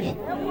ebindi ebibi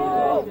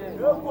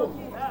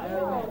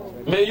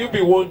May you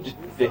be warned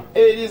today.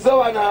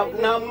 erizoba I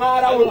don't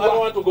namwarawulwa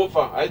want to go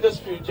far. I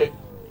just feel check.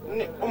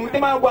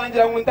 omutima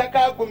gwangira ngu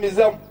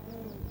ntakagumizamu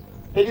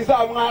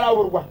erizoba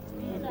mwarawulwa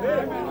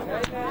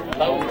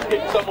I will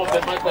keep some of the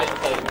matter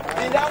inside.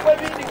 ninjangwa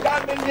ebindi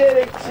kambe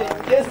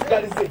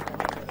byesigalize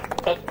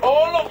But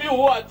all of you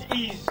who are at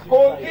ease,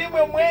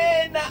 konkimwe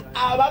mwena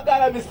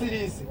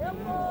abagaramisirize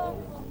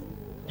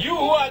you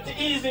who are at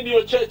ease in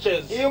your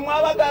churches, imwe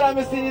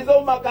abagaramisirize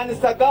omu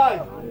makanisa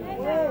ganyu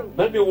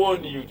let me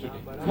warn you today.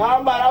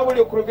 kambara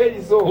buli kuruga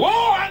erizoba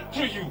Woe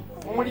unto you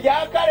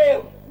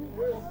mulyakareeba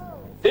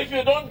if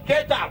you don't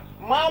get up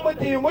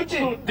mwamutiimuki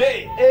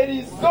today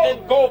erizo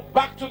and go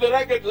back to the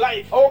rugged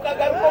life.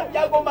 okagaruka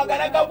omulyago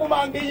magana gaguma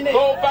wangine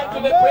Go back to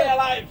the prayer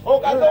life.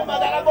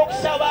 okazomagala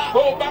gokusaba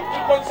Go back to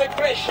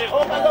consecration.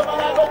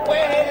 okazomagala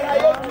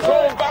gokweherayo Go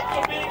back to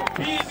being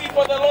busy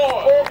for the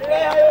Lord.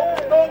 okwehayo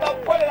kutonda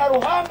kukolera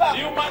ruhanga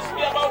You must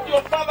be about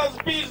your Father's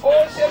business.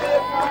 oshebere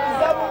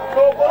kulizamu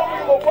nokola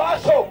omulimu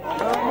gwaso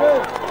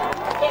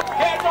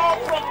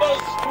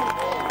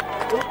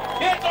So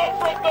get off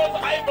from those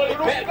ivory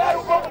beds.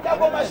 lugaruka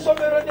okutaga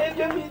omasomero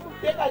n'ebyo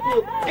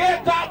biteekateeka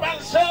Get up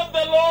and serve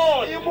the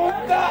Lord.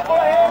 imuka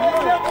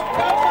ohereze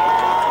mukama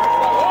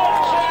The whole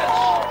church,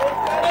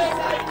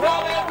 every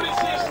brother, every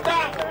sister.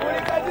 buli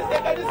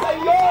ekanisa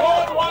yona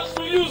God wants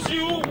to use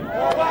you.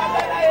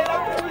 obagala era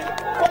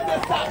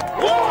kukozesa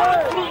Go on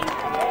through.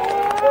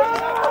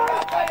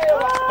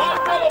 olinakonakaleba My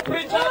fellow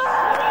preachers,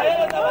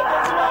 abahereza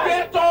batonzi bawe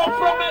get off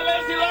from a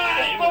lazy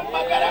life.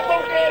 omumagala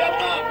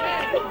gokeeramu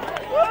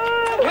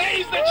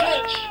Praise the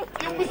church,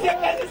 imusa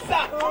ekanisa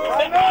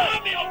the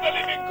army of the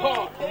living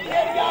God.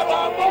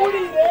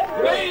 eryabamawulire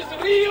Raise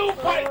real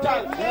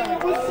fighters,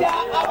 imusa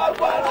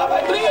abalwana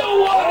real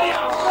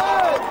warriors.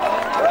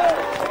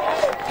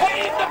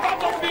 Take the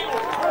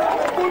battlefield.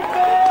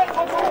 kume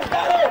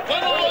omutalo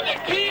When all the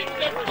kings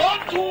have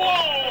gone to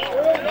war,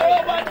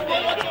 abantu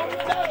bebali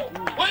omutalo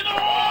when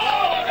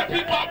all the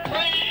people are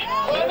praying,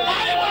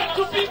 I want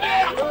to be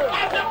there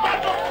at the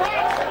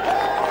battlefront.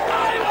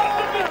 I want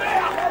to be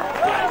there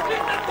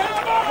fighting the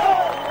devil.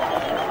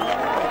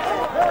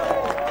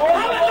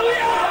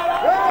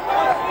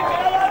 Hallelujah!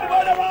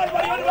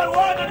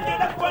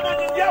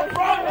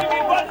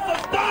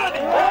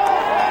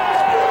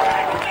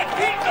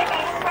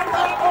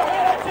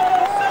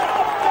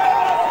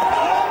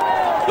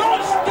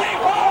 Don't stay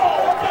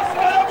home.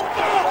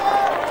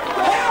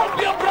 Help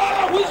your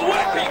brother who's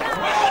working.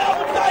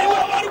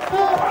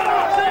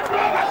 Say,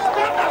 brother,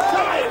 stand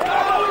aside.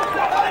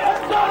 I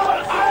am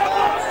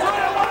also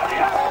a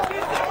warrior.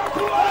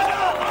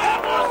 I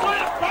am also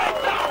a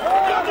fighter.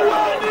 You're the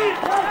worthy.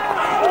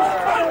 I'll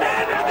stand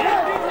enemy.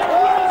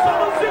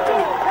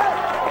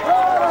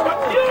 But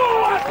you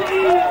are the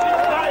easy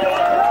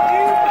Zion.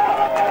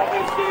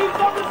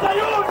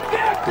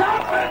 Get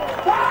up and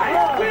fight.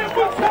 We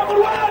must have a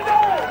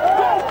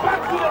go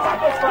back to the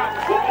battlefront.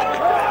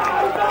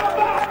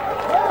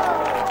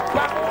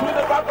 Back to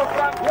the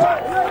battlefront.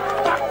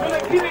 Back to the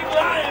killing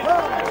line.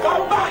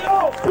 Come back.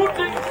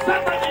 Putting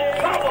Satan in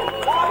trouble.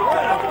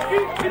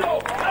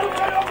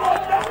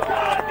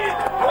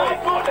 My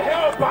God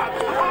help us.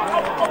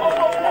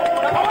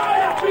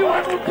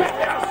 Everyone will take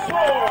their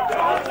sword.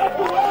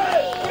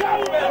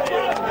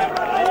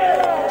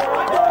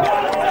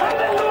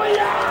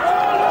 Hallelujah.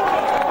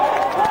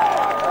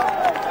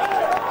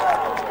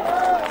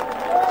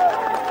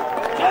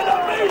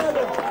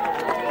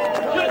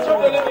 Church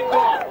of the living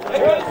God.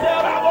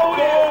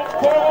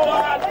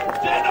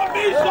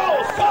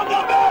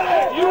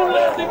 You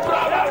lazy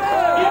brothers.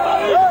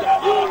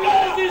 You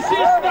lazy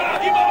sister.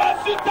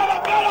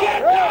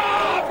 Get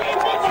up. May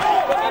God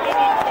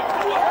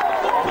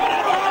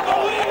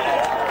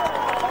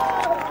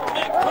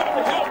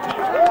help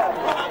you.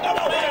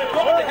 May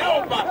God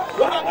help us.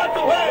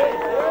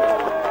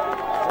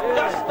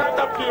 Just stand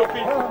up to your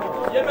feet.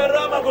 You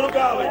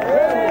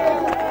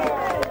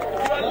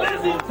are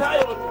lazy and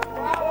tired.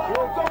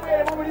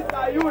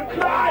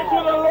 Cry to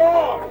the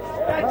Lord.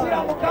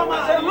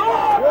 Say,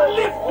 Lord,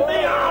 lift me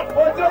up.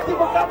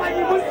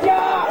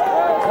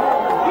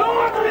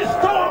 Lord,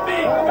 restore me.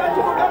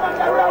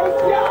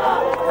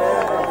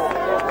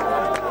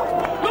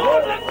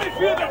 Lord, let me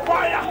feel the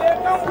fire.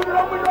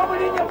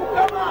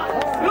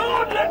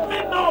 Lord, let me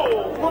know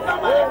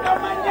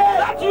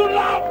that you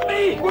love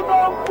me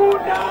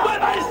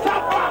when I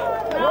suffer.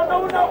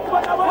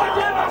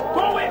 Whatever I'm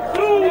going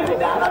through,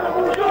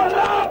 you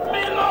love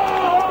me,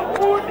 Lord.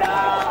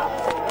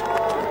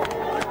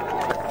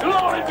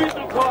 Glory be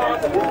to God.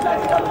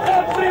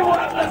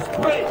 Everyone, let's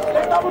pray.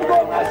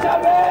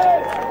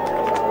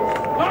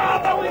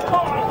 Father, we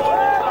call upon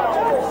you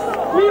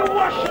now. We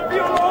worship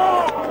you,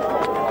 Lord.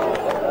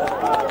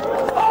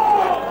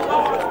 Oh,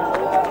 Lord.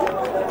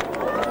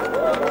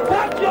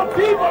 Touch your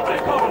people, my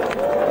God.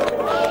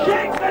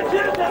 Shake the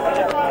church,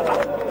 Heavenly Father.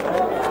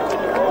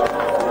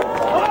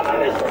 Father,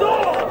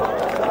 restore.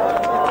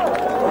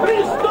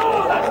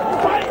 Restore that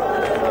fight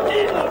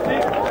in the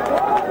people.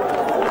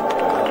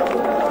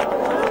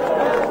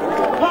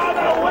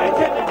 Father,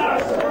 awaken in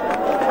us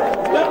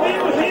the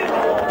new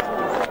hero,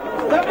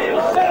 the new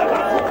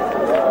servant,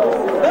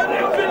 the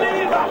new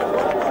believer,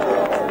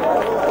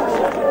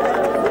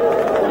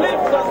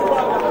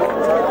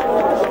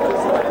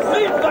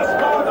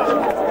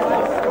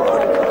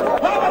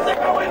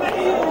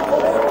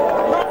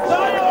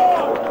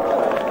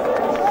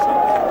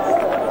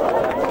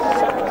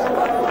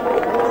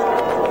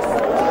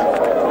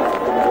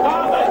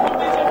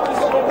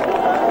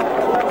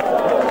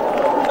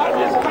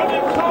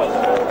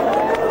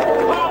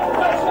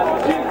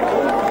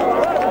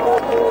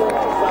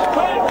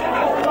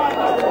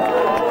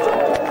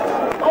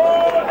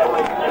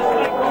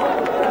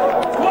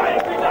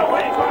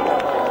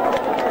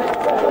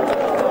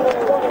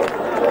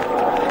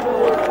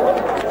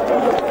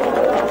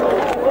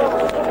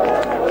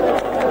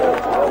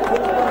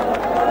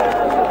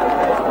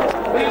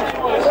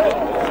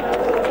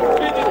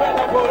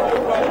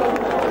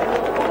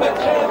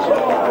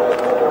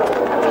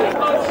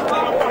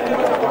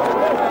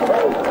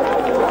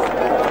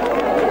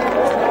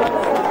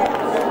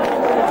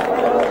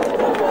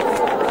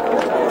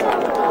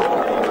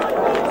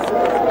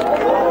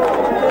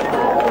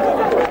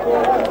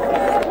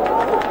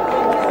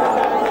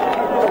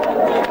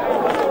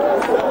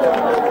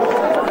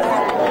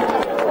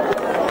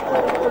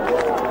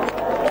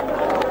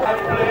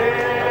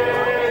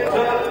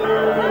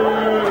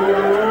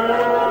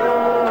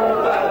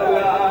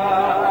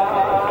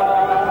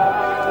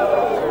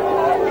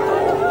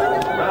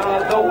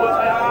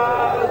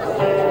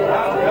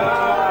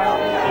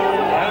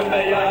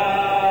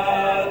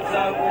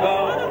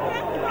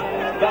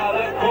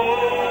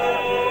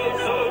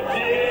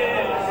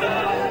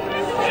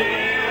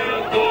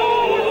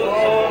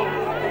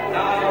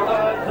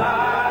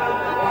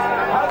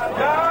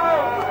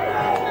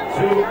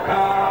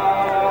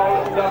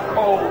 the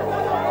cold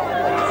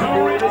to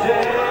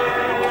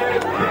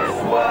reject this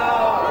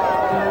world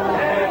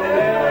and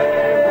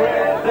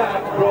embrace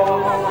that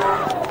cross.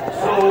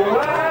 So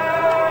one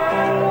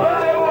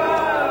by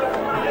one,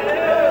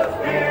 let's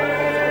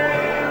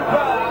give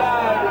our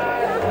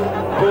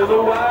lives for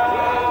the one.